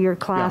 Taking all your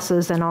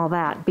classes and all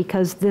that,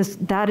 because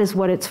that is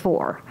what it's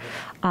for.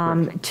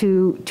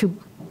 To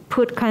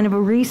put kind of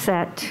a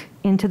reset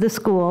into the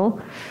school,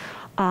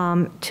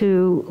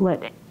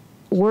 to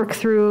work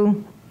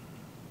through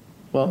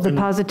the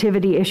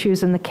positivity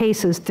issues and the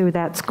cases through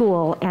that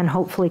school, and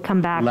hopefully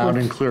come back loud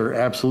and clear.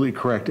 Absolutely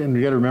correct. And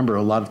you got to remember,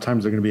 a lot of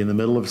times they're going to be in the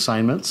middle of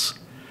assignments.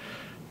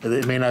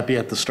 It may not be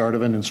at the start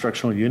of an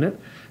instructional unit.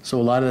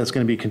 So a lot of that's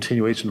going to be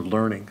continuation of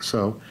learning.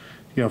 So,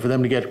 for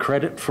them to get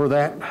credit for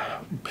that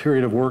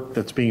period of work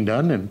that's being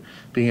done and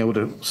being able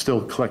to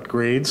still collect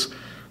grades,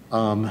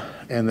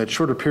 and that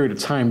shorter period of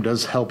time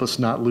does help us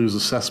not lose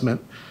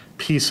assessment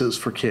pieces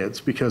for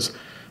kids, because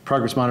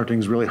progress monitoring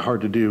is really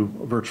hard to do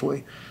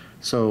virtually.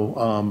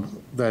 So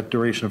that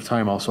duration of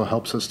time also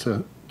helps us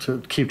to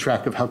to keep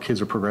track of how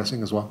kids are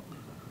progressing as well.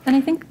 And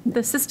I think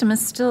the system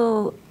is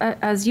still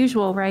as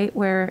usual, right?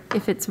 Where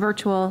if it's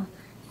virtual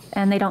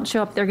and they don't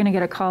show up, they're going to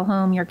get a call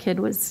home. Your kid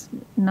was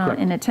not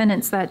Correct. in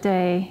attendance that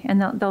day,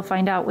 and they'll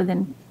find out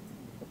within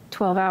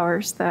 12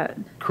 hours that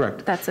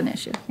Correct. that's an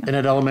issue. Yeah. And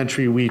at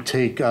elementary, we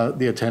take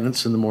the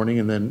attendance in the morning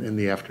and then in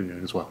the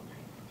afternoon as well.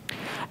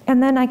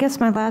 And then I guess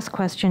my last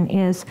question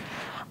is,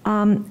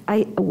 when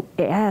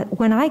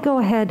I go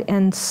ahead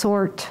and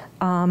sort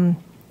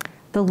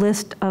the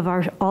list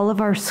of all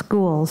of our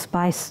schools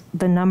by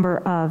the number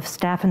of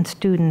staff and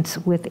students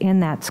within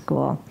that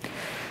school,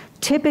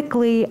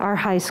 typically our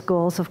high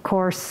schools, of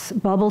course,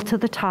 bubble to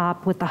the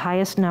top with the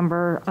highest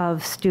number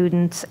of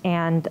students,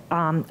 and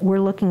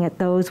we're looking at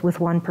those with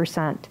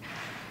 1%.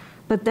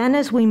 But then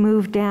as we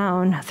move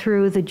down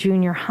through the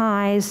junior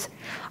highs,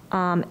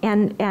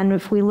 and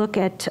if we look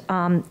at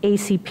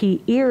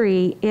ACP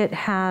Erie, it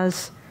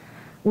has,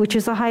 which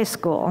is a high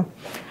school,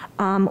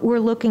 we're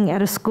looking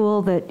at a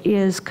school that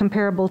is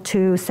comparable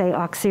to, say,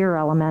 Auxerre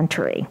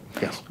Elementary.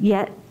 Yes.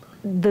 Yet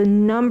the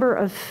number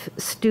of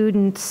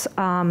students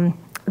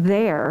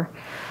there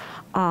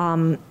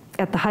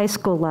at the high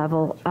school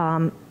level,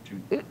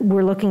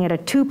 we're looking at a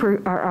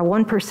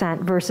 1%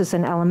 versus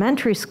an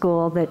elementary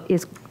school that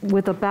is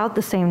with about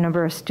the same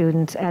number of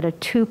students at a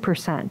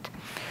 2%.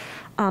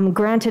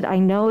 Granted, I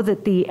know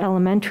that the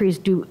elementaries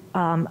do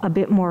a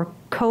bit more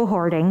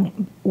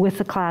cohorting with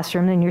the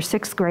classroom, and your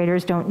sixth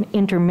graders don't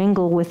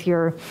intermingle with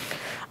your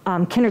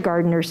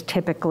kindergartners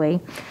typically.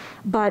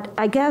 But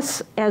I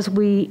guess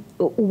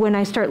when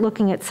I start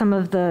looking at some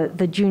of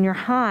the junior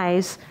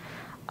highs,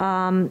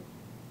 some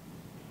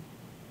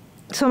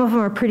of them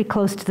are pretty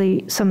close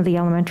to some of the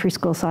elementary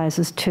school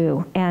sizes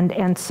too.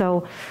 And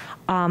so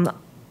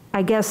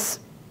I guess,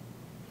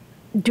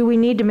 do we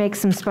need to make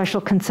some special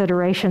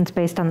considerations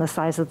based on the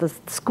size of the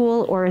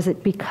school, or is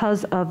it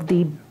because of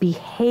the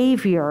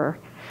behavior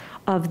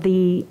of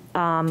the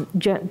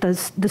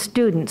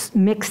students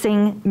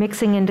mixing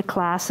into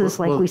classes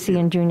like we see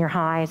in junior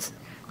highs?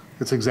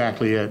 That's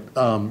exactly it.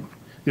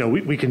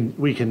 We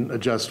can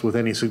adjust with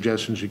any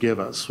suggestions you give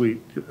us.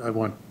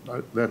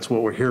 That's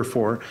what we're here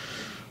for.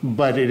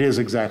 But it is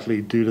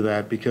exactly due to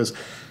that, because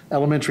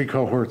elementary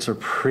cohorts are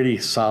pretty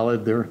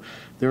solid. They're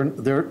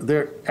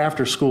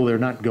after school. They're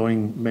not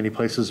going many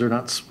places. There are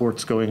not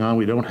sports going on.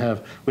 We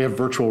have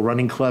virtual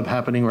running club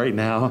happening right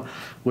now,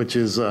 which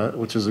is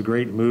a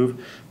great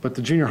move. But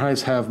the junior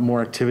highs have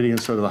more activity, and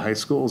so do the high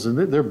schools, and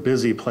they're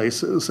busy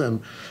places.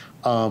 And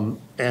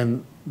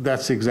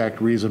that's the exact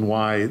reason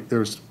why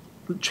there's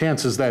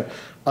chances that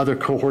other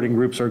cohorting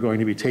groups are going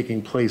to be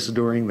taking place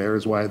during there,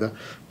 is why the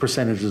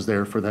percentage is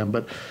there for them.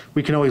 But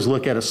we can always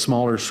look at a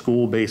smaller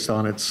school based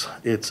on its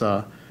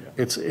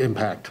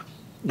impact,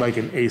 like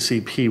an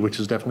ACP, which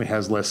definitely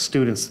has less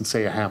students than,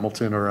 say, a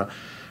Hamilton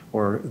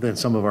or than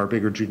some of our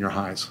bigger junior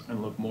highs.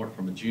 And look more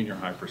from a junior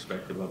high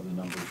perspective of the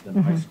numbers than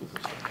a high school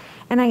perspective.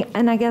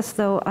 And I guess,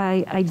 though,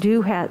 I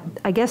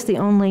guess the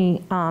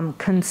only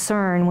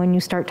concern when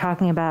you start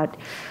talking about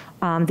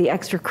the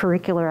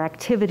extracurricular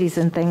activities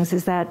and things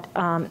is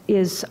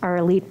our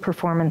Elite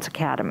Performance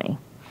Academy.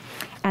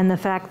 And the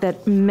fact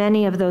that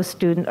many of those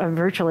students, or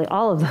virtually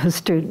all of those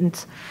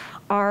students,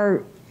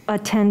 are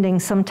attending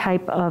some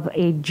type of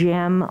a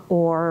gym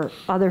or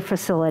other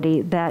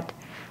facility that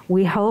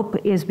we hope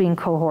is being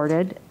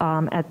cohorted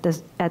at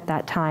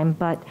that time.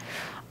 But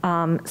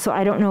so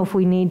I don't know if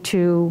we need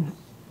to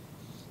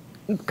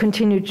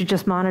continue to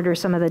just monitor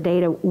some of the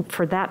data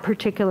for that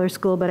particular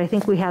school, but I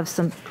think we have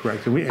some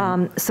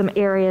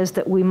areas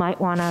that we might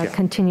want to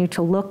continue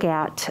to look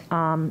at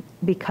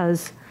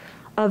because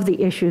of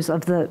the issues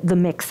of the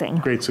mixing.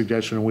 Great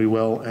suggestion, we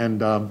will.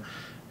 And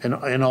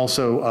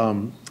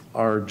also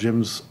our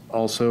gyms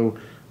also,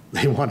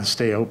 they want to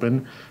stay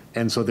open,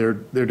 and so they're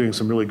doing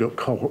some really good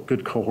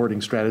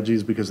cohorting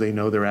strategies, because they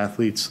know their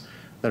athletes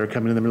that are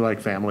coming to them are like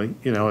family,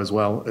 as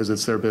well as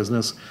it's their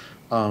business.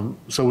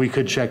 So we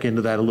could check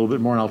into that a little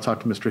bit more, and I'll talk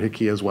to Mr.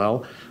 Hickey as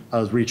well. I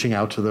was reaching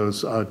out to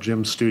those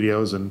gym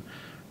studios, and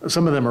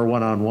some of them are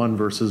one-on-one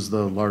versus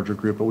the larger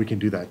group, but we can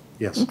do that,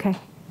 yes. Okay.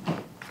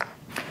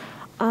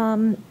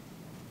 Mr.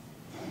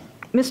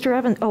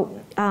 Evans,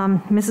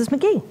 Mrs.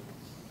 McGee.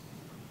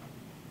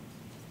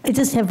 I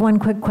just have one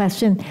quick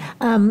question.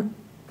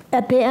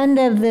 At the end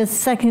of the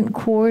second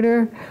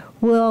quarter,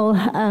 will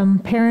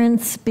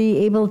parents be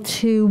able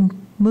to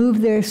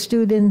move their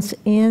students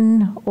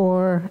in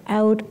or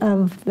out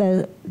of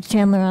the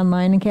Chandler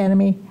Online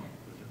Academy?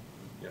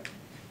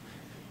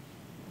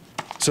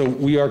 So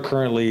we are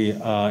currently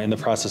in the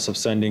process of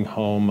sending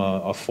home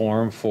a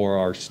form for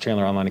our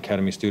Chandler Online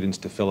Academy students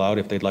to fill out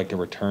if they'd like to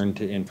return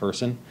to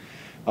in-person.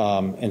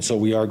 And so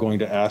we are going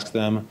to ask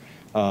them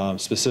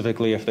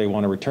specifically if they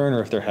want to return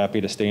or if they're happy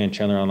to stay in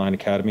Chandler Online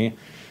Academy.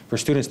 For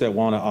students that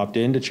want to opt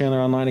into Chandler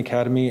Online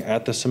Academy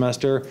at the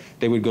semester,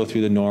 they would go through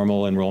the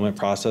normal enrollment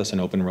process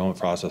and open enrollment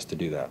process to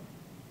do that.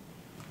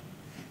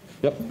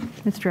 Yep.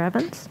 Mr.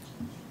 Evans?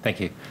 Thank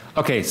you.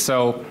 Okay,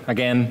 so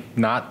again,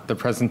 not the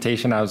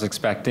presentation I was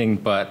expecting,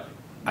 but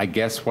I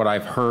guess what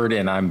I've heard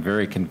and I'm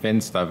very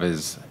convinced of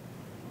is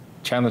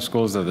Chandler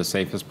schools are the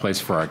safest place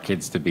for our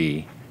kids to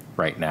be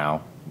right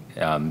now,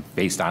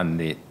 based on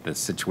the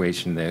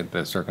situation,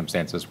 the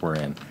circumstances we're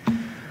in.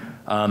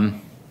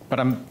 But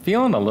I'm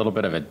feeling a little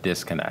bit of a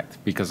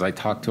disconnect because I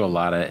talk to a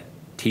lot of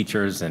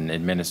teachers and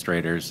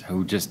administrators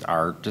who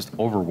are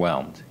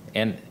overwhelmed.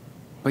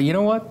 But you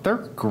know what? They're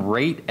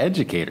great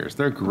educators.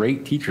 They're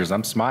great teachers.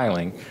 I'm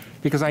smiling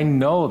because I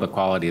know the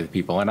quality of the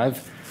people. And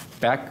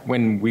back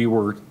when we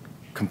were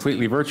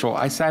completely virtual,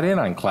 I sat in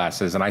on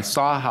classes and I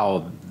saw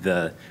how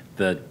the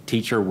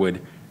teacher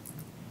would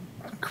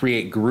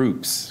create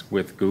groups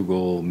with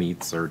Google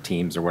Meets or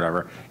Teams or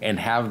whatever and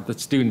have the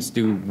students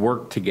do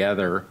work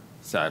together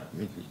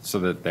so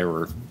that they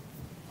were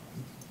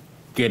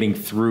getting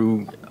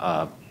through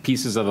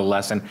pieces of the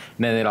lesson, and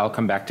then they'd all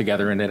come back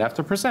together and they'd have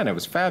to present. It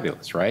was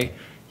fabulous, right?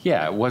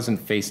 Yeah, it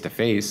wasn't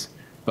face-to-face,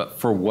 but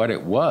for what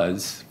it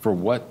was, for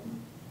what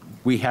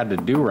we had to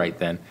do right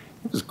then,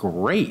 it was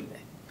great.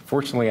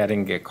 Fortunately, I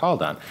didn't get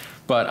called on.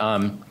 But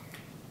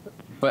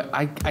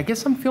I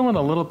guess I'm feeling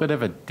a little bit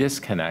of a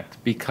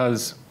disconnect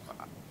because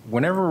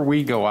whenever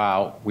we go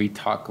out, we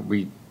talk,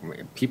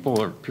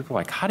 people are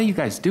like, how do you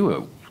guys do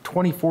it?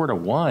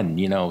 24-to-1,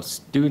 you know,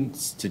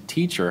 students to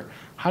teacher.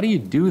 How do you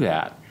do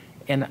that?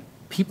 And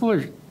people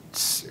are,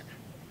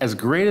 as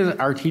great as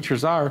our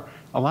teachers are,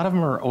 a lot of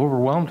them are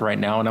overwhelmed right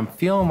now, and I'm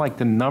feeling like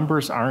the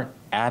numbers aren't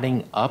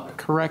adding up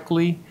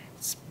correctly.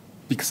 It's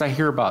because I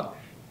hear about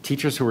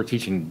teachers who are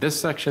teaching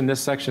this section, this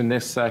section,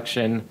 this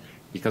section,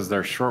 because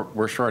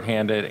we're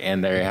shorthanded,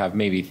 and they have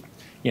maybe,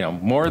 you know,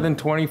 more than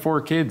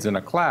 24 kids in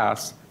a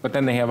class, but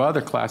then they have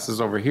other classes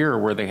over here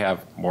where they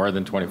have more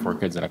than 24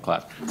 kids in a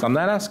class. So I'm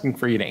not asking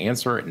for you to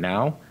answer it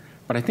now,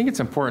 but I think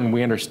it's important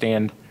we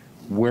understand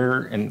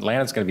where, and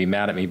Lana's going to be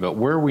mad at me, but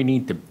where we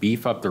need to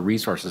beef up the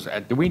resources.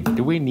 Do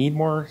we need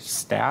more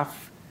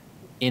staff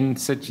in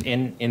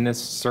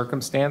this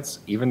circumstance,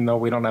 even though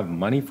we don't have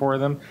money for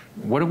them?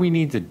 What do we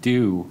need to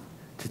do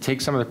to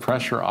take some of the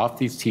pressure off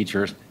these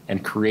teachers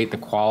and create the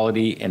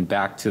quality and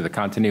back to the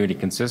continuity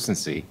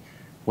consistency?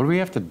 What do we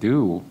have to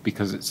do?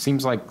 Because it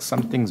seems like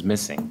something's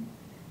missing.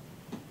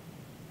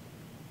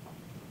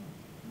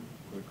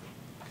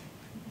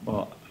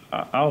 Well,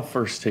 I'll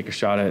first take a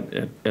shot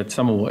at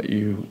some of what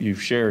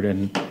you've shared,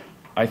 and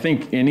I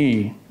think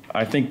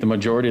the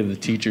majority of the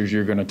teachers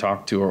you're going to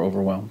talk to are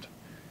overwhelmed,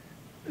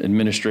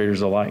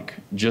 administrators alike,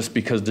 just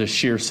because the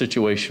sheer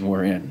situation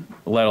we're in,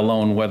 let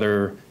alone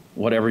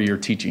whatever you're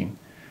teaching.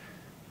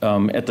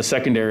 At the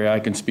secondary, I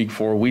can speak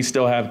for, we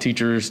still have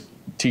teachers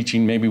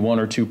teaching maybe 1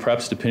 or 2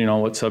 preps depending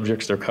on what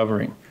subjects they're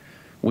covering.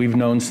 We've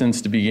known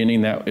since the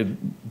beginning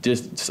that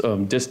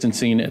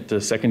distancing at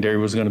the secondary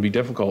was going to be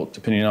difficult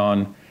depending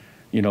on,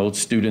 you know,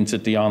 students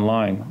at the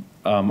online.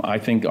 I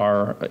think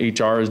our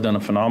HR has done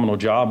a phenomenal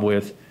job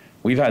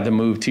we've had to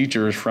move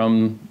teachers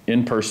from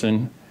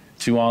in-person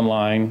to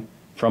online,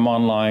 from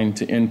online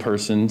to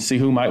in-person, see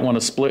who might want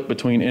to split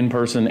between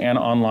in-person and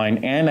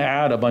online, and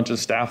add a bunch of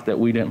staff that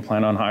we didn't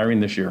plan on hiring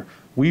this year.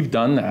 We've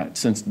done that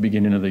since the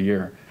beginning of the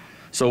year.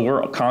 So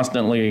I'm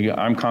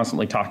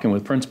constantly talking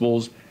with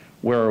principals.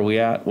 Where are we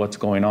at? What's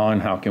going on?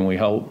 How can we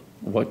help?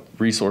 What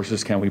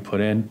resources can we put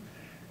in?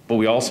 But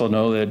we also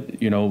know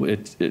that, you know,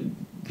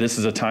 this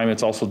is a time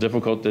it's also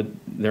difficult that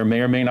there may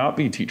or may not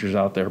be teachers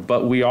out there,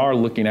 but we are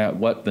looking at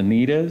what the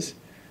need is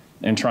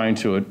and trying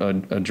to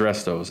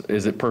address those.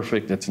 Is it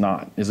perfect? It's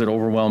not. Is it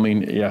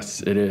overwhelming?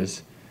 Yes, it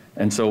is.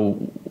 And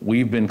so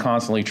we've been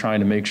constantly trying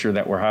to make sure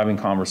that we're having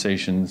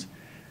conversations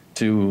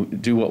to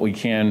do what we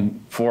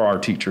can for our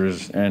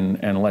teachers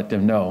and let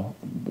them know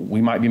we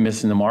might be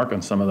missing the mark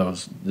on some of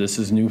those. This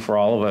is new for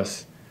all of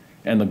us.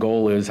 And the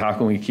goal is, how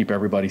can we keep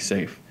everybody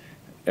safe?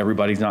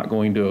 Everybody's not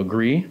going to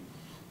agree,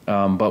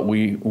 but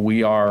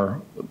we are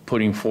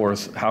putting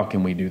forth, how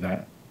can we do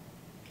that?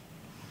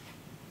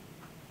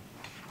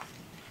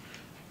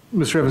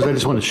 Mr. Evans, I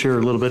just want to share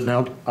a little bit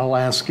now. I'll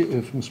ask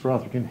if Mr.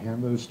 Rother can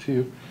hand those to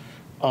you.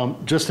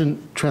 Just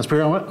in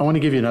transparent, I want to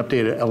give you an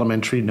update at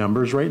elementary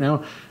numbers right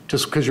now,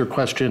 just because your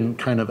question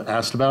kind of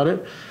asked about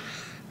it.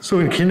 So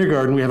in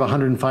kindergarten, we have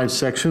 105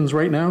 sections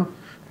right now.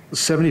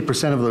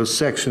 70% of those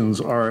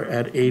sections are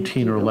at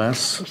 18 or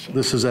less.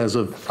 This is as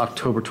of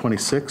October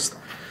 26th.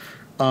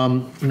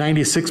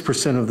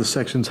 96% of the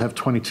sections have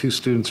 22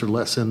 students or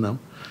less in them.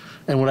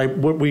 And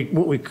what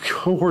we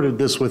cohorted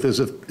this with is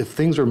if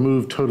things are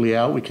moved totally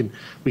out, we can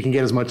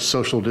get as much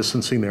social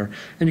distancing there.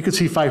 And you can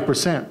see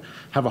 5%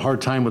 have a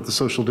hard time with the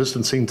social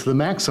distancing to the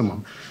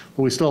maximum.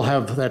 But we still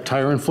have that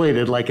tire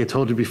inflated, like I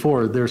told you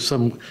before. There's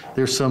some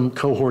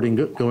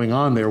cohorting going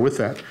on there with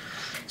that.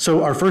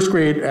 So our first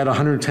grade at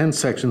 110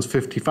 sections,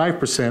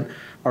 55%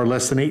 are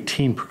less than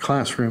 18 per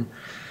classroom.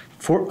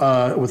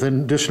 With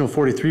an additional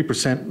 43%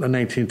 in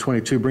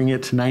 1922, bringing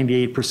it to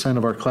 98%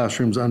 of our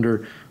classrooms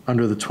under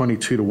the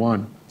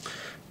 22-to-1.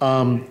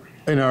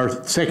 In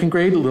our second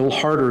grade, a little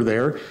harder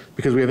there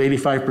because we have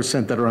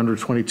 85% that are under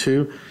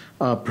 22%,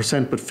 but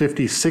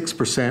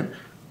 56%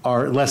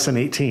 are less than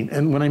 18.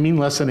 And when I mean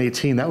less than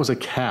 18, that was a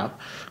cap.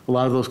 A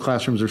lot of those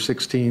classrooms are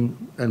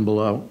 16 and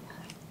below.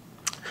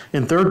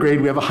 In third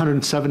grade, we have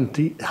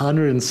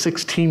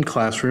 116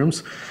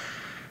 classrooms.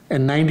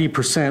 and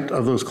 90%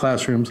 of those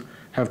classrooms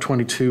have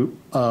 22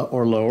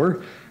 or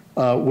lower,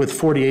 with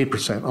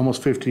 48%,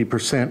 almost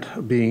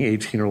 50% being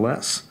 18 or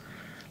less.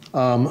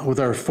 With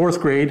our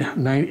fourth grade,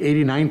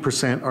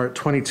 89% are at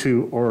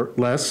 22 or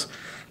less,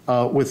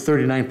 with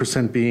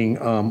 39% being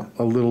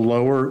a little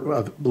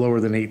lower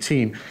than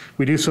 18.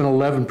 We do so in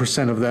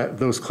 11% of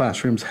those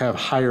classrooms have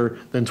higher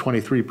than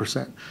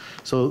 23%.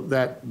 So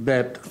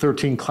that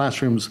 13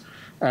 classrooms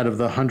out of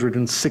the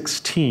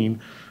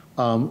 116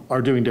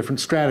 are doing different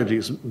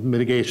strategies,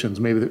 mitigations.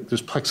 Maybe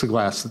there's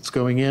plexiglass that's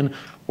going in,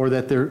 or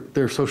that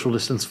they're social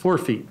distance 4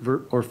 feet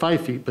or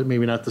 5 feet, but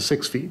maybe not the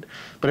 6 feet.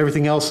 But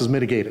everything else is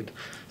mitigated.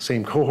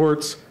 Same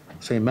cohorts,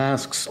 same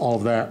masks, all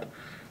of that.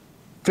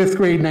 Fifth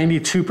grade,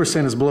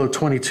 92% is below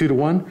 22 to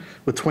 1,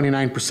 with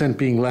 29%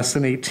 being less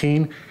than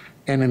 18.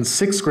 And in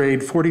sixth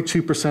grade,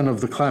 42%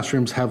 of the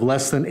classrooms have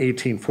less than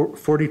 18.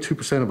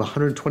 42% of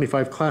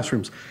 125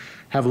 classrooms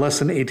have less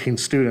than 18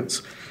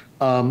 students.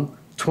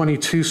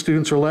 22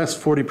 students or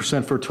less,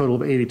 40% for a total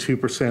of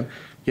 82%.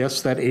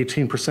 Yes, that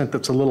 18%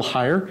 that's a little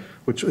higher,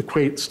 which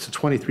equates to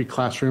 23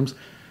 classrooms,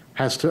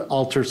 has to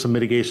alter some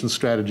mitigation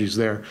strategies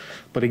there.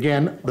 But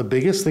again, the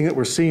biggest thing that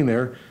we're seeing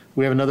there,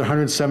 we have another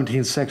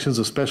 117 sections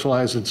of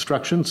specialized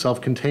instruction,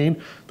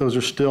 self-contained. Those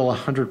are still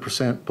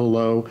 100%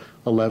 below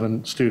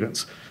 11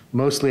 students,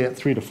 mostly at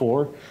 3 to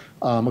 4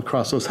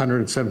 across those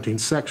 117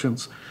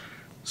 sections.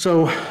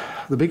 So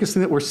the biggest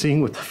thing that we're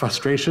seeing with the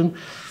frustration,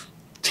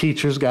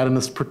 teachers got in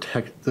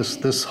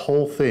this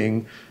whole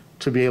thing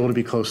to be able to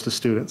be close to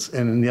students.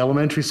 And in the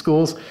elementary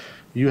schools,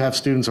 you have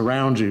students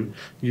around you.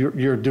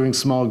 You're doing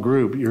small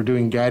group. You're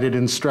doing guided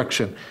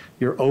instruction.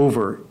 You're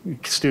over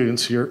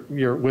students.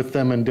 You're with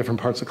them in different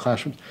parts of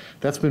classrooms.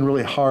 That's been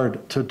really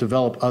hard to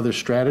develop other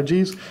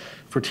strategies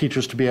for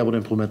teachers to be able to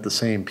implement the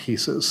same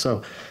pieces.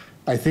 So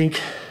I think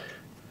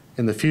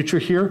in the future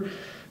here,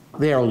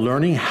 they are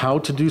learning how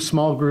to do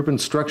small group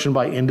instruction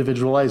by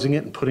individualizing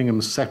it and putting them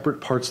in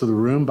separate parts of the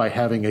room by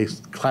having a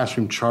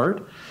classroom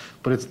chart.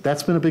 But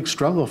that's been a big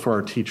struggle for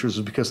our teachers,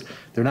 because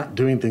they're not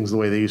doing things the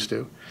way they used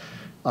to.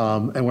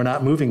 And we're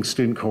not moving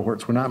student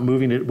cohorts. We're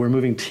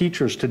moving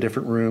teachers to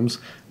different rooms.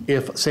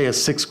 If, say, a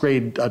sixth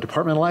grade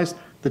departmentalized,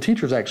 the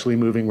teacher's actually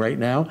moving right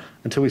now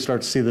until we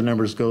start to see the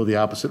numbers go the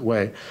opposite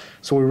way.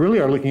 So we really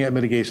are looking at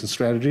mitigation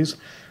strategies.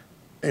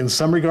 In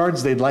some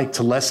regards, they'd like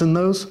to lessen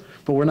those,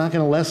 but we're not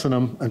going to lessen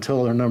them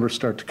until our numbers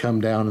start to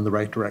come down in the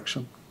right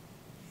direction.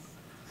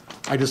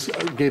 I just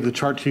gave the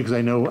chart to you because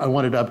I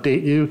wanted to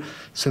update you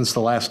since the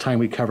last time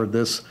we covered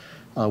this,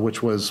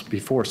 which was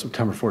before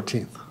September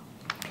 14th.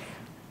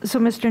 So,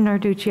 Mr.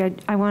 Narducci,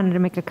 I wanted to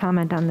make a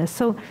comment on this.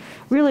 So,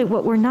 really,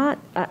 what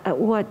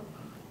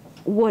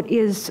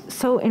is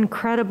so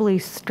incredibly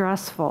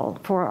stressful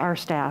for our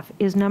staff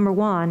is, number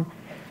one,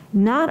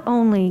 not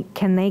only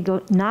can they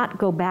not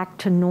go back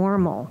to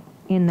normal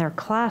in their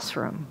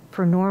classroom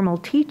for normal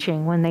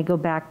teaching when they go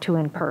back to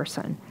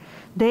in-person,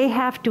 they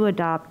have to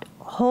adopt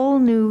whole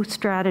new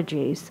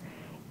strategies,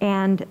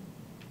 and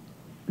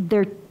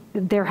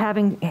they're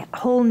having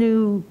whole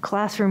new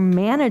classroom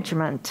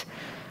management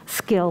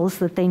skills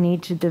that they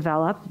need to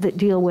develop that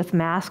deal with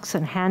masks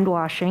and hand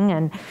washing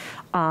and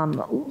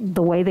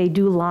the way they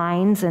do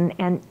lines,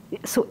 and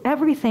so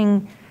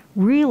everything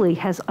really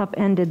has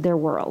upended their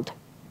world.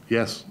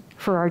 Yes.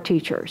 For our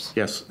teachers.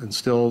 Yes, and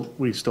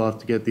we still have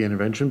to get the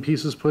intervention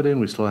pieces put in.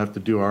 We still have to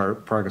do our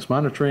progress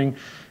monitoring,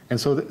 and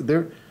so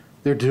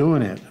they're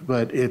doing it.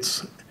 But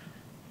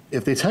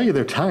if they tell you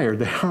they're tired,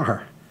 they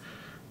are.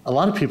 A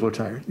lot of people are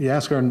tired. You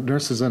ask our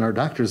nurses and our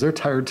doctors, they're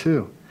tired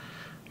too.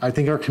 I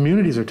think our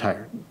communities are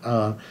tired.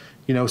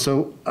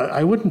 So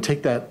I wouldn't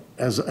take that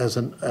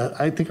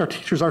I think our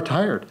teachers are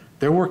tired.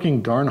 They're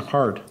working darn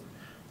hard,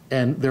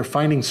 and they're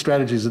finding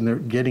strategies, and they're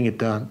getting it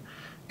done.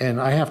 And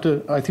I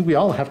think we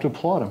all have to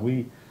applaud them.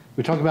 We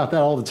talk about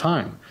that all the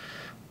time.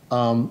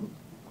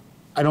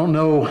 I don't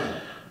know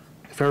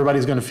if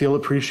everybody's going to feel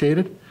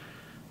appreciated,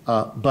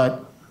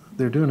 but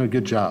they're doing a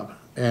good job,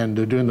 and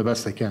they're doing the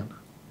best they can.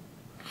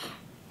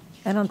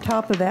 And on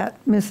top of that,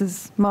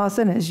 Mrs.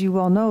 Mawson, as you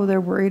well know, they're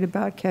worried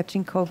about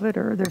catching COVID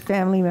or their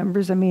family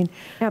members. I mean,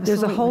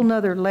 There's a whole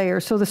nother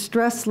layer. So the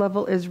stress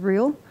level is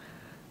real.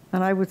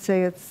 And I would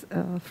say it's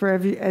for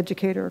every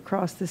educator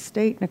across the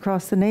state and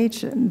across the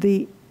nation,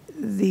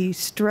 the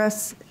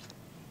stress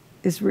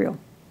is real.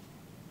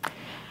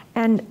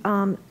 And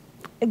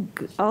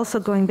also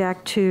going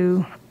back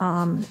to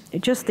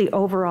just the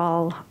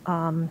overall,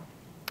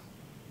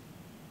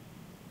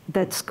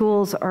 that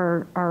schools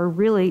are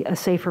really a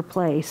safer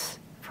place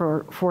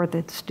for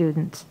the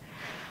students.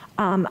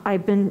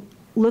 I've been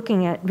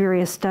looking at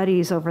various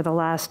studies over the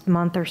last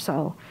month or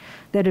so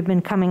that have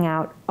been coming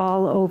out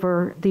all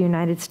over the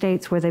United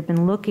States, where they've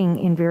been looking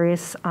in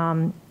various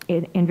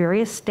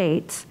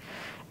states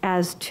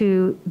as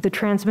to the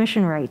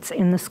transmission rates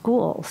in the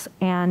schools,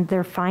 and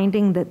they're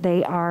finding that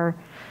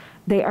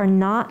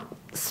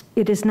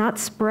it is not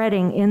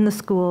spreading in the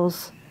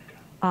schools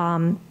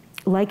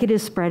like it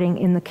is spreading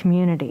in the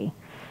community.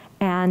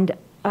 And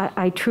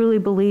I truly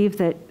believe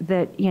that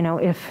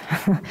if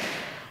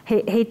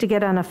hate to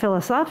get on a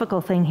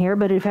philosophical thing here,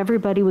 but if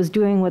everybody was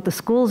doing what the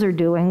schools are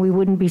doing, we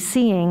wouldn't be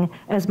seeing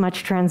as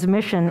much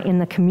transmission in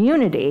the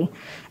community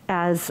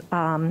as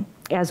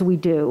we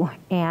do.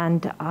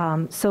 And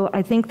so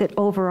I think that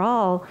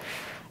overall,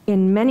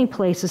 in many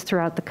places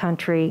throughout the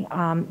country,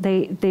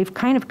 they've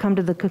kind of come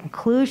to the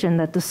conclusion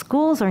that the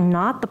schools are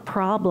not the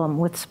problem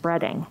with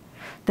spreading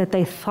that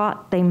they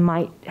thought they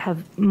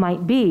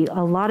might be.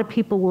 A lot of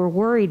people were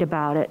worried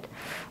about it,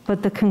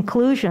 but the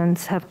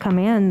conclusions have come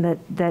in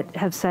that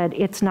have said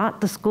it's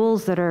not the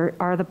schools that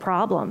are the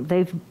problem.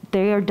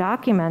 They are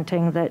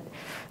documenting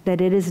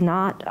that it is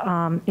not,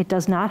 it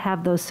does not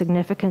have those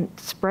significant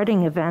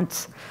spreading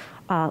events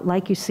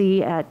like you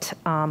see at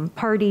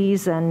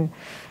parties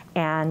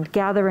and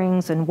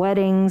gatherings and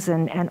weddings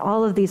and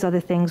all of these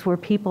other things where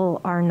people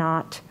are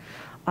not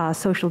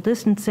social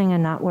distancing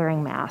and not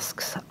wearing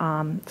masks.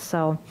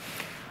 So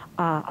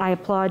I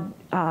applaud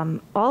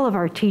all of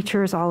our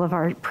teachers, all of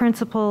our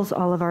principals,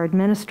 all of our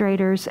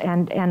administrators,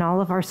 and all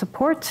of our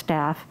support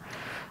staff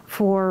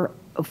for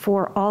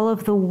all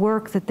of the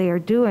work that they are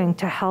doing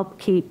to help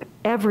keep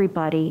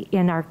everybody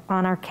on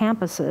our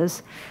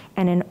campuses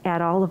and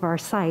at all of our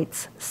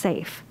sites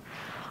safe.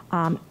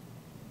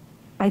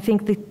 I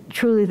think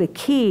truly the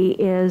key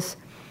is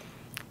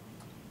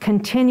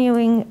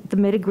continuing the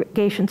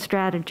mitigation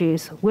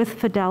strategies with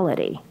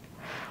fidelity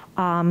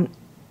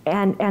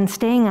and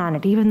staying on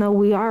it, even though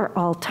we are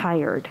all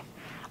tired.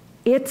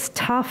 It's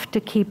tough to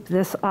keep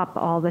this up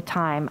all the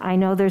time. I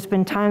know there's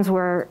been times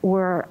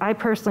where I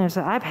personally have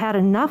said, I've had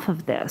enough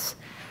of this,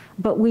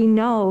 but we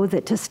know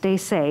that to stay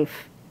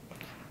safe,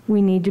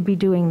 we need to be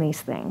doing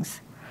these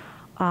things.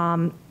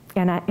 And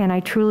I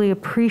truly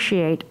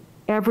appreciate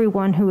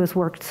everyone who has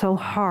worked so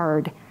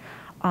hard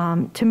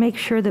to make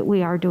sure that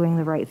we are doing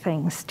the right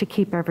things to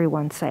keep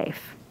everyone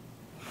safe.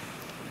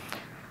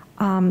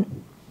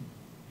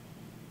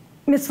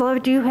 Ms.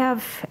 Love, do you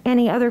have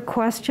any other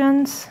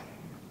questions?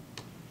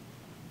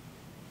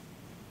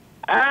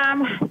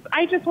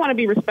 I just want to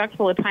be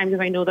respectful of time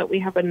because I know that we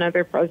have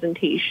another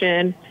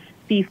presentation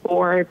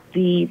before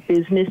the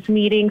business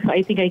meeting, so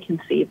I think I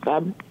can save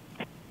them.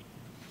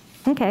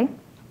 Okay.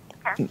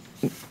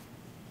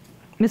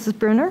 Mrs.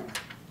 Bruner?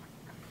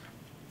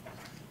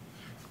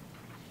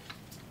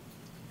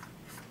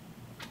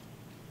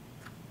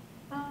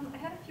 I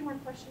had a few more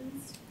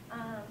questions.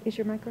 Is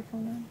your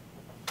microphone on?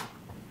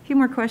 A few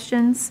more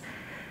questions.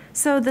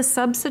 So the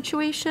sub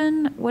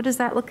situation, what is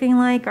that looking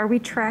like? Are we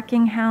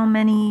tracking how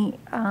many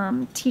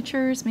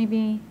teachers,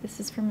 maybe this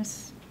is for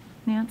Ms.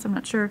 Nance, I'm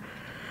not sure,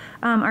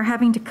 are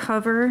having to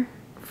cover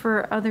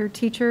for other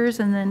teachers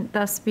and then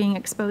thus being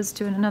exposed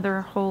to another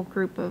whole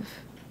group of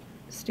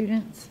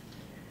students?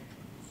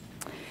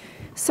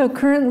 So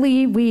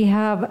currently we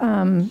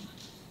have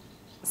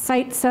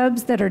site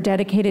subs that are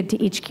dedicated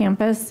to each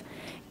campus.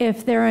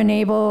 If they're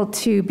unable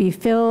to be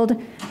filled,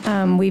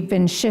 we've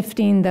been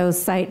shifting those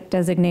site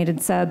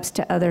designated subs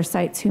to other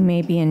sites who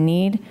may be in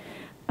need.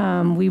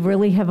 We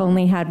really have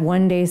only had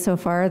one day so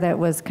far that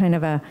was kind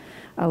of a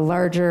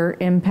larger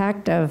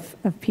impact of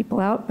people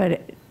out,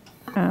 but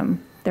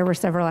there were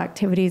several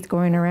activities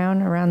going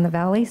around the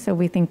valley, so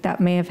we think that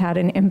may have had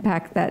an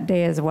impact that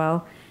day as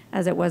well,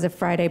 as it was a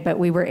Friday, but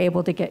we were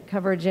able to get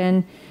coverage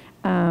in.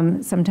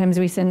 Sometimes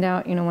we send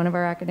out, one of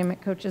our academic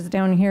coaches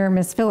down here,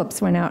 Ms.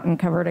 Phillips, went out and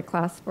covered a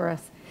class for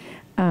us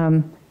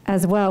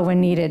as well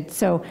when needed.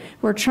 So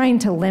we're trying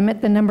to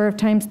limit the number of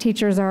times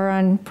teachers are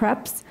on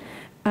preps,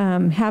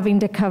 having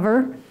to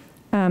cover.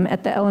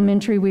 At the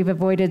elementary, we've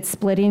avoided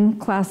splitting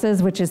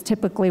classes, which is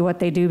typically what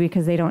they do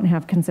because they don't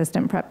have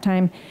consistent prep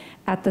time.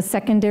 At the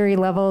secondary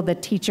level, the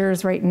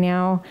teachers right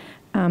now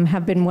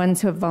have been ones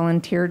who have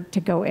volunteered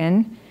to go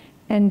in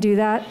and do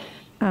that.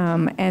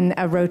 And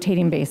a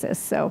rotating basis.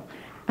 So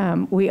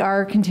we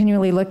are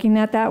continually looking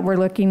at that. We're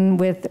working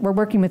with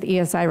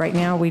ESI right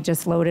now. We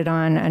just loaded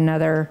on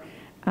another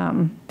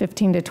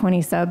 15 to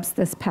 20 subs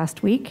this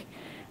past week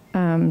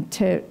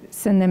to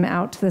send them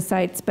out to the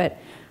sites. But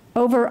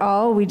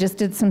overall, we just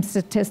did some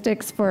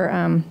statistics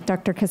for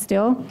Dr.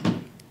 Castile,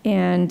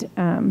 and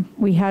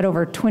we had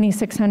over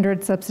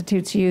 2,600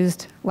 substitutes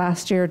used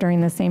last year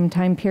during the same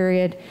time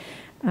period.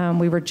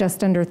 We were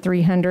just under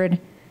 300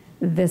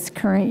 this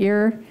current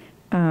year.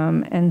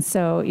 And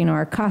so,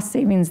 our cost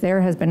savings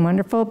there has been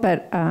wonderful,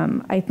 but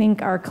I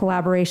think our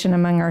collaboration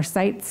among our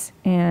sites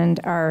and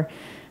our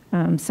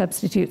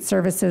substitute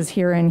services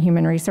here in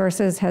Human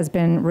Resources has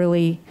been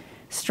really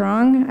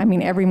strong. I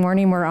mean, every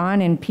morning we're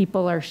on and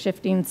people are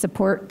shifting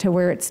support to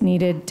where it's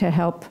needed to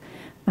help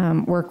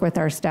work with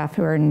our staff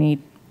who are in need.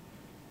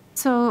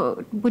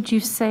 So would you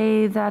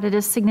say that it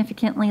is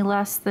significantly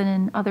less than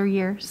in other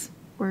years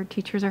where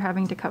teachers are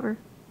having to cover?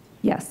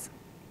 Yes.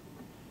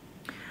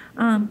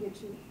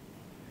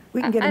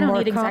 We can get I a don't more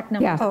need exact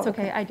numbers, Yeah. it's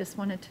okay, I just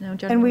wanted to know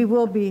generally. And we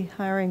will be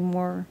hiring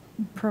more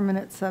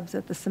permanent subs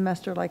at the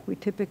semester like we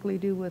typically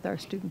do with our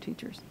student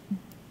teachers.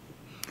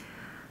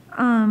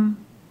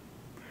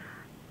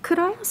 Could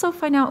I also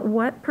find out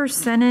what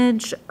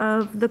percentage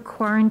of the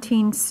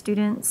quarantine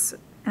students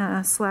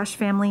 /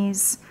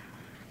 families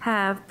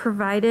have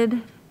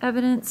provided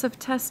evidence of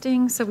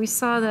testing? So we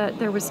saw that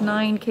there was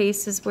 9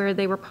 cases where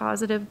they were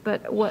positive,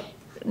 but what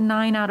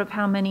 9 out of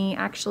how many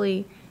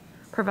actually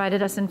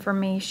provided us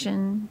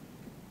information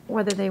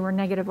whether they were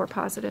negative or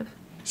positive?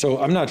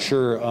 So I'm not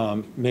sure,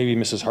 maybe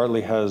Mrs.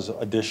 Hartley has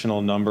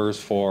additional numbers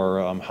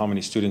for how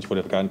many students would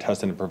have gotten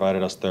tested and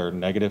provided us their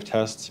negative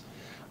tests.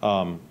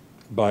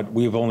 But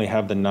we've only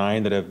have the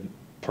 9 that have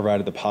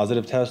provided the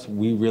positive test.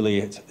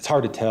 It's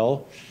hard to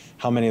tell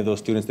how many of those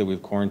students that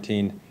we've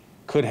quarantined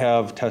could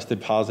have tested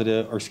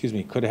positive, or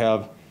could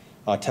have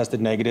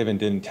tested negative and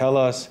didn't tell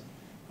us.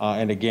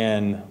 And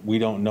again, we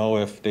don't know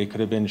if they could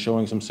have been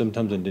showing some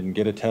symptoms and didn't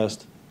get a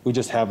test. We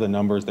just have the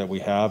numbers that we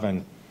have,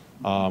 and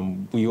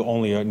we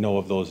only know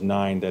of those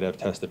 9 that have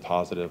tested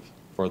positive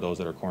for those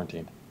that are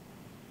quarantined.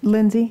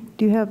 Lindsay,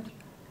 do you have?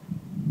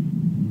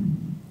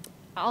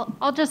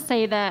 I'll just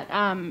say that,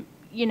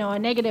 a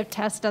negative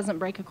test doesn't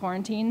break a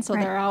quarantine, so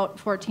they're out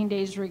 14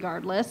 days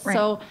regardless. Right.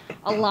 So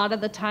a lot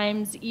of the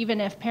times,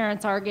 even if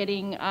parents are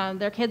getting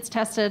their kids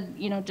tested,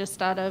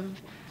 just out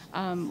of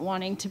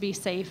wanting to be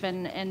safe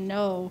and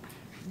know,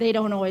 they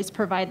don't always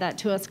provide that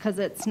to us because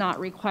it's not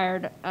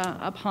required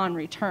upon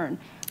return.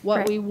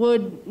 What we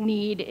would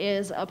need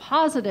is a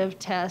positive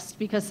test,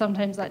 because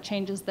sometimes that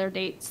changes their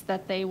dates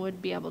that they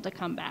would be able to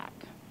come back.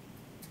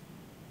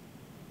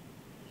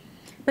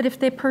 But if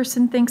the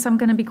person thinks I'm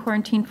going to be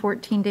quarantined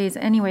 14 days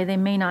anyway, they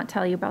may not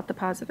tell you about the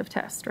positive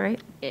test,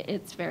 right?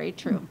 It's very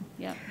true,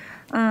 yeah.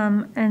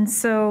 And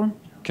so...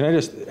 Can I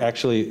just,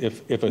 actually,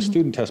 if a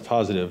student tests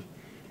positive,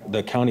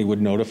 the county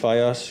would notify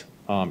us.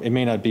 It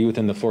may not be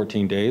within the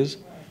 14 days,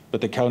 but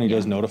the county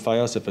does notify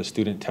us if a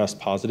student tests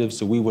positive,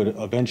 so we would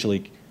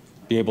eventually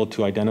be able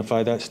to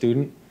identify that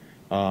student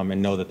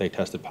and know that they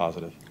tested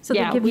positive. So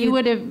yeah, we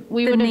would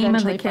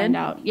eventually find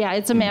out. Yeah,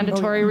 it's a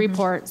mandatory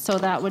report, so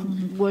that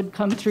would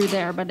come through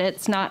there, but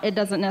it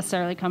doesn't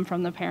necessarily come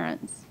from the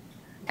parents.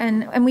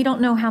 And we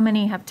don't know how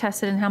many have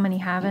tested and how many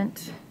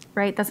haven't,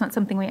 right? That's not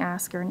something we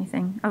ask or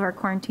anything of our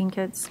quarantine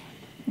kids.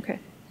 Okay.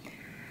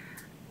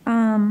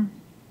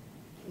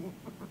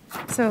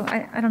 So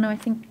I don't know, I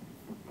think,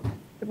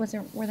 were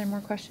there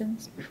more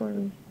questions before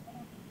we?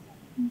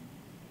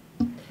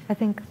 I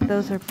think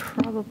those are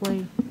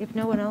probably, if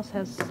no one else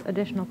has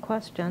additional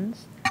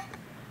questions.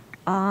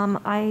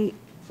 I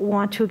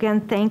want to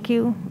again thank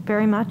you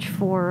very much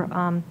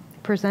for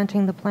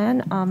presenting the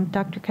plan.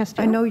 Dr.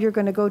 Castillo? I know you're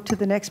going to go to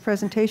the next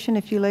presentation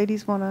if you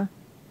ladies want to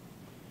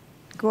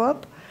go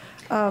up.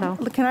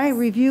 Can I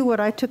review what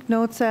I took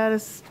notes at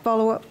as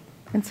follow-up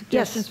and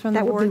suggestions from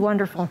the board? Yes, that would be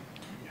wonderful.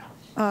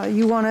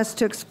 You want us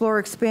to explore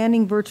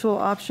expanding virtual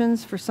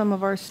options for some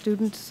of our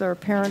students or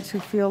parents who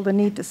feel the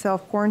need to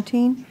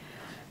self-quarantine.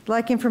 I'd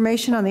like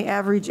information on the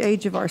average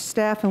age of our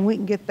staff, and we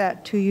can get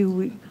that to you.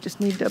 We just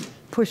need to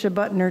push a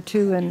button or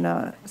two,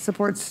 and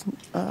supports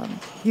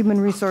human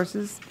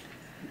resources.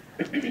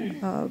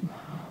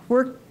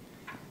 Work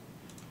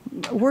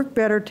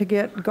better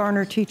to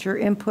garner teacher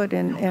input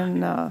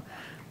and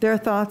their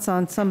thoughts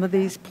on some of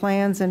these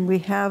plans, and we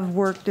have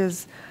worked,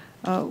 as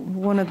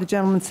one of the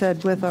gentlemen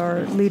said, with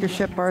our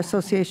leadership, our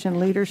association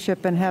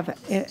leadership, and have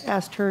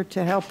asked her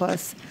to help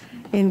us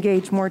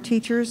engage more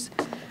teachers.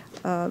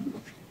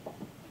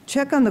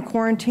 Check on the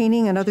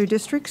quarantining in other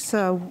districts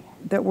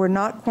that we're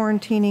not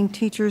quarantining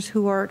teachers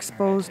who are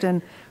exposed,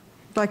 and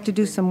like to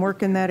do some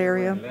work in that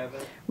area.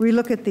 We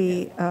look at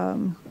the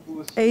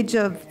age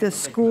of the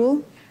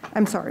school,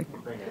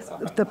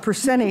 the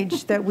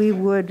percentage that we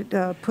would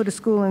put a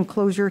school in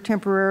closure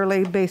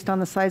temporarily based on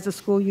the size of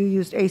school. You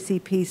used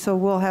ACP, so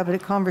we'll have a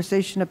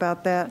conversation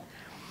about that.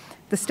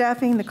 The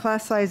staffing, the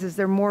class sizes,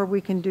 there more we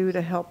can do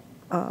to help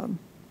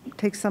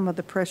take some of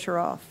the pressure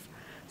off.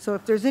 So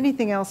if there's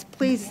anything else,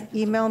 please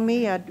email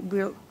me.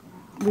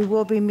 We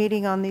will be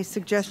meeting on these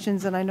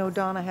suggestions, and I know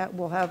Donna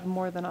will have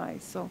more than I.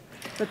 So,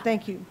 but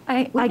thank you.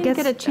 I guess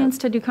get a chance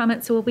to do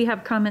comments. So will we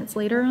have comments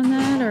later on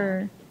that,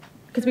 or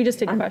because we just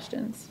did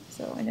questions?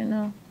 So I didn't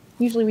know.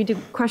 Usually we do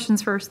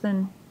questions first,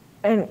 then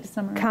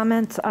summarize.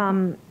 Comments.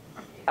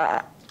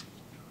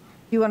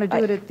 You want to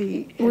do it at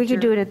the? We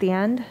could do it at the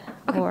end.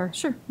 Okay, or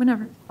sure,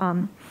 whenever.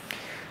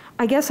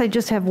 I guess I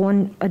just have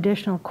one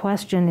additional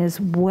question: is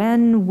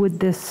when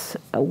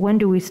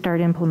do we start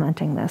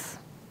implementing this?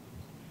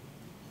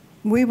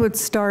 We would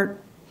start.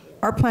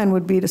 Our plan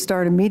would be to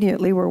start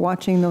immediately. We're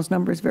watching those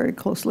numbers very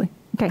closely.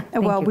 Okay.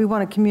 Well, we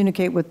want to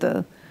communicate with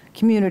the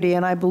community,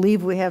 and I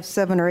believe we have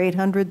 700 or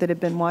 800 that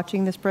have been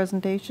watching this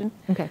presentation.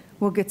 Okay.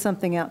 We'll get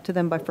something out to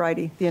them by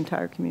Friday, the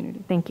entire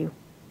community. Thank you.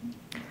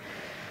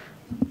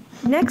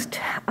 Next,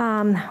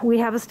 we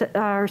have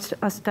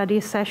a study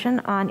session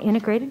on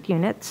integrated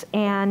units,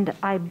 and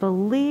I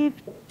believe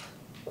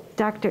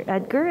Dr.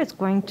 Edgar is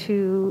going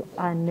to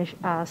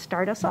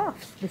start us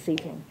off this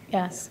evening.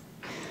 Yes.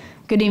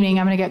 Good evening.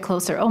 I'm going to get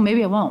closer. Oh,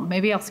 maybe I won't.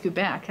 Maybe I'll scoot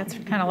back. That's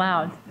kind of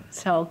loud.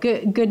 So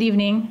good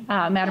evening,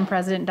 Madam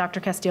President, Dr.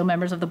 Castillo,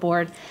 members of the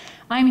board.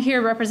 I'm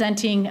here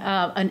representing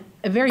a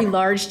very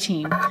large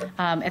team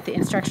at the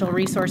Instructional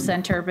Resource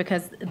Center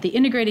because the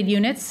integrated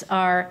units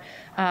are,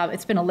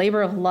 it's been a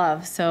labor of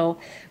love. So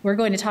we're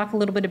going to talk a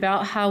little bit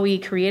about how we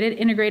created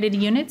integrated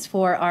units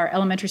for our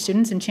elementary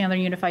students in Chandler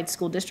Unified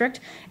School District.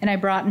 And I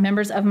brought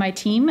members of my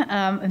team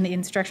in the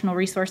Instructional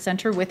Resource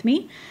Center with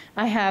me.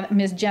 I have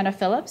Ms. Jena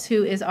Phillips,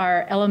 who is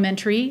our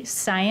elementary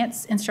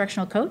science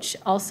instructional coach,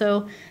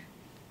 also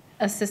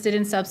assisted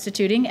in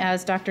substituting,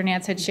 as Dr.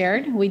 Nance had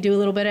shared. We do a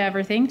little bit of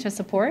everything to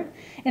support.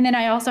 And then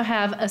I also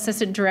have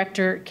Assistant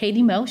Director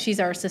Katie Moe.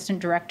 She's our Assistant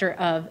Director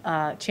of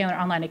Chandler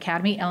Online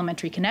Academy,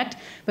 Elementary Connect.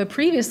 But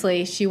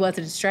previously, she was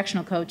an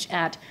instructional coach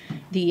at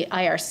the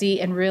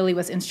IRC and really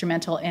was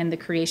instrumental in the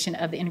creation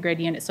of the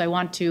integrated unit. So I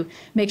want to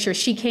make sure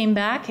she came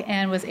back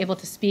and was able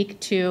to speak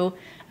to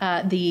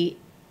the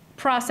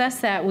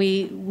process that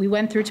we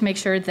went through to make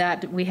sure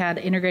that we had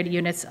integrated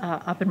units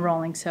up and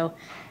rolling. So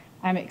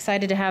I'm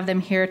excited to have them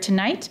here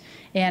tonight,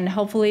 and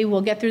hopefully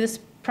we'll get through this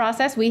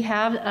process. We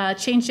have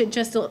changed it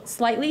just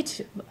slightly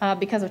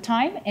because of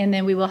time, and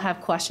then we will have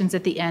questions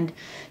at the end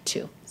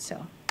too.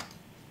 So,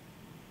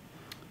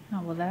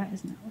 oh, well, that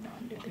is not what I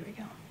want to do. There we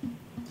go.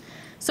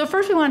 So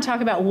first we want to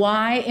talk about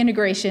why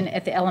integration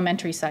at the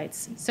elementary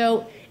sites.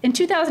 So in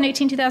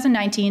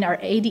 2018-2019, our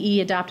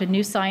ADE adopted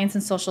new science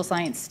and social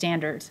science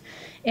standards.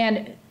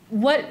 And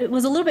what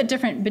was a little bit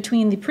different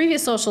between the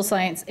previous social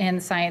science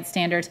and science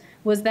standards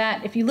was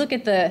that if you look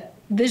at the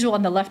visual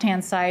on the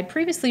left-hand side,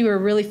 previously we were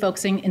really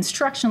focusing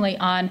instructionally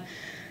on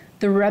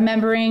the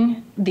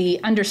remembering, the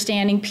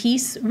understanding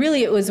piece.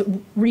 Really, it was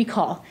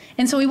recall.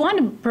 And so we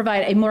wanted to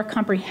provide a more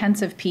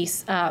comprehensive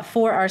piece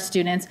for our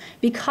students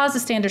because the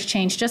standards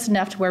changed just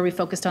enough to where we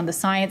focused on the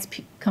science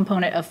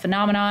component of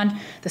phenomenon,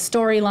 the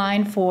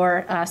storyline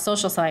for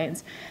social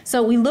science.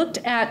 So we looked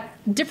at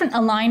different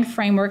aligned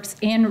frameworks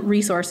and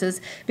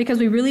resources because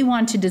we really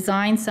wanted to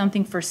design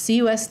something for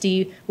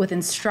CUSD with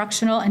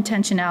instructional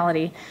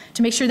intentionality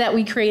to make sure that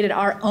we created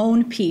our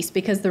own piece,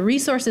 because the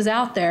resources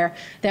out there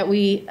that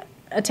we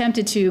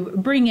attempted to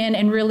bring in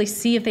and really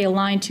see if they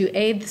align to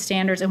the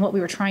standards and what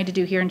we were trying to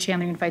do here in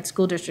Chandler Unified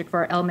School District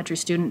for our elementary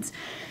students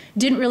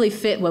didn't really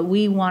fit what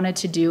we wanted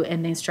to do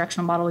in the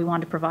instructional model we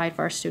wanted to provide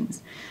for our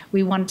students.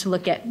 We wanted to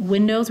look at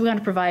windows. We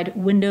wanted to provide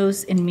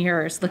windows and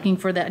mirrors, looking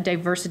for the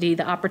diversity,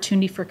 the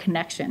opportunity for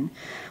connection.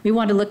 We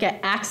wanted to look at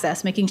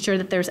access, making sure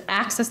that there's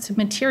access to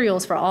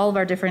materials for all of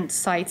our different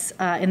sites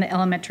in the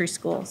elementary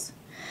schools.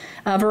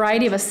 A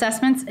variety of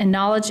assessments and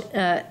knowledge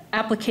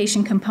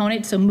application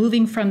component, so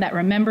moving from that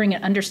remembering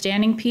and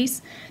understanding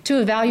piece to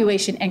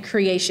evaluation and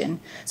creation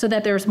so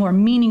that there's more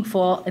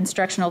meaningful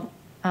instructional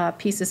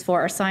pieces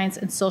for our science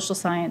and social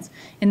science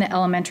in the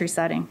elementary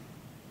setting.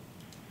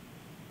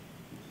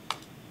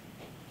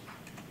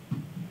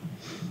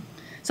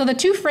 So the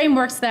two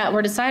frameworks that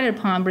were decided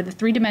upon were the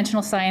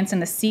three-dimensional science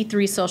and the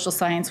C3 social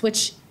science,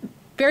 which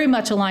very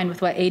much aligned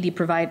with what ADE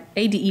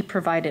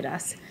provided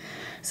us.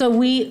 So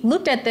we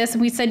looked at this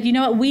and we said, you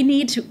know what,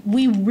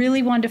 we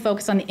really wanted to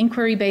focus on the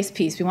inquiry-based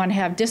piece. We want to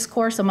have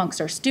discourse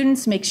amongst our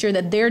students, make sure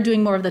that they're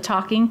doing more of the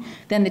talking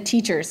than the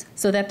teachers,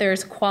 so that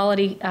there's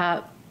quality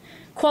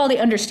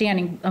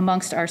understanding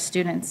amongst our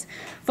students.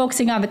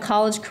 Focusing on the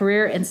college,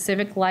 career, and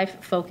civic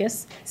life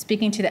focus,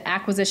 speaking to the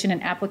acquisition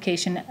and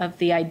application of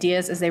the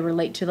ideas as they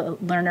relate to the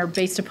learner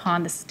based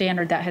upon the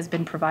standard that has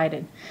been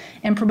provided.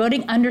 And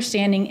promoting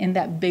understanding in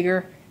that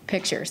bigger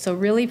picture. So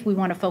really, if we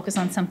want to focus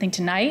on something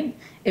tonight,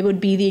 it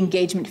would be the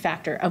engagement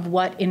factor of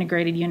what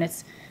integrated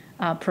units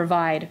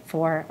provide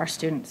for our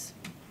students.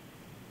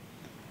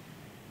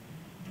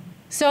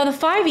 So the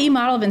 5E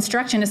model of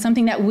instruction is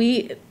something that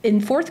we, in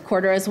fourth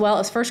quarter as well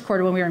as first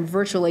quarter when we were in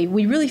virtually,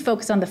 we really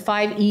focused on the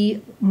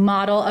 5E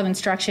model of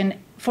instruction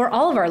for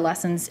all of our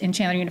lessons in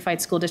Chandler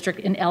Unified School District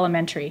in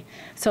elementary.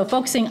 So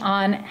focusing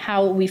on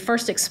how we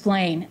first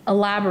explain,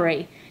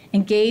 elaborate,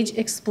 engage,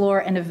 explore,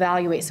 and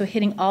evaluate. So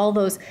hitting all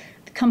those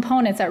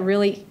components that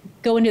really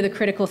go into the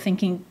critical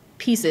thinking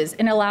pieces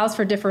and allows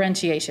for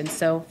differentiation.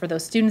 So for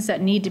those students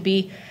that need to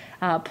be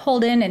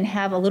pulled in and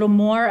have a little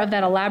more of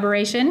that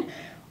elaboration,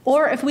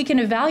 or if we can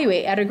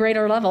evaluate at a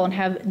greater level and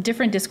have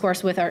different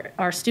discourse with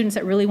our students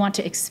that really want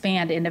to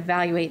expand and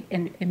evaluate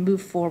and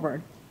move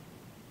forward.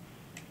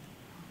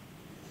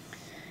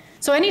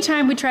 So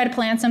anytime we try to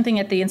plan something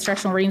at the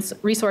Instructional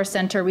Resource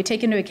Center, we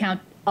take into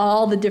account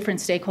all the different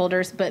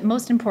stakeholders, but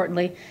most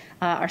importantly,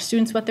 our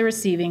students, what they're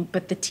receiving,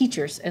 but the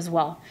teachers as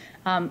well.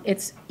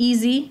 It's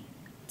easy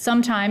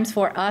sometimes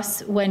for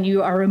us when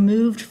you are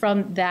removed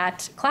from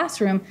that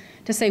classroom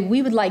to say,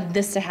 we would like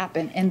this to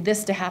happen, and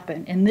this to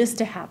happen, and this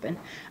to happen.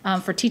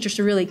 For teachers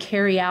to really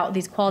carry out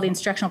these quality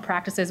instructional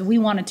practices, we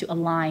wanted to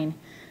align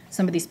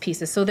some of these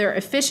pieces. So there are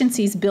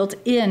efficiencies built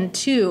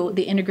into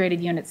the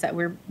integrated units that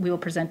we will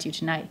present to you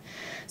tonight.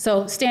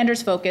 So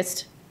standards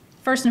focused.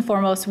 First and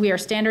foremost, we are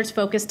standards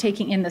focused,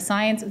 taking in the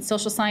science and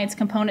social science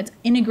components,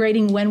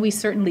 integrating when we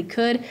certainly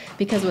could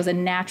because it was a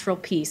natural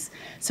piece.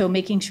 So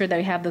making sure that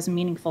we have those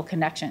meaningful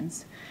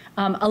connections.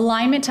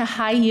 Alignment to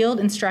high-yield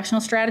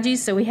instructional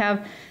strategies. So we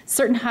have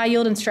certain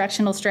high-yield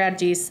instructional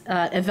strategies,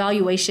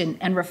 evaluation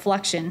and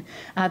reflection,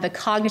 the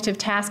cognitive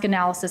task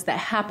analysis that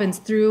happens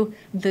through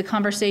the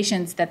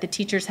conversations that the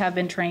teachers have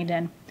been trained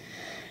in.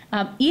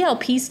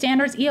 ELP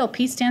standards.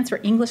 ELP stands for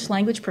English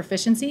Language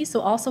Proficiency. So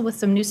also with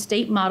some new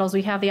state models,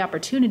 we have the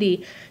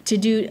opportunity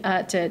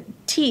to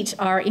teach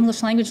our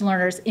English language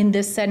learners in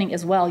this setting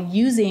as well,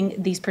 using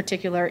these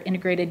particular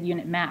integrated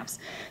unit maps.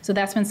 So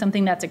that's been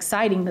something that's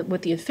exciting, that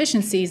with the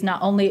efficiencies,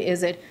 not only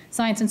is it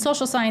science and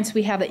social science,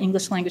 we have the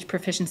English language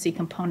proficiency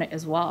component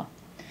as well.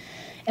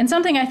 And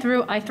something I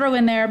throw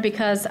in there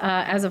because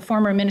as a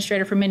former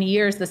administrator for many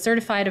years, the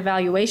certified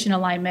evaluation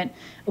alignment,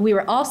 we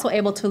were also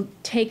able to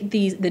take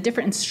the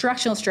different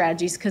instructional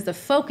strategies, because the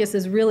focus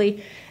is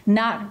really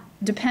not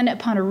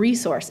dependent upon a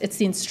resource. It's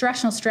the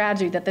instructional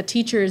strategy that the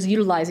teacher is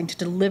utilizing to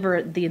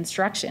deliver the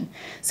instruction.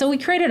 So we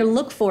created a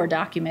look for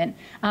document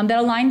that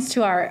aligns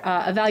to our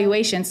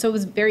evaluation. So it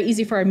was very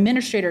easy for our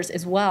administrators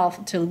as well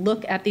to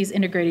look at these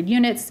integrated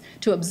units,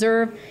 to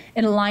observe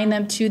and align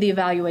them to the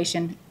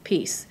evaluation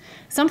piece.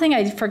 Something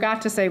I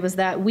forgot to say was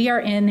that we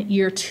are in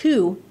year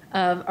 2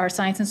 of our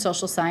science and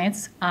social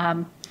science.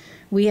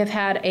 We have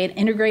had an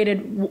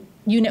integrated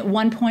Unit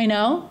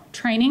 1.0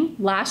 training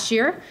last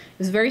year. It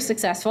was very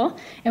successful.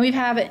 And we've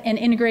had an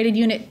integrated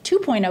Unit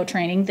 2.0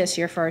 training this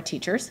year for our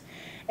teachers.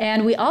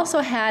 And we also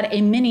had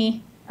a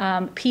mini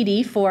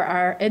PD for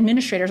our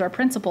administrators, our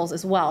principals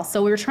as well.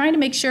 So we were trying to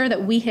make sure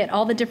that we hit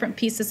all the different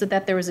pieces so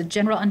that there was a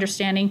general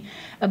understanding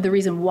of the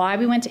reason why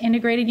we went to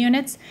integrated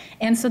units,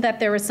 and so that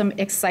there was some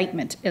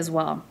excitement as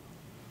well.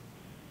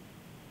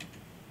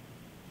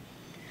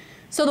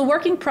 So the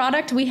working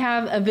product, we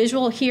have a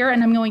visual here,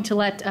 and I'm going to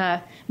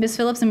let Ms.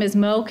 Phillips and Ms.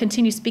 Moe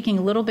continue speaking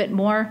a little bit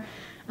more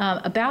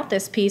about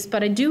this piece,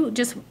 but I do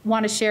just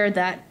want to share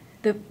that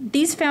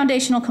these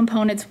foundational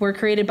components were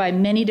created by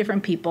many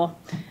different people.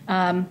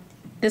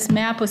 This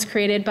map was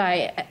created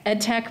by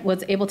EdTech,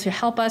 was able to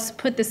help us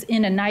put this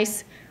in a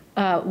nice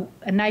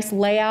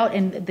layout,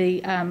 and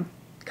the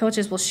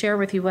coaches will share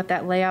with you what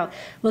that layout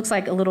looks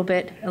like a little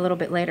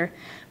bit later.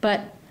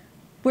 But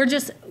we're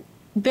just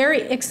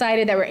very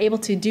excited that we're able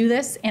to do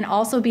this, and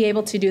also be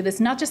able to do this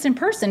not just in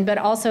person, but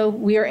also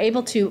we are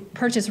able to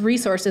purchase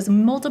resources,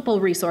 multiple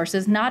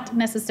resources, not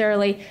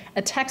necessarily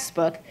a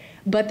textbook,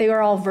 but they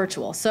are all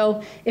virtual.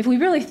 So if we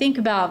really think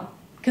about,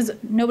 because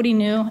nobody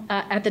knew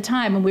at the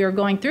time when we were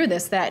going through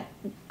this that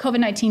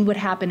COVID-19 would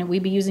happen and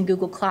we'd be using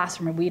Google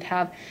Classroom, and we'd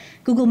have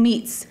Google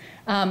Meets.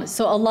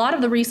 So a lot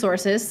of the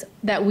resources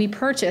that we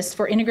purchased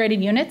for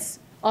integrated units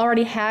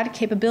already had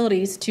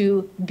capabilities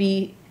to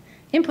be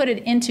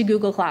inputted into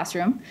Google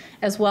Classroom,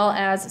 as well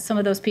as some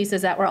of those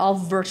pieces that were all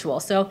virtual.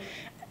 So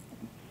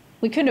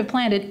we couldn't have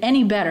planned it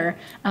any better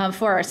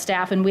for our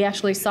staff, and we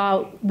actually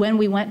saw when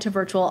we went to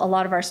virtual, a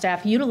lot of our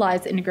staff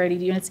utilized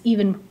integrated units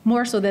even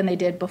more so than they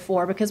did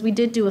before, because we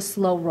did do a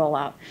slow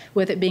rollout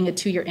with it being a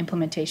 2-year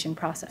implementation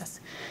process.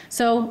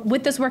 So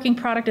with this working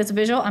product as a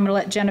visual, I'm going to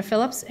let Jena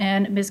Phillips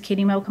and Ms.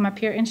 Katie Moe come up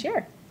here and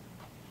share.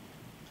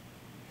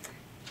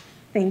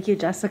 Thank you,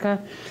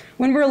 Jessica.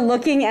 When we're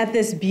looking at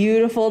this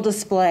beautiful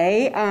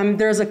display,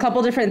 there's a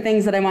couple different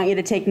things that I want you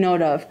to take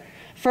note of.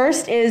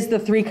 First is the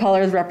 3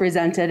 colors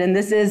represented, and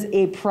this is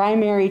a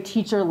primary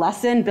teacher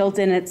lesson built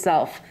in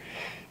itself.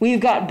 We've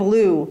got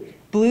blue.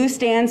 Blue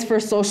stands for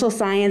social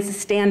science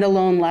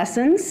standalone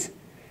lessons.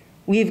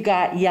 We've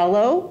got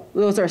yellow.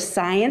 Those are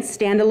science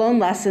standalone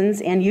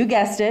lessons, and you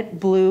guessed it,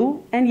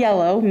 blue and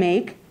yellow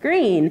make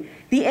green.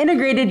 The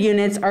integrated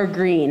units are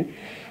green.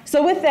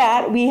 So with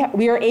that,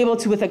 we are able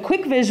to, with a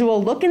quick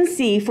visual, look and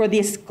see for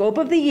the scope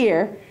of the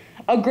year,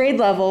 a grade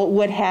level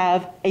would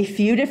have a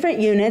few different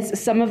units.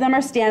 Some of them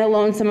are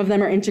standalone, some of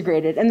them are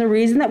integrated. And the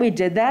reason that we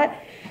did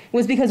that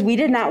was because we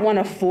did not want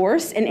to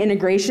force an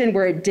integration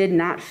where it did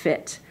not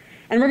fit.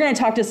 And we're going to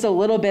talk just a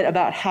little bit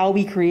about how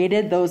we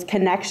created those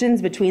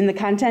connections between the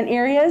content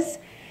areas.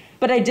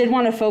 But I did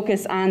want to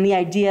focus on the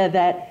idea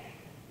that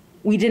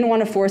we didn't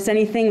want to force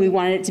anything. We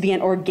wanted it to be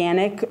an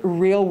organic,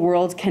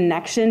 real-world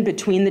connection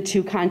between the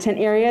 2 content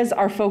areas.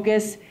 Our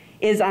focus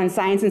is on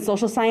science and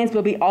social science,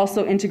 but we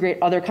also integrate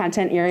other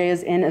content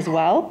areas in as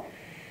well.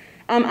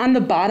 On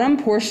the bottom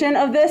portion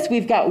of this,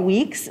 we've got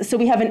weeks. So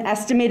we have an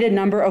estimated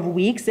number of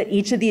weeks that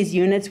each of these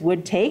units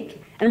would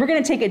take. And we're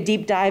going to take a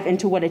deep dive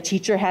into what a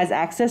teacher has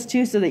access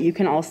to so that you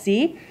can all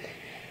see.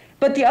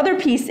 But the other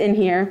piece in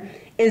here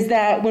is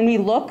that when we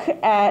look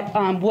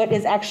at what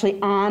is actually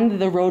on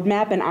the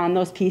roadmap and on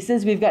those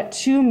pieces, we've got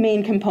 2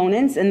 main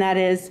components, and that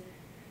is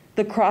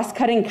the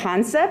cross-cutting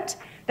concept.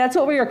 That's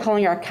what we are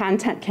calling our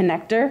content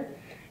connector.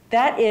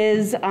 That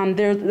is,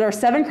 there are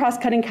 7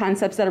 cross-cutting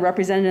concepts that are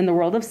represented in the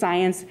world of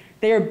science.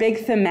 They are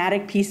big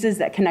thematic pieces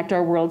that connect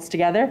our worlds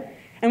together.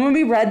 And when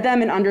we read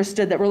them and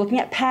understood that we're looking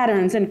at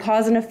patterns and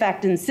cause and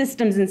effect and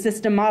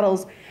system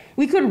models,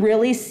 we could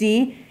really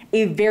see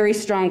a very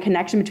strong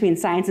connection between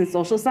science and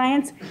social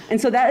science.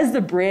 And so that is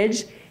the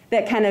bridge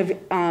that kind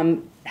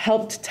of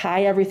helped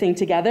tie everything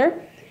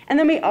together. And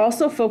then we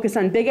also focus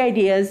on big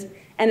ideas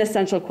and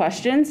essential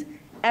questions.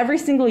 Every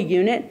single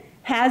unit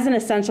has an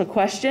essential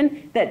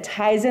question that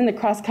ties in the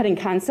cross-cutting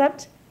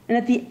concept. And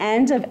at the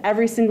end of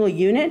every single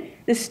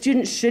unit, the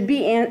student should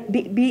be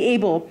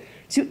able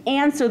to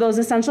answer those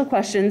essential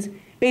questions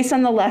based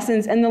on the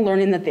lessons and the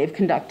learning that they've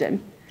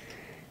conducted.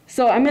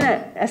 So I'm going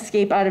to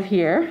escape out of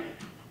here.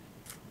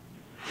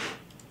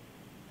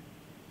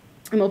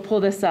 And we'll pull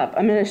this up.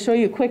 I'm going to show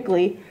you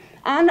quickly.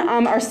 On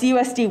our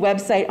CUSD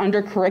website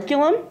under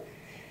curriculum,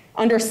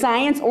 under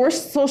science or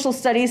social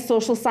studies,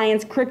 social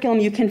science curriculum,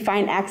 you can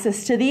find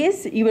access to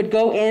these. You would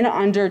go in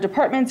under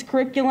departments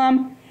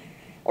curriculum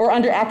or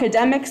under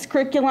academics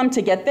curriculum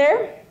to get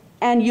there.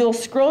 And you'll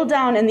scroll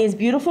down and these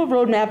beautiful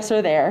roadmaps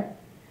are there.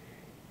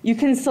 You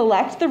can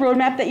select the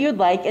roadmap that you would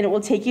like and it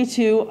will take you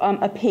to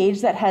a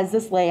page that has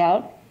this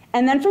layout.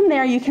 And then from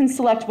there you can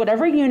select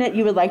whatever unit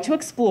you would like to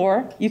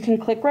explore. You can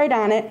click right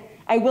on it.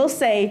 I will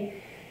say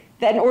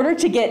that in order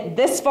to get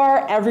this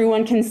far,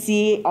 everyone can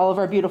see all of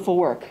our beautiful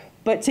work.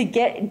 But to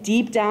get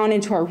deep down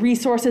into our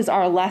resources,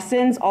 our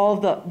lessons,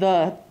 all of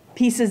the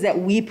pieces that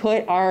we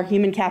put our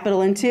human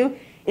capital into,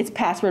 it's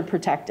password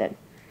protected.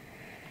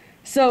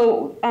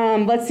 So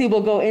let's see,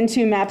 we'll go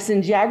into maps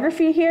and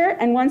geography here.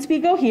 And once we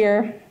go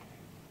here,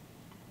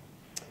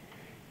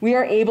 we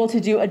are able to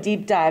do a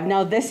deep dive.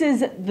 Now this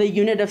is the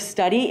unit of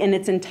study in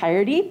its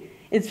entirety.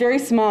 It's very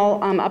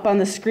small up on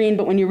the screen,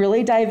 but when you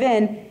really dive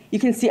in, you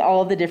can see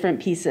all of the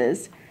different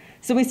pieces.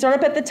 So we start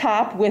up at the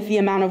top with the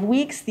amount of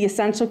weeks, the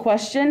essential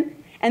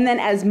question, and then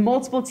as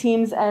multiple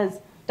teams, as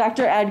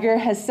Dr. Edgar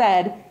has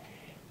said,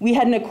 we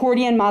had an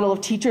accordion model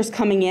of teachers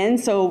coming in,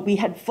 so we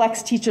had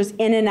flex teachers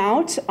in and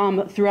out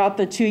throughout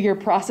the 2-year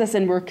process,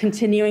 and we're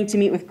continuing to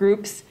meet with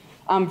groups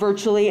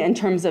virtually in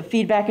terms of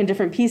feedback and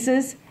different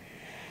pieces.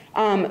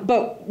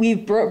 But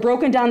we've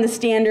broken down the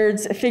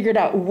standards, figured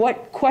out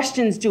what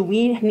questions do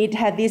we need to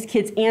have these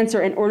kids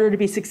answer in order to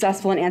be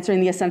successful in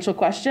answering the essential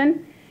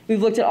question.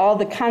 We've looked at all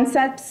the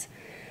concepts,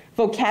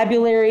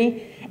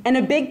 vocabulary, and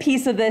a big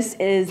piece of this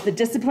is the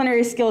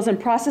disciplinary skills and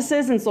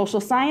processes in social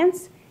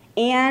science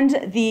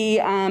and the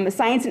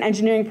science and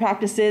engineering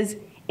practices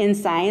in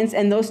science.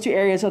 And those 2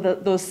 areas are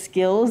those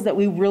skills that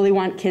we really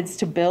want kids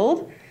to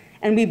build,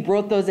 and we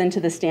brought those into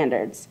the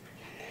standards.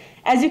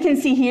 As you can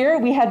see here,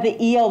 we have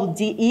the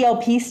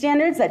ELP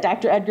standards that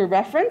Dr. Edgar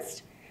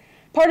referenced.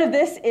 Part of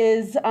this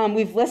is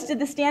we've listed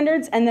the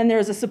standards, and then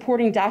there's a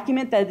supporting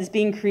document that is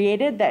being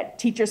created that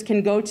teachers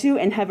can go to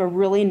and have a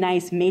really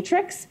nice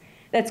matrix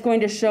that's going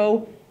to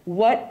show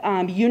what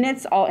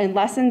units and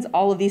lessons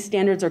all of these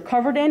standards are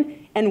covered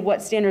in and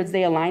what standards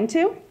they align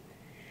to.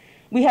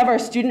 We have our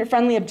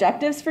student-friendly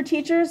objectives for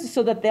teachers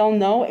so that they'll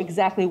know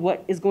exactly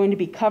what is going to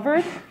be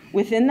covered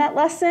within that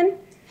lesson.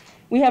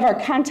 We have our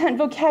content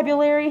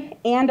vocabulary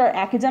and our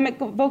academic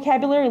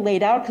vocabulary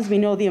laid out because we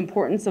know the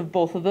importance of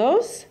both of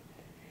those.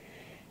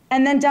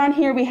 And then down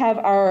here we have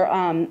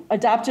our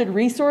adopted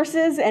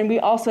resources, and we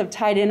also have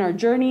tied in our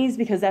journeys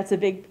because that's a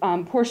big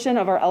portion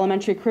of our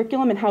elementary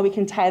curriculum and how we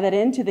can tie that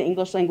into the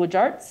English language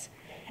arts,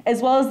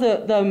 as well as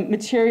the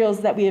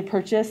materials that we had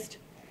purchased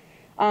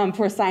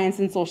for science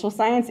and social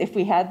science if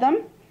we had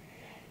them.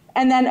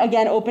 And then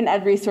again, open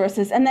ed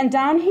resources. And then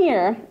down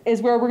here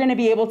is where we're going to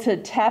be able to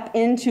tap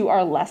into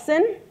our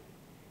lesson.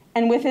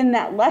 And within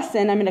that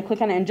lesson, I'm going to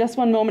click on it in just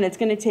one moment. It's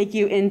going to take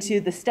you into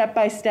the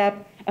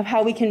step-by-step of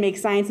how we can make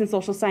science and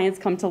social science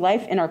come to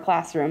life in our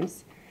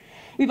classrooms.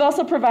 We've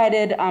also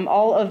provided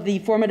all of the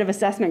formative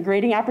assessment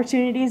grading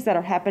opportunities that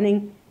are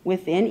happening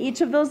within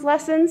each of those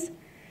lessons,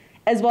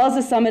 as well as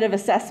a summative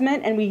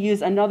assessment. And we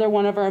use another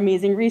one of our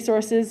amazing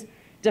resources,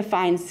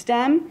 Define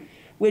STEM,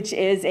 which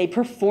is a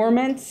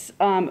performance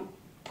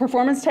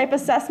type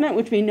assessment,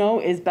 which we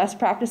know is best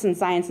practice in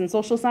science and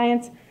social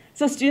science.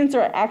 So students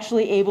are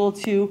actually able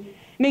to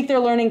make their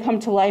learning come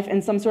to life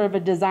in some sort of a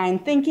design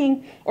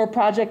thinking or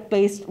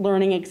project-based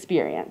learning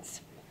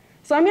experience.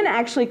 So I'm going to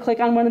actually click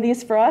on one of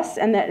these for us,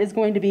 and that is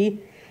going to be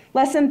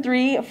Lesson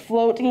 3,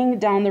 Floating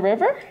Down the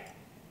River.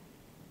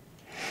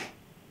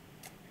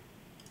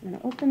 I'm going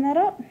to open that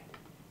up.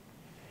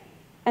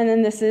 And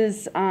then this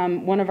is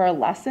one of our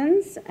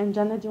lessons. And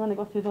Jenna, do you want to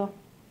go through the...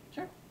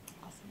 Sure.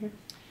 Awesome.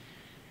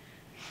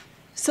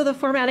 So the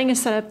formatting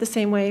is set up the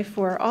same way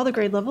for all the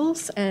grade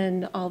levels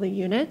and all the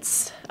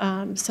units.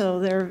 So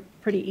they're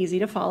pretty easy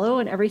to follow,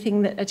 and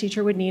everything that a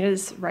teacher would need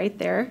is right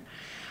there.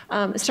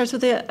 It starts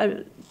with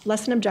a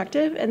lesson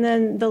objective and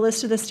then the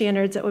list of the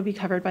standards that would be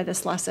covered by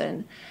this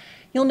lesson.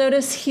 You'll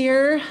notice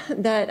here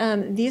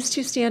that these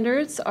 2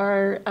 standards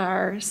are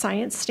our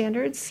science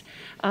standards,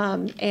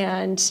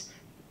 and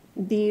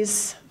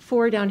these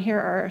 4 down here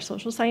are our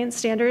social science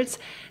standards.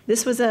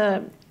 This was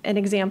an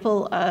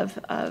example of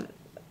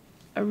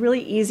a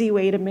really easy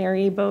way to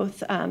marry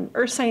both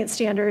earth science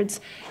standards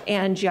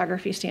and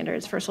geography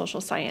standards for social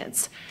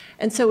science.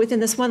 And so within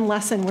this one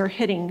lesson, we're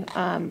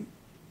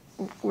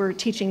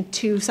teaching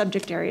 2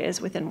 subject areas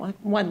within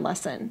one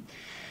lesson.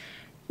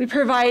 We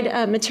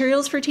provide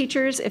materials for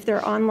teachers. If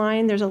they're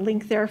online, there's a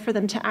link there for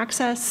them to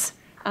access.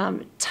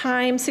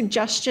 Time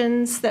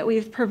suggestions that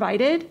we've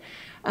provided.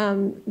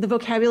 the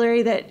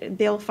vocabulary that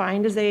they'll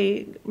find as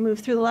they move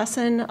through the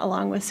lesson,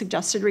 along with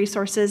suggested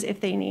resources if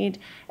they need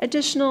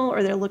additional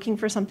or they're looking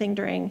for something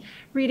during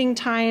reading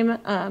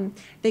time,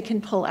 they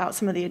can pull out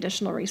some of the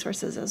additional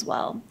resources as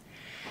well.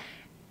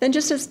 Then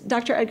just as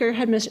Dr. Edgar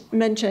had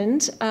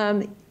mentioned,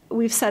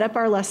 we've set up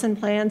our lesson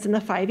plans in the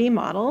 5E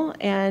model,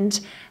 and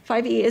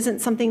 5E isn't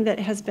something that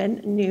has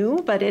been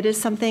new, but it is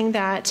something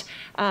that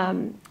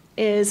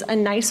is a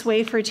nice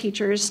way for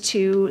teachers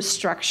to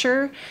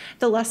structure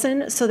the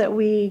lesson so that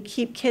we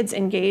keep kids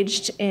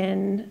engaged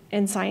in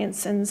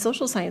science and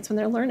social science when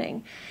they're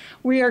learning.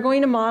 We are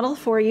going to model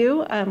for you,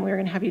 we're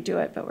going to have you do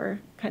it, but we're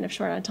kind of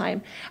short on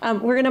time.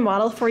 We're going to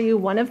model for you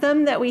one of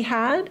them that we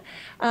had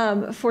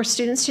for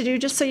students to do,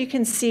 just so you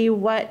can see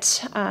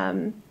what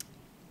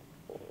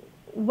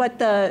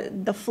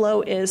the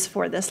flow is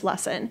for this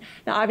lesson.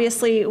 Now,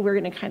 obviously, we're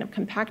going to kind of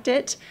compact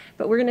it,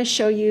 but we're going to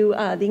show you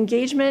the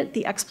engagement,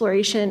 the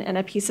exploration, and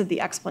a piece of the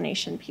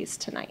explanation piece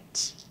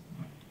tonight.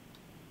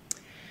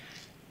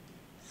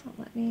 So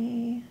let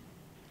me...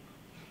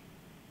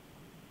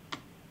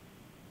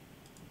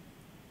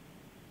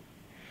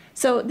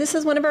 So this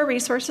is one of our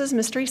resources,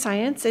 Mystery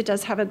Science. It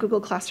does have a Google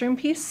Classroom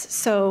piece.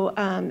 So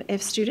if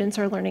students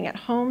are learning at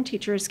home,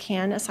 teachers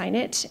can assign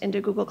it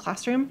into Google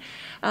Classroom.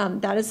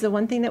 That is the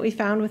one thing that we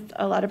found with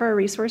a lot of our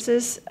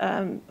resources.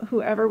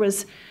 Whoever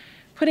was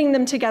putting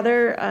them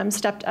together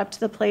stepped up to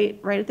the plate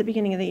right at the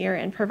beginning of the year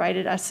and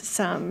provided us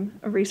some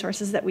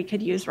resources that we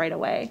could use right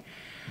away.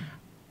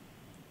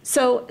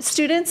 So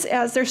students,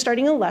 as they're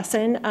starting a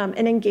lesson,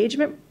 an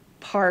engagement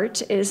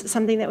part is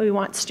something that we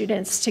want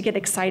students to get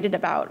excited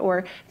about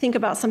or think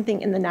about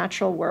something in the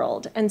natural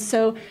world. And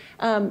so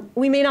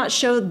we may not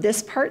show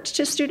this part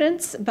to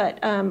students, but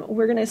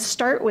we're going to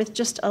start with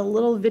just a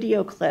little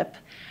video clip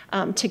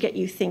to get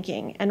you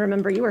thinking. And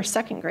remember, you are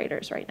second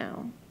graders right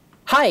now.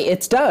 Hi,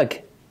 it's Doug.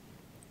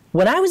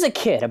 When I was a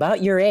kid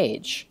about your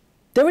age,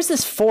 there was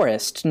this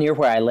forest near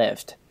where I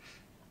lived.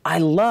 I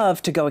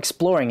loved to go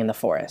exploring in the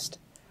forest.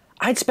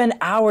 I'd spend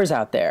hours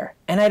out there,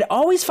 and I'd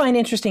always find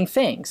interesting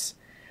things.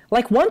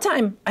 Like one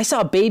time, I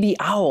saw a baby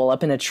owl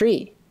up in a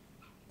tree.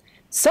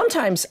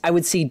 Sometimes I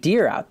would see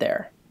deer out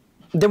there.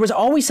 There was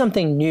always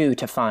something new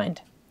to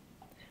find.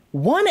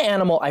 One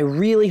animal I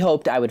really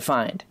hoped I would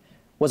find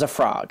was a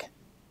frog.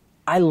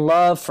 I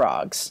love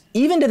frogs.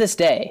 Even to this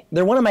day,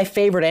 they're one of my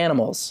favorite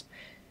animals.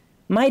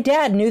 My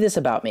dad knew this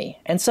about me,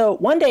 and so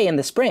one day in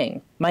the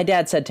spring, my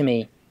dad said to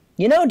me,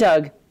 "You know,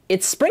 Doug,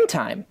 it's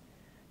springtime.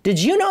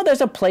 Did you know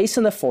there's a place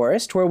in the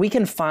forest where we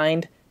can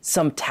find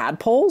some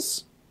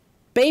tadpoles?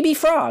 Baby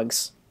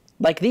frogs,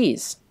 like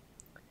these."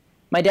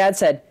 My dad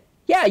said,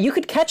 "Yeah, you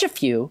could catch a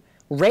few,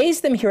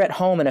 raise them here at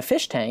home in a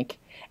fish tank,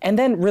 and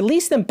then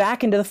release them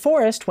back into the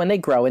forest when they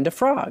grow into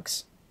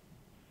frogs."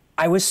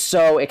 I was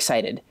so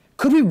excited.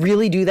 Could we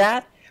really do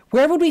that?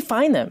 Where would we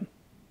find them?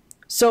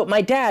 So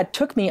my dad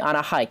took me on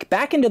a hike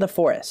back into the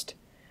forest,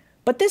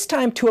 but this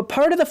time to a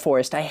part of the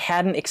forest I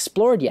hadn't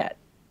explored yet.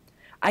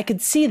 I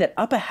could see that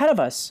up ahead of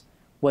us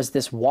was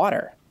this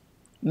water.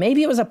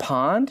 Maybe it was a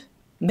pond,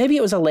 maybe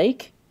it was a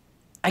lake.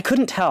 I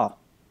couldn't tell.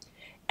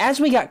 As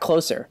we got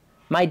closer,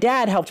 my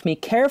dad helped me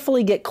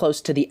carefully get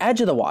close to the edge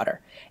of the water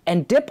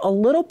and dip a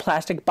little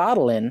plastic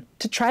bottle in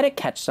to try to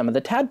catch some of the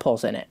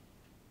tadpoles in it.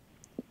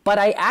 But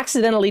I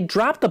accidentally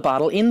dropped the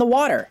bottle in the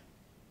water.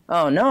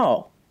 Oh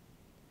no.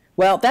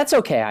 Well, that's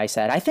okay, I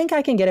said. I think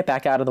I can get it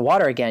back out of the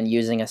water again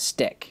using a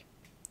stick.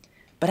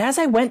 But as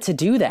I went to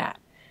do that,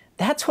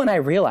 that's when I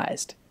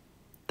realized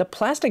the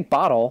plastic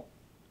bottle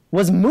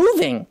was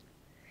moving.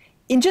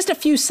 In just a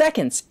few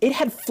seconds, it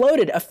had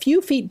floated a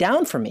few feet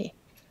down from me.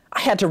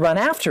 I had to run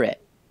after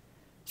it.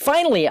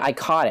 Finally, I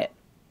caught it.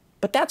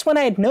 But that's when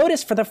I had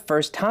noticed for the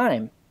first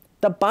time.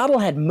 The bottle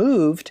had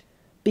moved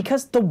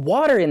because the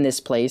water in this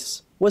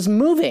place was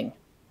moving.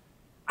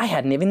 I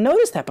hadn't even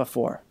noticed that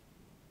before.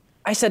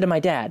 I said to my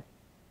dad,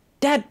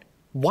 "Dad,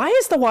 why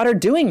is the water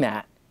doing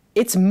that?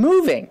 It's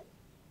moving."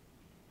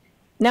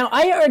 Now,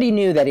 I already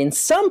knew that in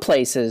some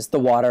places the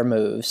water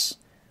moves.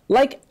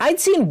 Like, I'd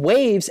seen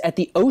waves at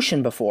the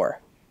ocean before.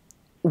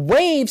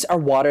 Waves are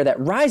water that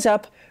rise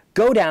up,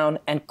 go down,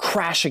 and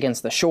crash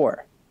against the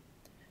shore.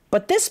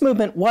 But this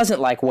movement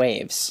wasn't like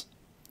waves.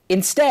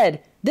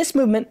 Instead, this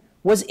movement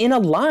was in a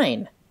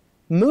line,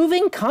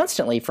 moving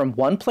constantly from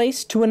one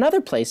place to another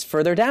place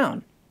further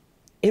down.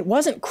 It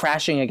wasn't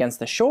crashing against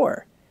the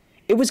shore.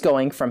 It was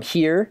going from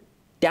here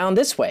down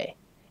this way.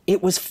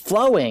 It was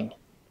flowing.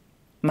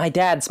 My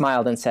dad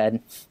smiled and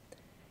said,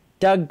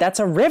 "Doug, that's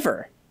a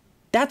river.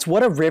 That's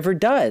what a river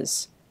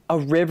does. A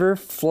river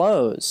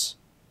flows."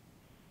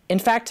 In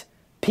fact,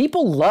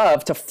 people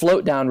love to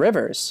float down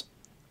rivers.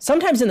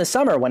 Sometimes in the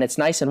summer when it's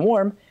nice and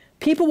warm,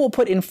 people will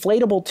put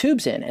inflatable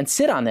tubes in and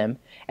sit on them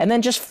and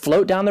then just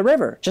float down the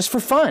river, just for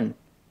fun.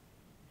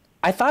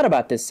 I thought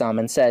about this some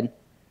and said,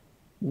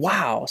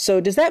 wow, so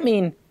does that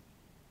mean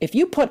if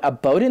you put a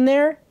boat in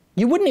there,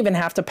 you wouldn't even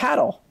have to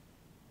paddle?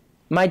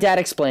 My dad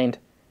explained,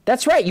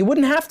 that's right, you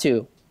wouldn't have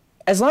to.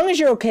 As long as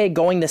you're okay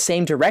going the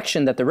same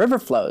direction that the river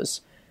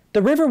flows,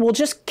 the river will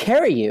just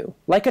carry you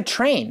like a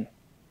train.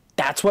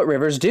 That's what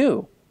rivers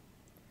do.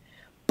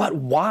 But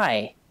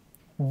why?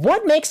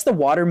 What makes the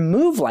water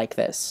move like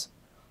this?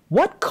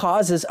 What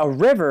causes a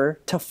river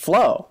to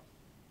flow?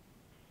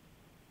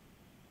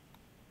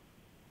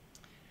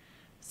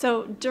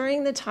 So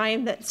during the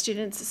time that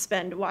students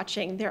spend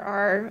watching, there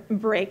are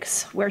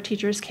breaks where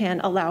teachers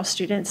can allow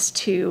students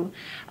to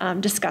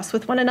discuss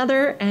with one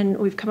another, and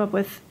we've come up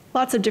with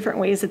lots of different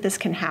ways that this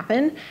can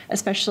happen,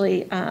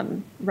 especially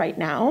right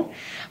now.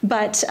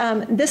 But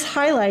this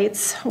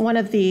highlights one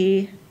of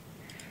the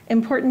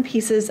important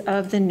pieces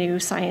of the new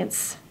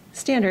science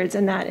standards,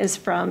 and that is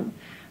from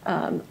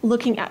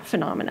looking at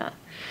phenomena.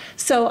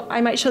 So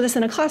I might show this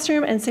in a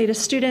classroom and say to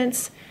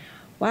students,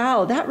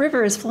 wow, that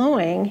river is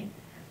flowing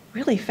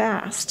really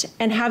fast,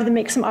 and have them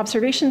make some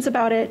observations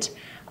about it,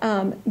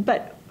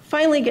 but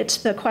finally get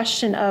to the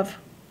question of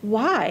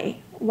why?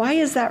 Why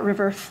is that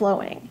river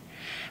flowing?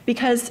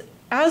 Because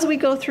as we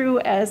go through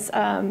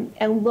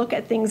and look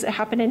at things that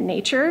happen in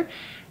nature,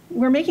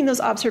 we're making those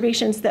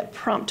observations that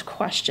prompt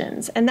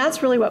questions. And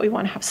that's really what we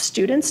want to have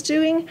students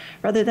doing,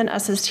 rather than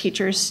us as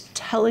teachers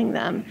telling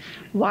them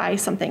why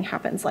something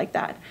happens like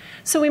that.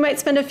 So we might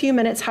spend a few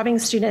minutes having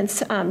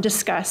students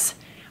discuss,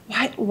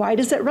 why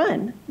does it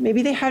run?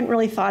 Maybe they hadn't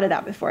really thought of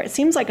that before. It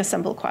seems like a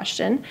simple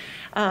question,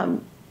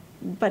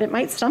 but it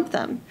might stump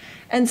them.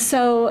 And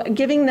so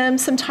giving them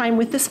some time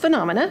with this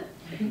phenomena.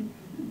 I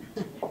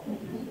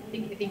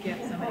think you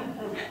have somebody.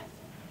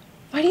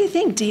 Why do you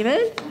think,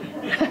 David?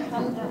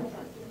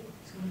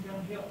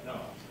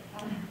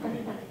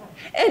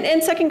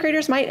 And second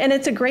graders might, and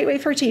it's a great way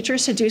for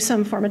teachers to do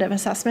some formative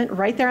assessment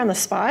right there on the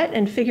spot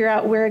and figure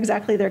out where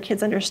exactly their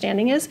kids'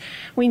 understanding is.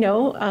 We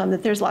know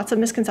that there's lots of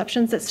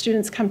misconceptions that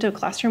students come to a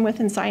classroom with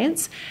in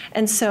science,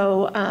 and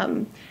so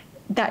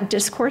that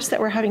discourse that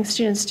we're having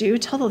students do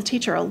tell the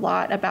teacher a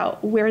lot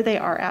about where they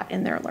are at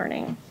in their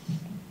learning.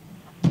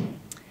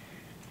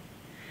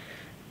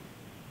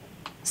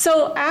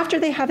 So after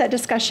they have that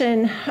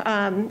discussion,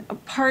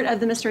 part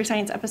of the Mystery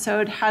Science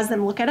episode has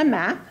them look at a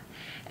map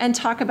and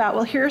talk about,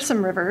 well, here are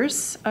some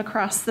rivers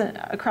across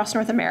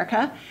North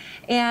America,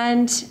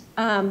 and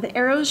the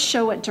arrows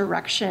show what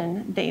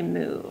direction they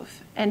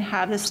move, and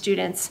have the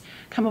students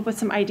come up with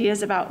some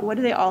ideas about what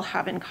do they all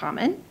have in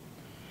common,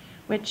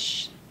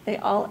 which they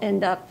all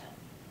end up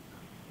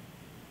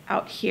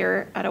out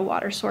here at a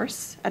water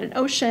source, at an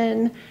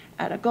ocean,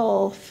 at a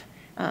gulf.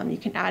 You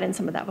can add in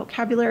some of that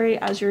vocabulary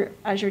as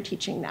you're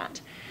teaching that.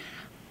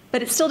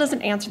 But it still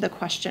doesn't answer the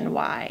question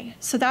why.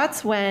 So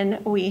that's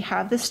when we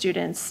have the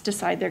students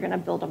decide they're going to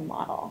build a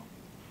model.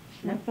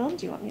 Can I build?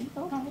 Do you want me to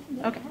build?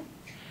 Okay.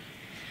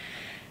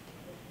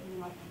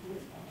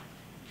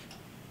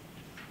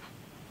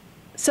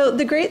 So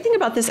the great thing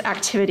about this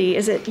activity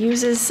is it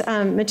uses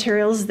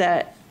materials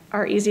that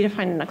are easy to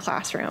find in a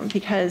classroom,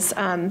 because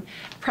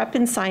prep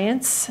in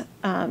science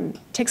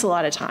takes a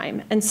lot of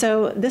time. And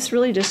so this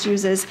really just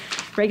uses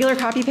regular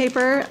copy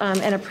paper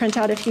and a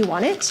printout if you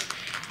want it.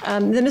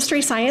 The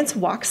Mystery Science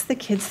walks the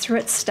kids through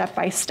it step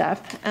by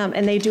step,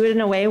 and they do it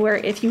in a way where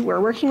if you were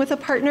working with a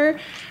partner,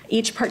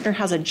 each partner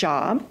has a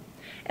job,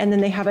 and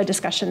then they have a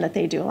discussion that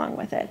they do along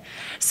with it.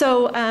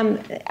 So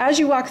as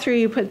you walk through,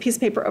 you put a piece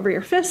of paper over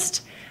your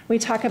fist. We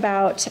talk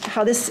about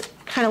how this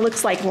kind of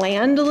looks like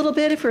land a little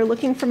bit if you're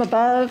looking from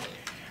above.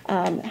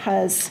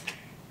 Has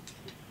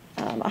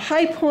a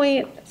high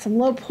point, some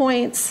low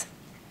points.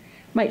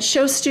 Might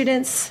show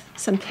students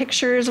some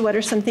pictures. What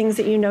are some things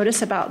that you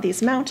notice about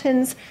these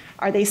mountains?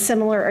 Are they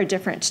similar or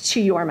different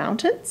to your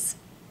mountains?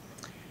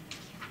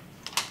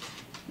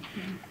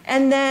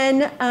 And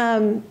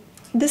then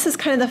this is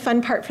kind of the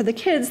fun part for the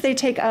kids. They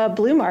take a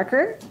blue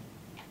marker.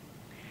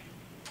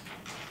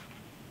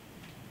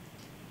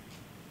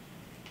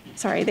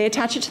 Sorry, they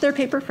attach it to their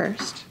paper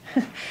first.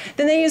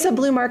 Then they use a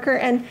blue marker,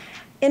 and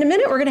in a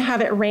minute we're going to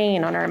have it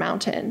rain on our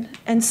mountain.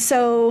 And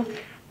so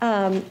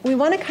we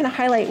want to kind of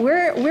highlight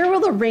where will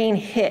the rain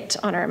hit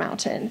on our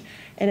mountain.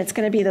 And it's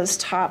going to be those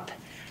top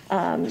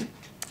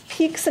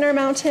peaks in our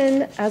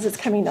mountain as it's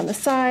coming down the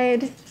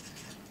side.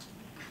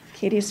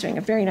 Katie's doing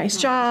a very nice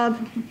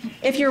job.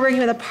 If you're working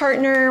with a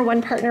partner,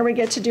 one partner would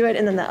get to do it,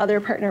 and then the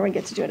other partner would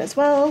get to do it as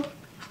well.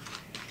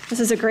 This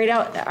is a great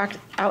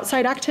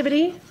outside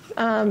activity,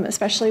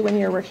 especially when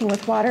you're working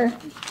with water.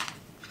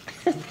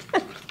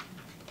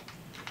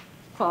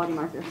 Quality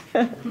marker.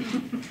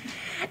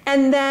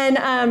 And then,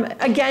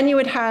 again, you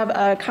would have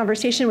a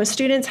conversation with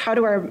students. How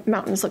do our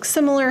mountains look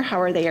similar? How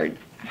are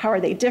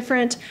they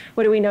different?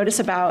 What do we notice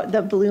about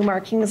the blue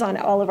markings on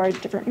all of our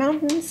different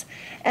mountains?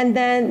 And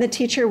then the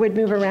teacher would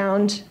move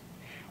around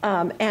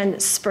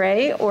and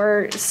spray,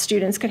 or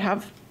students could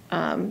have,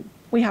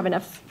 we have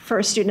enough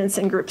for students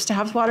and groups to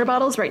have water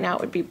bottles. Right now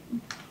it would be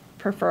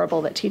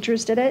preferable that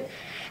teachers did it.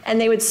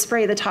 And they would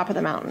spray the top of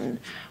the mountain.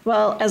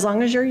 Well, as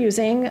long as you're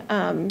using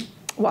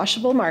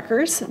washable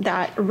markers,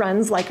 that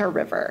runs like a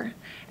river.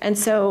 And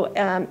so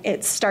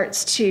it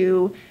starts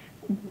to,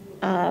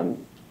 are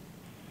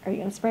you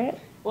going to spray it?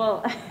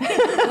 Well,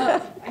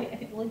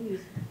 we'll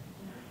use.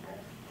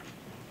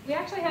 We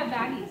actually have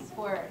baggies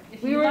for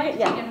if you like to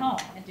take it home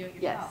and do it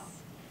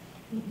yourself.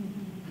 Yes.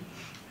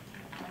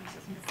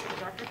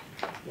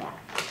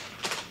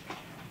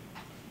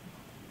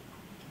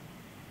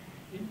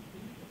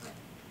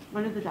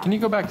 Can you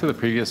go back to the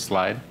previous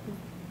slide?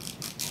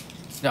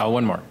 No,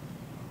 one more.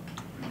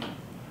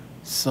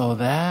 So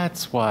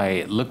that's why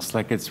it looks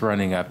like it's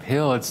running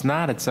uphill. It's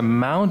not, it's a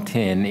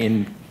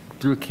mountain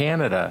through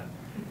Canada.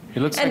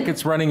 It looks like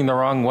it's running the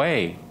wrong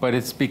way, but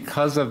it's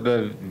because of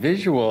the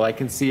visual. I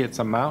can see it's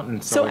a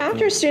mountain. So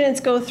after students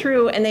go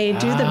through and they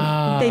do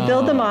they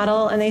build the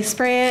model and they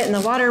spray it and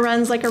the water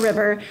runs like a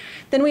river,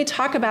 then we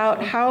talk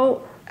about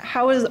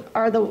how's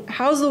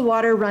the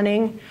water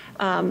running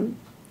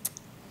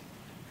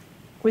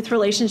with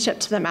relationship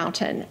to the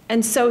mountain.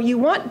 And so you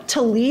want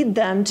to lead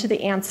them to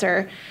the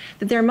answer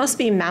that there must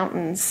be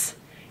mountains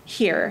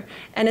here.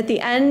 And at the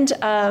end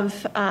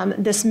of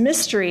this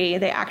mystery,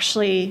 they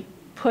actually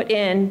put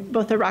in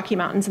both the Rocky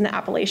Mountains and the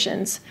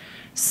Appalachians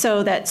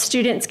so that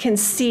students can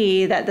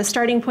see that the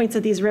starting points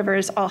of these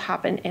rivers all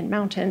happen in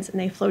mountains and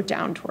they flow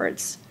down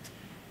towards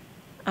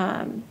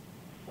the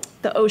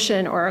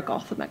ocean or a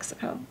Gulf of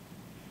Mexico.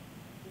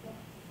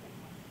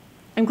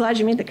 I'm glad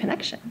you made the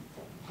connection.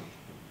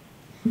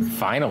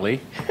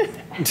 Finally.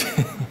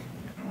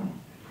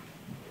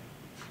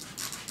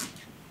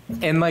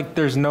 And like,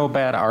 there's no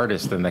bad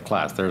artist in the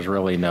class. There's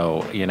really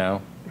no,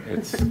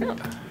 it's.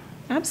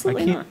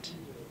 Absolutely not.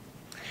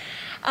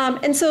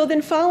 And so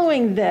then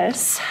following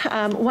this,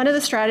 one of the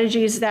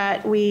strategies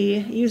that we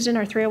used in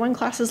our 301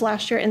 classes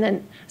last year and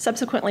then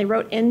subsequently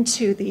wrote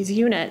into these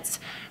units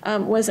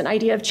was an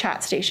idea of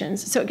chat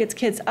stations. So it gets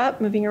kids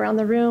up, moving around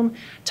the room,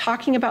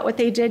 talking about what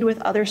they did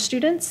with other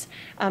students,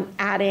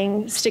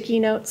 adding sticky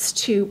notes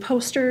to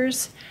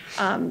posters.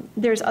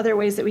 There's other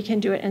ways that we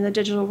can do it in the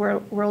digital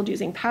world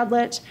using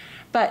Padlet.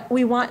 But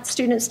we want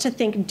students to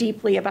think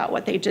deeply about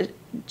what they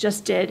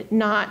just did,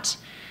 not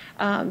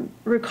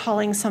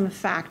recalling some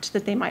fact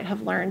that they might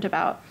have learned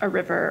about a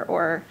river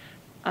or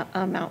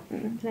a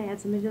mountain. Can I add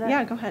something to that?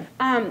 Yeah, go ahead.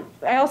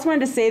 I also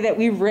wanted to say that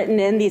we've written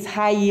in these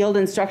high-yield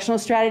instructional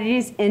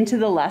strategies into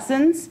the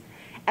lessons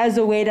as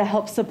a way to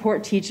help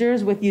support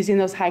teachers with using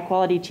those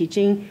high-quality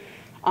teaching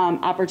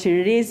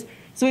opportunities.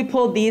 So we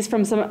pulled these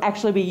from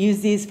we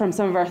used these from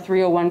some of our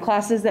 301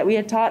 classes that we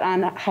had taught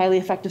on highly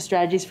effective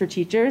strategies for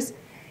teachers.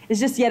 It's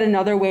just yet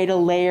another way to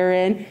layer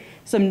in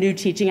some new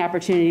teaching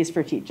opportunities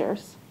for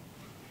teachers.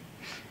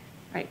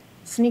 Right,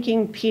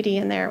 sneaking PD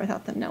in there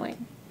without them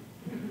knowing.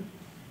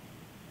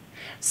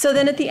 So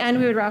then at the end,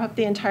 we would wrap up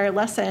the entire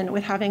lesson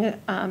with having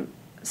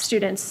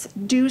students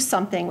do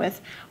something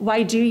with,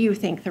 why do you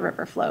think the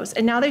river flows?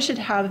 And now they should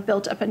have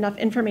built up enough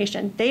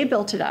information. They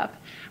built it up.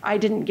 I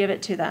didn't give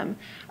it to them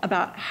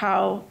about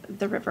how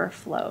the river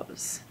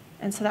flows.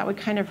 And so that would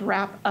kind of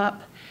wrap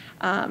up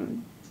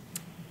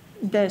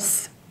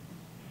this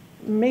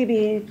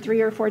maybe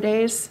 3 or 4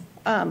 days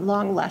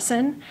long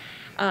lesson.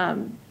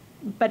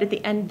 But at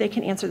the end, they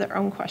can answer their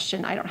own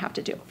question. I don't have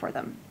to do it for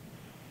them.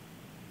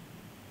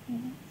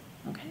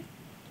 Okay.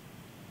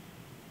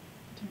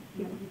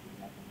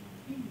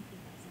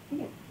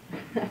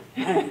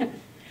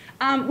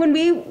 When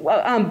we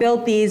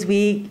built these,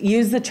 we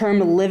used the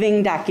term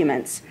living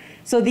documents.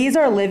 So these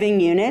are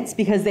living units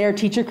because they are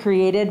teacher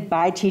created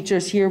by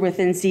teachers here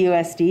within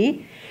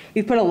CUSD.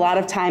 We've put a lot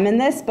of time in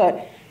this,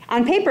 but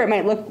on paper it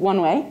might look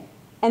one way.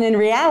 And in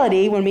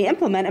reality, when we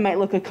implement, it might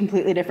look a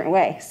completely different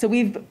way. So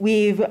we've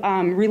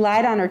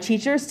relied on our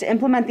teachers to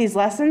implement these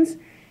lessons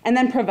and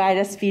then provide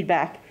us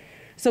feedback.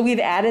 So we've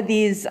added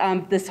these,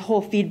 this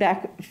whole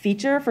feedback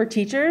feature for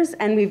teachers,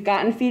 and we've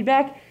gotten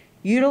feedback,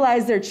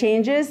 utilized their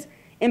changes,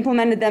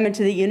 implemented them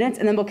into the units,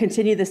 and then we'll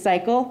continue the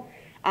cycle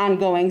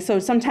ongoing. So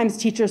sometimes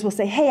teachers will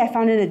say, hey, I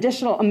found an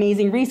additional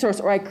amazing resource,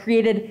 or I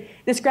created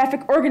this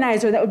graphic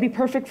organizer that would be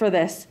perfect for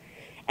this.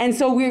 And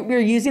so we're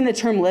using the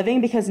term living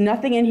because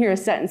nothing in here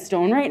is set in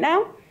stone right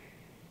now.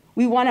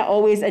 We want to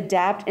always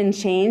adapt and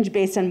change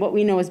based on what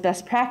we know is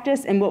best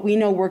practice and what we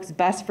know works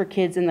best for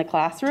kids in the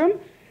classroom.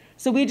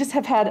 So we just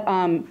have had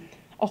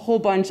a whole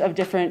bunch of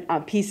different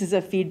pieces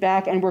of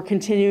feedback, and we're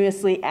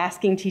continuously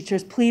asking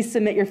teachers, please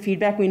submit your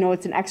feedback. We know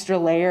it's an extra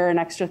layer, an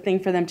extra thing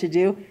for them to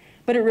do,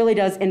 but it really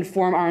does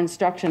inform our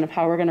instruction of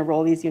how we're going to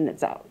roll these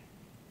units out.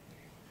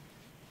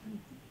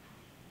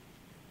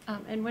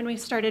 And when we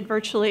started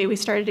virtually, we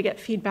started to get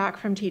feedback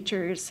from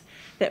teachers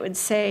that would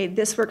say,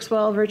 this works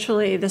well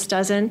virtually, this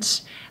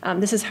doesn't.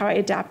 This is how I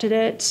adapted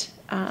it.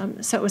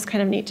 So it was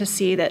kind of neat to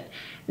see that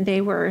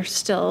they were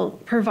still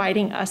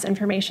providing us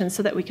information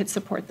so that we could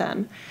support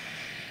them.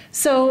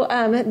 So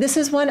this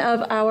is one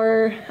of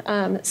our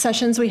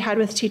sessions we had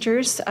with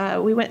teachers.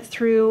 We went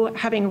through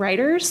having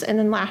writers, and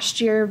then last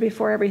year,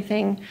 before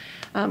everything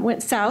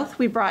went south,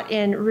 we brought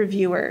in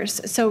reviewers.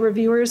 So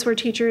reviewers were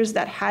teachers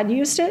that had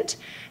used it,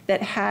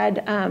 that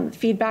had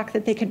feedback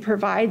that they could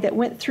provide, that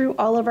went through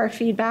all of our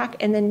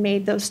feedback and then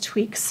made those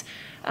tweaks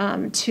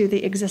to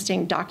the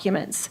existing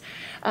documents.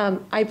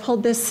 I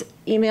pulled this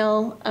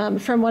email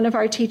from one of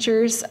our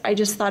teachers. I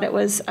just thought it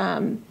was,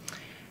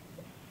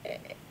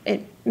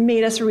 it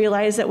made us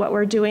realize that what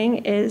we're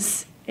doing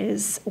is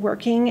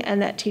working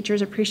and that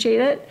teachers appreciate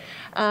it.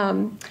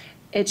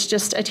 It's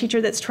just a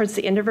teacher that's towards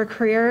the end of her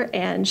career,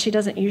 and she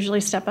doesn't usually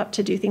step up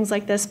to do things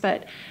like this,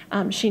 but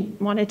she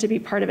wanted to be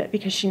part of it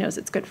because she knows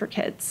it's good for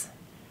kids.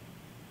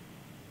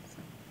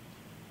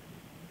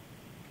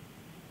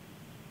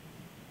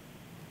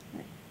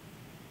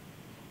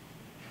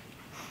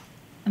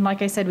 And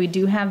like I said, we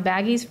do have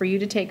baggies for you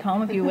to take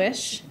home if you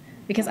wish,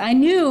 because I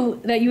knew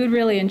that you would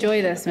really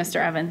enjoy this, Mr.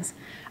 Evans.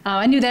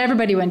 I knew that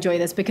everybody would enjoy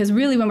this, because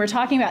really when we're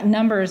talking about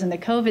numbers and the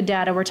COVID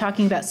data, we're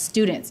talking about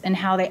students and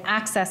how they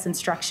access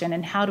instruction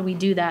and how do we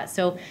do that.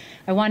 So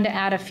I wanted to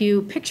add a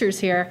few pictures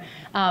here.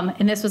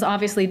 And this was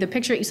obviously, the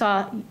picture you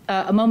saw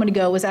a moment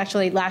ago was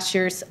actually last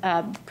year's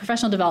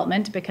professional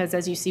development, because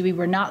as you see, we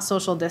were not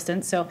social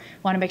distance. So I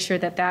want to make sure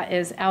that that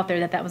is out there,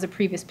 that that was a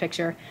previous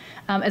picture,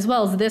 as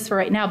well as this for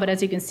right now. But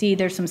as you can see,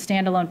 there's some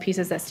standalone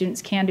pieces that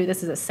students can do.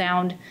 This is a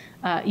sound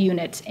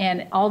unit,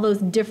 and all those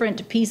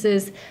different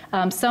pieces,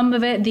 some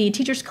of it the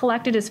teachers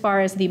collected as far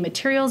as the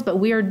materials, but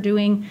we are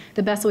doing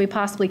the best that we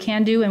possibly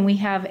can do, and we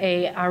have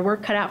our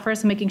work cut out for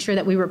us, making sure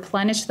that we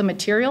replenish the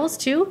materials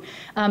too,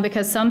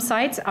 because some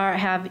sites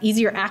have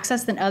easier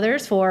access than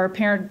others for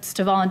parents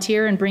to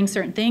volunteer and bring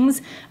certain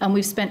things.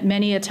 We've spent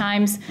many a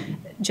times,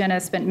 Jena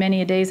has spent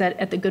many a days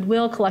at the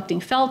Goodwill collecting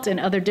felt and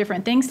other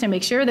different things to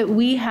make sure that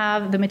we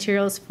have the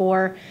materials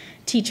for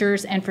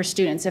teachers and for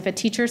students. If a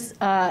teacher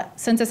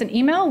sends us an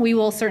email, we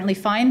will certainly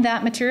find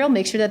that material,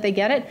 make sure that they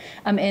get it,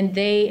 and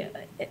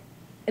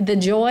the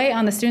joy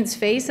on the students'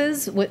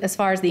 faces as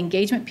far as the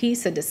engagement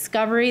piece, the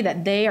discovery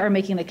that they are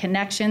making the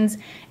connections,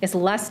 is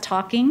less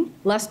talking,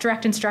 less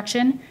direct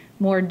instruction,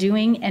 more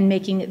doing and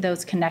making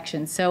those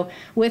connections. So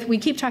we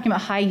keep talking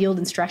about high yield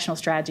instructional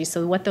strategies.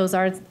 So what those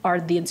are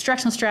the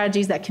instructional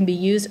strategies that can be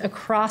used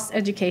across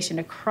education,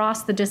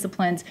 across the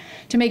disciplines,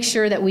 to make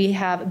sure that we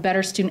have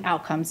better student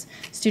outcomes,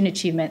 student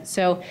achievement.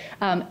 So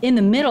in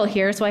the middle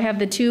here, so I have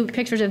the two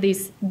pictures of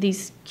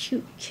these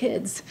cute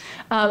kids.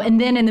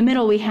 And then in the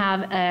middle we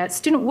have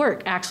student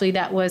work actually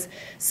that was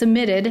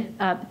submitted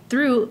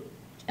through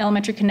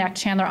Elementary Connect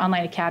Chandler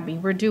Online Academy.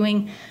 We're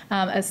doing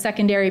a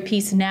secondary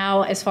piece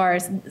now as far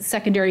as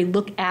secondary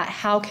look at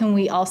how can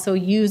we also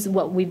use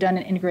what we've done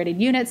in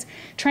integrated units,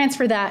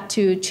 transfer that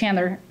to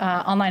Chandler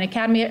Online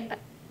Academy,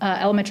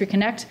 Elementary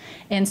Connect.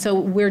 And so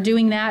we're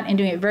doing that and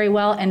doing it very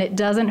well, and it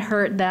doesn't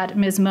hurt that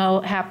Ms. Moe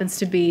happens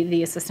to be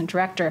the assistant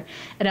director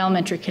at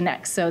Elementary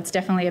Connect. So it's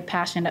definitely a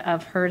passion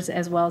of hers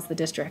as well as the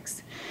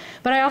district's.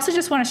 But I also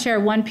just want to share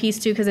one piece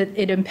too, because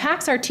it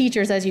impacts our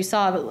teachers, as you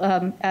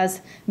saw,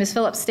 as Ms.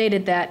 Phillips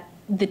stated, that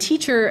the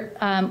teacher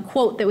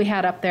quote that we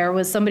had up there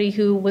was somebody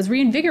who was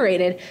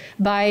reinvigorated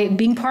by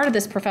being part of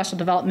this professional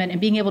development and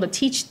being able to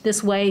teach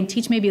this way and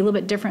teach maybe a little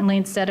bit differently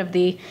instead of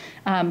the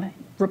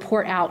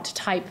report out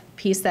type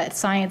piece that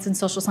science and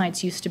social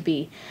science used to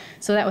be.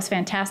 So that was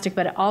fantastic,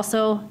 but it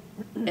also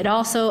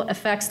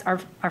affects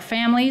our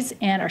families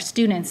and our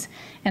students.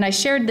 And I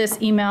shared this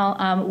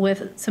email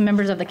with some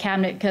members of the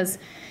cabinet, because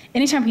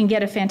anytime we can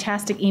get a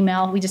fantastic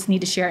email, we just need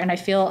to share it. And I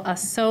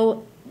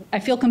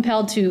feel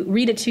compelled to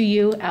read it to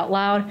you out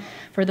loud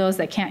for those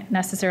that can't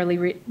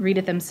necessarily read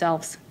it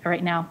themselves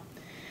right now.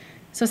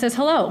 So it says,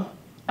 hello,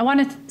 I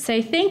want to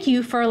say thank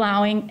you for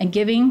allowing and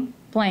giving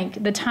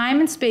blank the time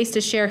and space to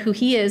share who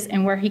he is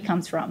and where he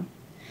comes from.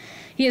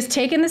 He has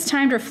taken this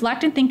time to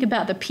reflect and think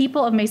about the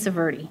people of Mesa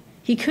Verde.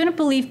 He couldn't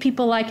believe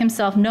people like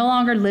himself no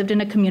longer lived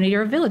in a community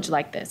or a village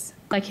like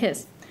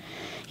his.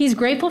 He's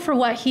grateful for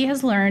what he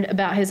has learned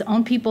about his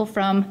own people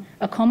from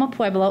Acoma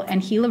Pueblo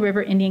and Gila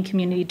River Indian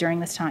community during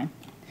this time.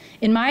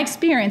 In my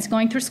experience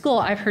going through school,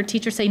 I've heard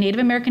teachers say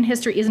Native American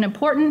history isn't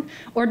important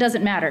or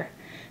doesn't matter.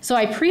 So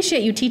I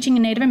appreciate you teaching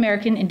Native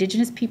American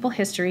Indigenous people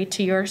history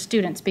to your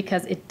students,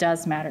 because it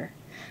does matter.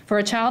 For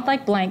a child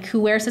like blank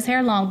who wears his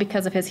hair long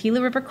because of his Gila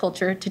River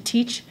culture, to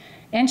teach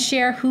and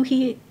share who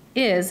he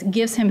is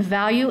gives him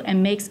value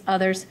and makes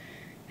others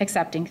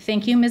accepting.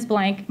 Thank you, Ms.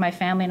 Blank. My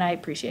family and I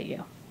appreciate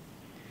you.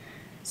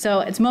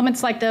 So it's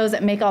moments like those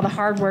that make all the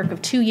hard work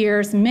of 2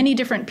 years, many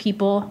different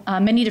people,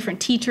 many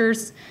different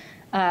teachers.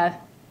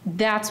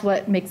 That's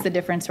what makes the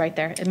difference right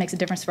there. It makes a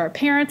difference for our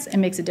parents. It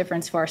makes a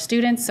difference for our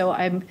students. So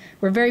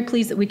we're very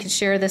pleased that we could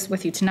share this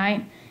with you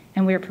tonight,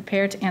 and we are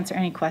prepared to answer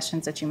any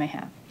questions that you may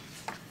have.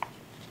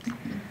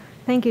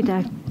 Thank you,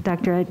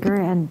 Dr. Edgar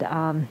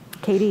and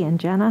Katie and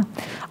Jena.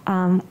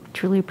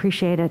 Truly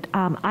appreciate it.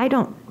 I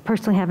don't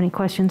personally have any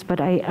questions,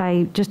 but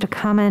I just a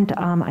comment.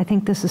 I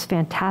think this is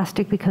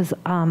fantastic, because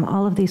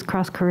all of these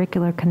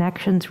cross-curricular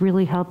connections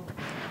really help,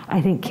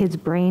 I think, kids'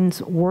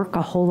 brains work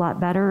a whole lot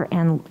better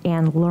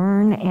and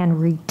learn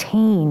and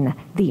retain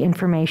the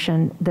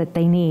information that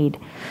they need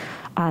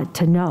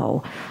to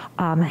know.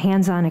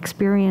 Hands-on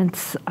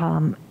experience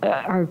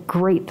are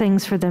great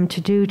things for them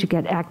to do, to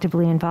get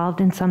actively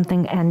involved in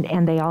something,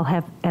 and they all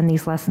have, and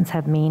these lessons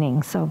have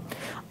meaning. So,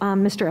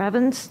 Mr.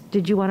 Evans,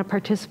 did you want to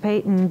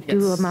participate and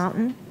do a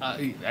mountain?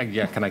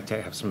 Yeah, can I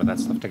have some of that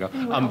stuff to go?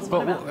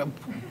 But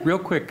real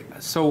quick,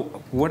 so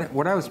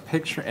what I was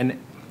picturing, and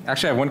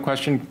actually I have one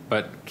question,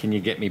 but can you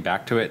get me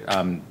back to it?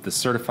 The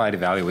certified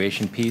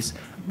evaluation piece.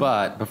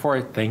 But before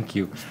I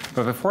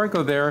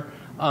go there,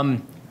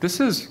 this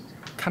is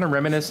kind of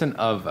reminiscent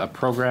of a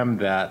program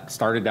that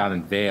started down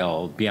in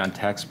Vail, beyond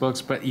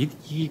textbooks, but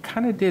you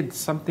kind of did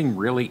something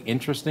really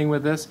interesting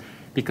with this,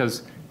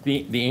 because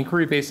the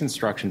inquiry-based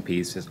instruction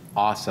piece is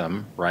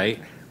awesome, right?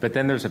 But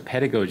then there's a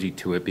pedagogy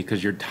to it,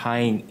 because you're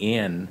tying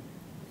in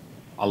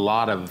a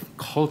lot of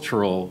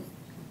cultural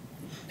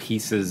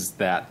pieces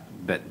that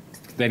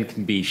then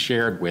can be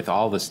shared with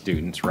all the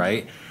students,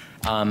 right?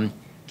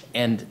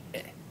 And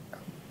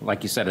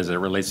like you said, as it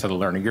relates to the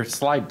learning, your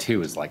slide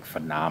 2 is like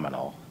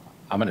phenomenal.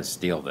 I'm gonna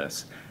steal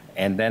this.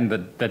 And then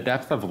the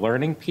depth of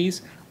learning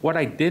piece, what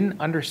I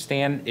didn't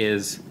understand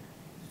is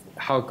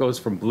how it goes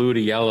from blue to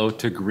yellow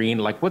to green.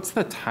 Like, what's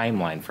the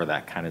timeline for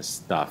that kind of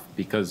stuff?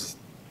 Because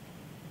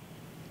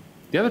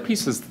the other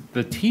piece is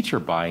the teacher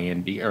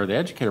buy-in, or the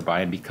educator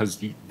buy-in,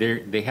 because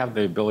they have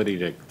the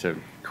ability to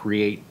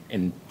create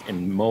and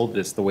mold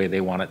this the way they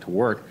want it to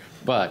work.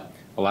 But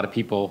a lot of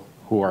people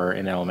who are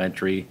in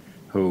elementary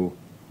who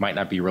might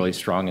not be really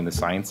strong in the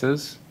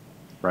sciences,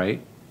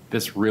 right?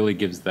 This really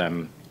gives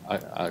them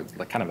a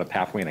kind of a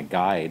pathway and a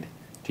guide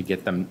to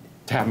get them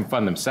to having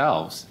fun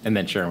themselves and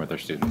then sharing with their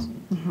students.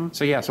 Mm-hmm.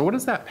 So yeah, so what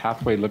does that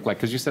pathway look like?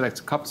 Because you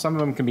said some of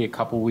them can be a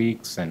couple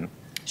weeks and.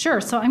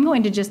 Sure. So I'm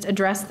going to just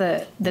address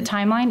the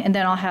timeline, and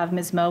then I'll have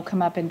Ms. Moe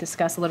come up and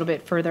discuss a little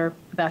bit further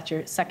about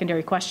your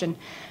secondary question.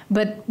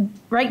 But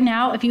right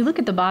now, if you look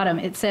at the bottom,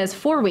 it says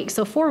 4 weeks.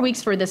 So 4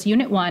 weeks for this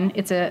Unit 1.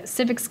 It's a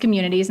civics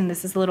communities, and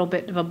this is a little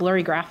bit of a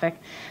blurry graphic.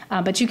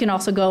 But you can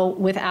also go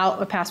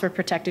without a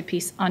password-protected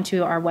piece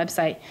onto our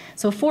website.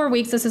 So 4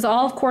 weeks, this is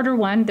all of quarter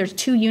 1. There's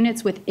 2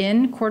 units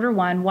within quarter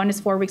 1. One is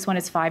 4 weeks, one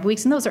is 5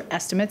 weeks, and those are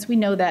estimates. We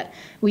know that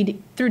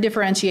through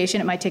differentiation,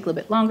 it might take a little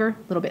bit longer,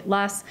 a little bit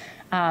less.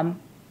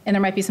 And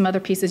there might be some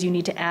other pieces you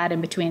need to add in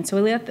between.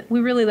 So we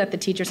really let the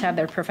teachers have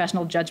their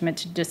professional judgment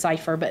to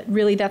decipher, but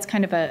really that's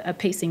kind of a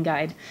pacing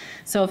guide.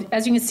 So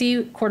as you can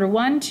see, quarter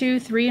 1, 2,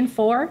 3, and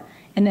 4,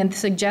 and then the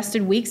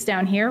suggested weeks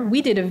down here,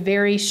 we did a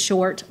very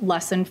short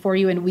lesson for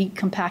you, and we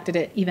compacted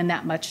it even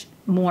that much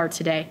more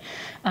today.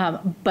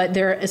 But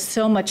there is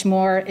so much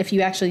more if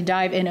you actually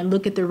dive in and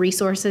look at the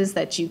resources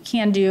that you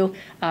can do.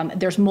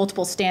 There's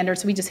multiple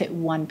standards. We just hit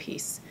one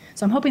piece.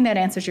 So I'm hoping that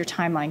answers your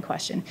timeline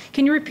question.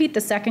 Can you repeat the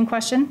second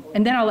question?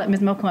 And then I'll let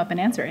Ms. Moe come up and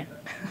answer it.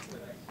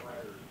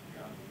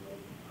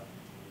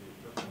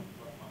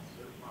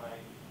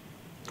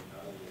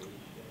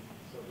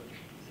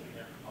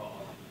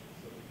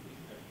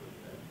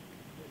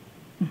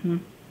 Mm-hmm.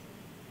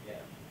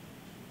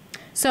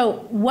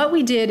 So what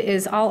we did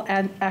is I'll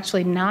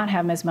actually not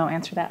have Ms. Moe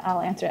answer that.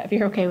 I'll answer that if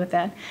you're okay with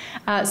that.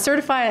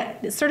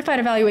 Certified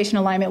evaluation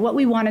alignment, what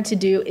we wanted to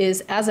do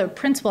is, as a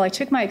principal, I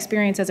took my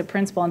experience as a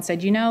principal and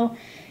said, you know,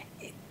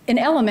 in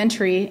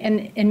elementary,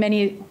 and in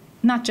many,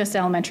 not just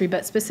elementary,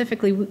 but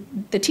specifically,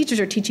 the teachers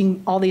are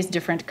teaching all these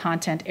different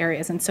content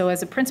areas. And so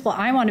as a principal,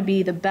 I want to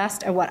be the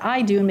best at what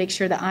I do and make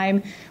sure that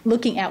I'm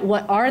looking at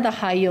what are the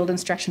high-yield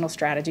instructional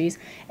strategies,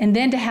 and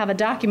then to have a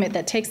document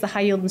that takes the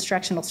high-yield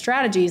instructional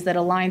strategies that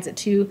aligns it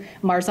to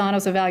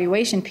Marzano's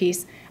evaluation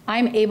piece.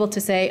 I'm able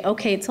to say,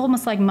 okay, it's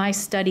almost like my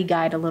study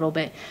guide a little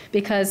bit,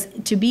 because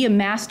to be a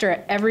master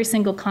at every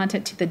single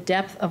content to the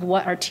depth of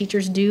what our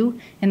teachers do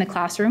in the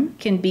classroom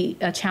can be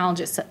a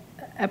challenge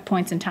at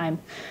points in time.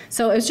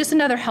 So it was just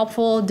another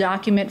helpful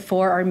document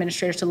for our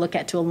administrators to look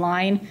at, to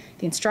align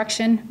the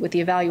instruction with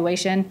the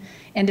evaluation,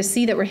 and to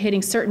see that we're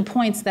hitting certain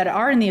points that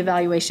are in the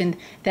evaluation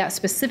that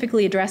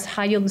specifically address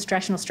high-yield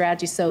instructional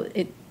strategies, so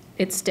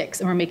it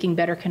sticks and we're making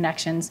better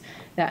connections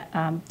that,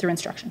 through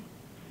instruction.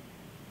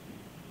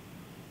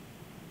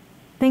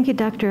 Thank you,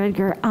 Dr.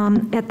 Edgar.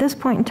 At this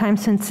point in time,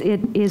 since it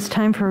is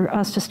time for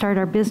us to start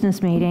our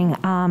business meeting,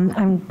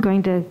 I'm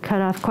going to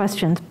cut off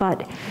questions.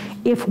 But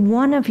if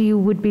one of you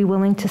would be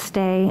willing to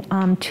stay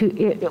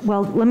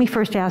well, let me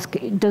first ask,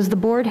 does the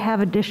board have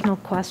additional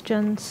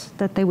questions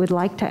that they would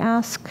like to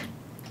ask?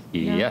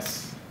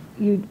 Yes.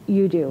 You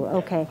do,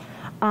 okay.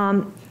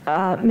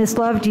 Ms.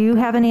 Love, do you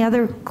have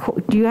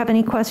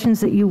any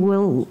questions that you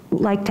will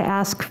like to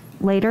ask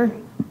later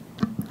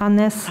on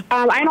this?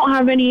 I don't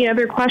have any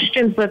other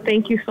questions, but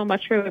thank you so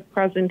much for the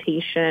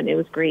presentation. It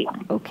was great.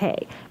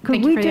 Okay.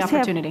 Thank you for the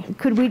opportunity.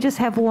 Could we just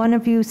have one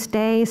of you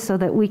stay so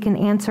that we can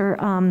answer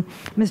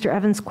Mr.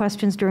 Evans'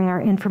 questions during our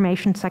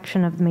information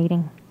section of the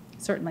meeting?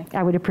 Certainly.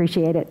 I would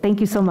appreciate it. Thank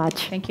you so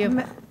much. Thank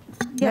you.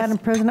 Yes. Madam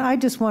President, I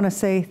just want to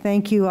say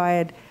thank you. I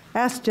had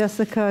asked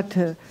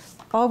Jessica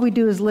all we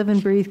do is live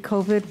and breathe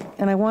COVID,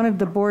 and I wanted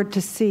the board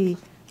to see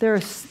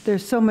there's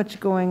so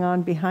much going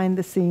on behind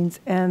the scenes,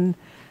 and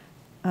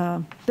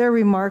they're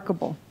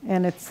remarkable,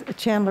 and it's a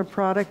Chandler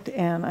product,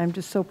 and I'm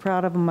just so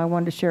proud of them. I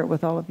wanted to share it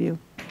with all of you.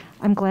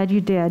 I'm glad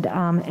you did,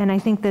 and I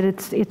think that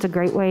it's a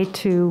great way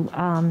to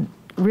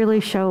really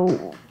show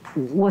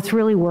what's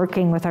really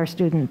working with our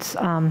students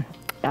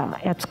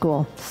at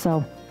school.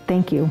 So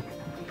thank you.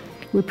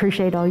 We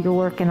appreciate all your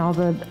work and all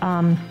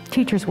the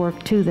teachers'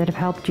 work too that have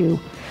helped you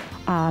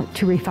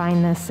to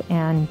refine this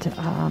and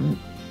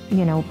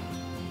you know,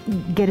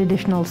 get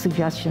additional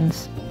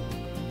suggestions.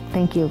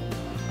 Thank you.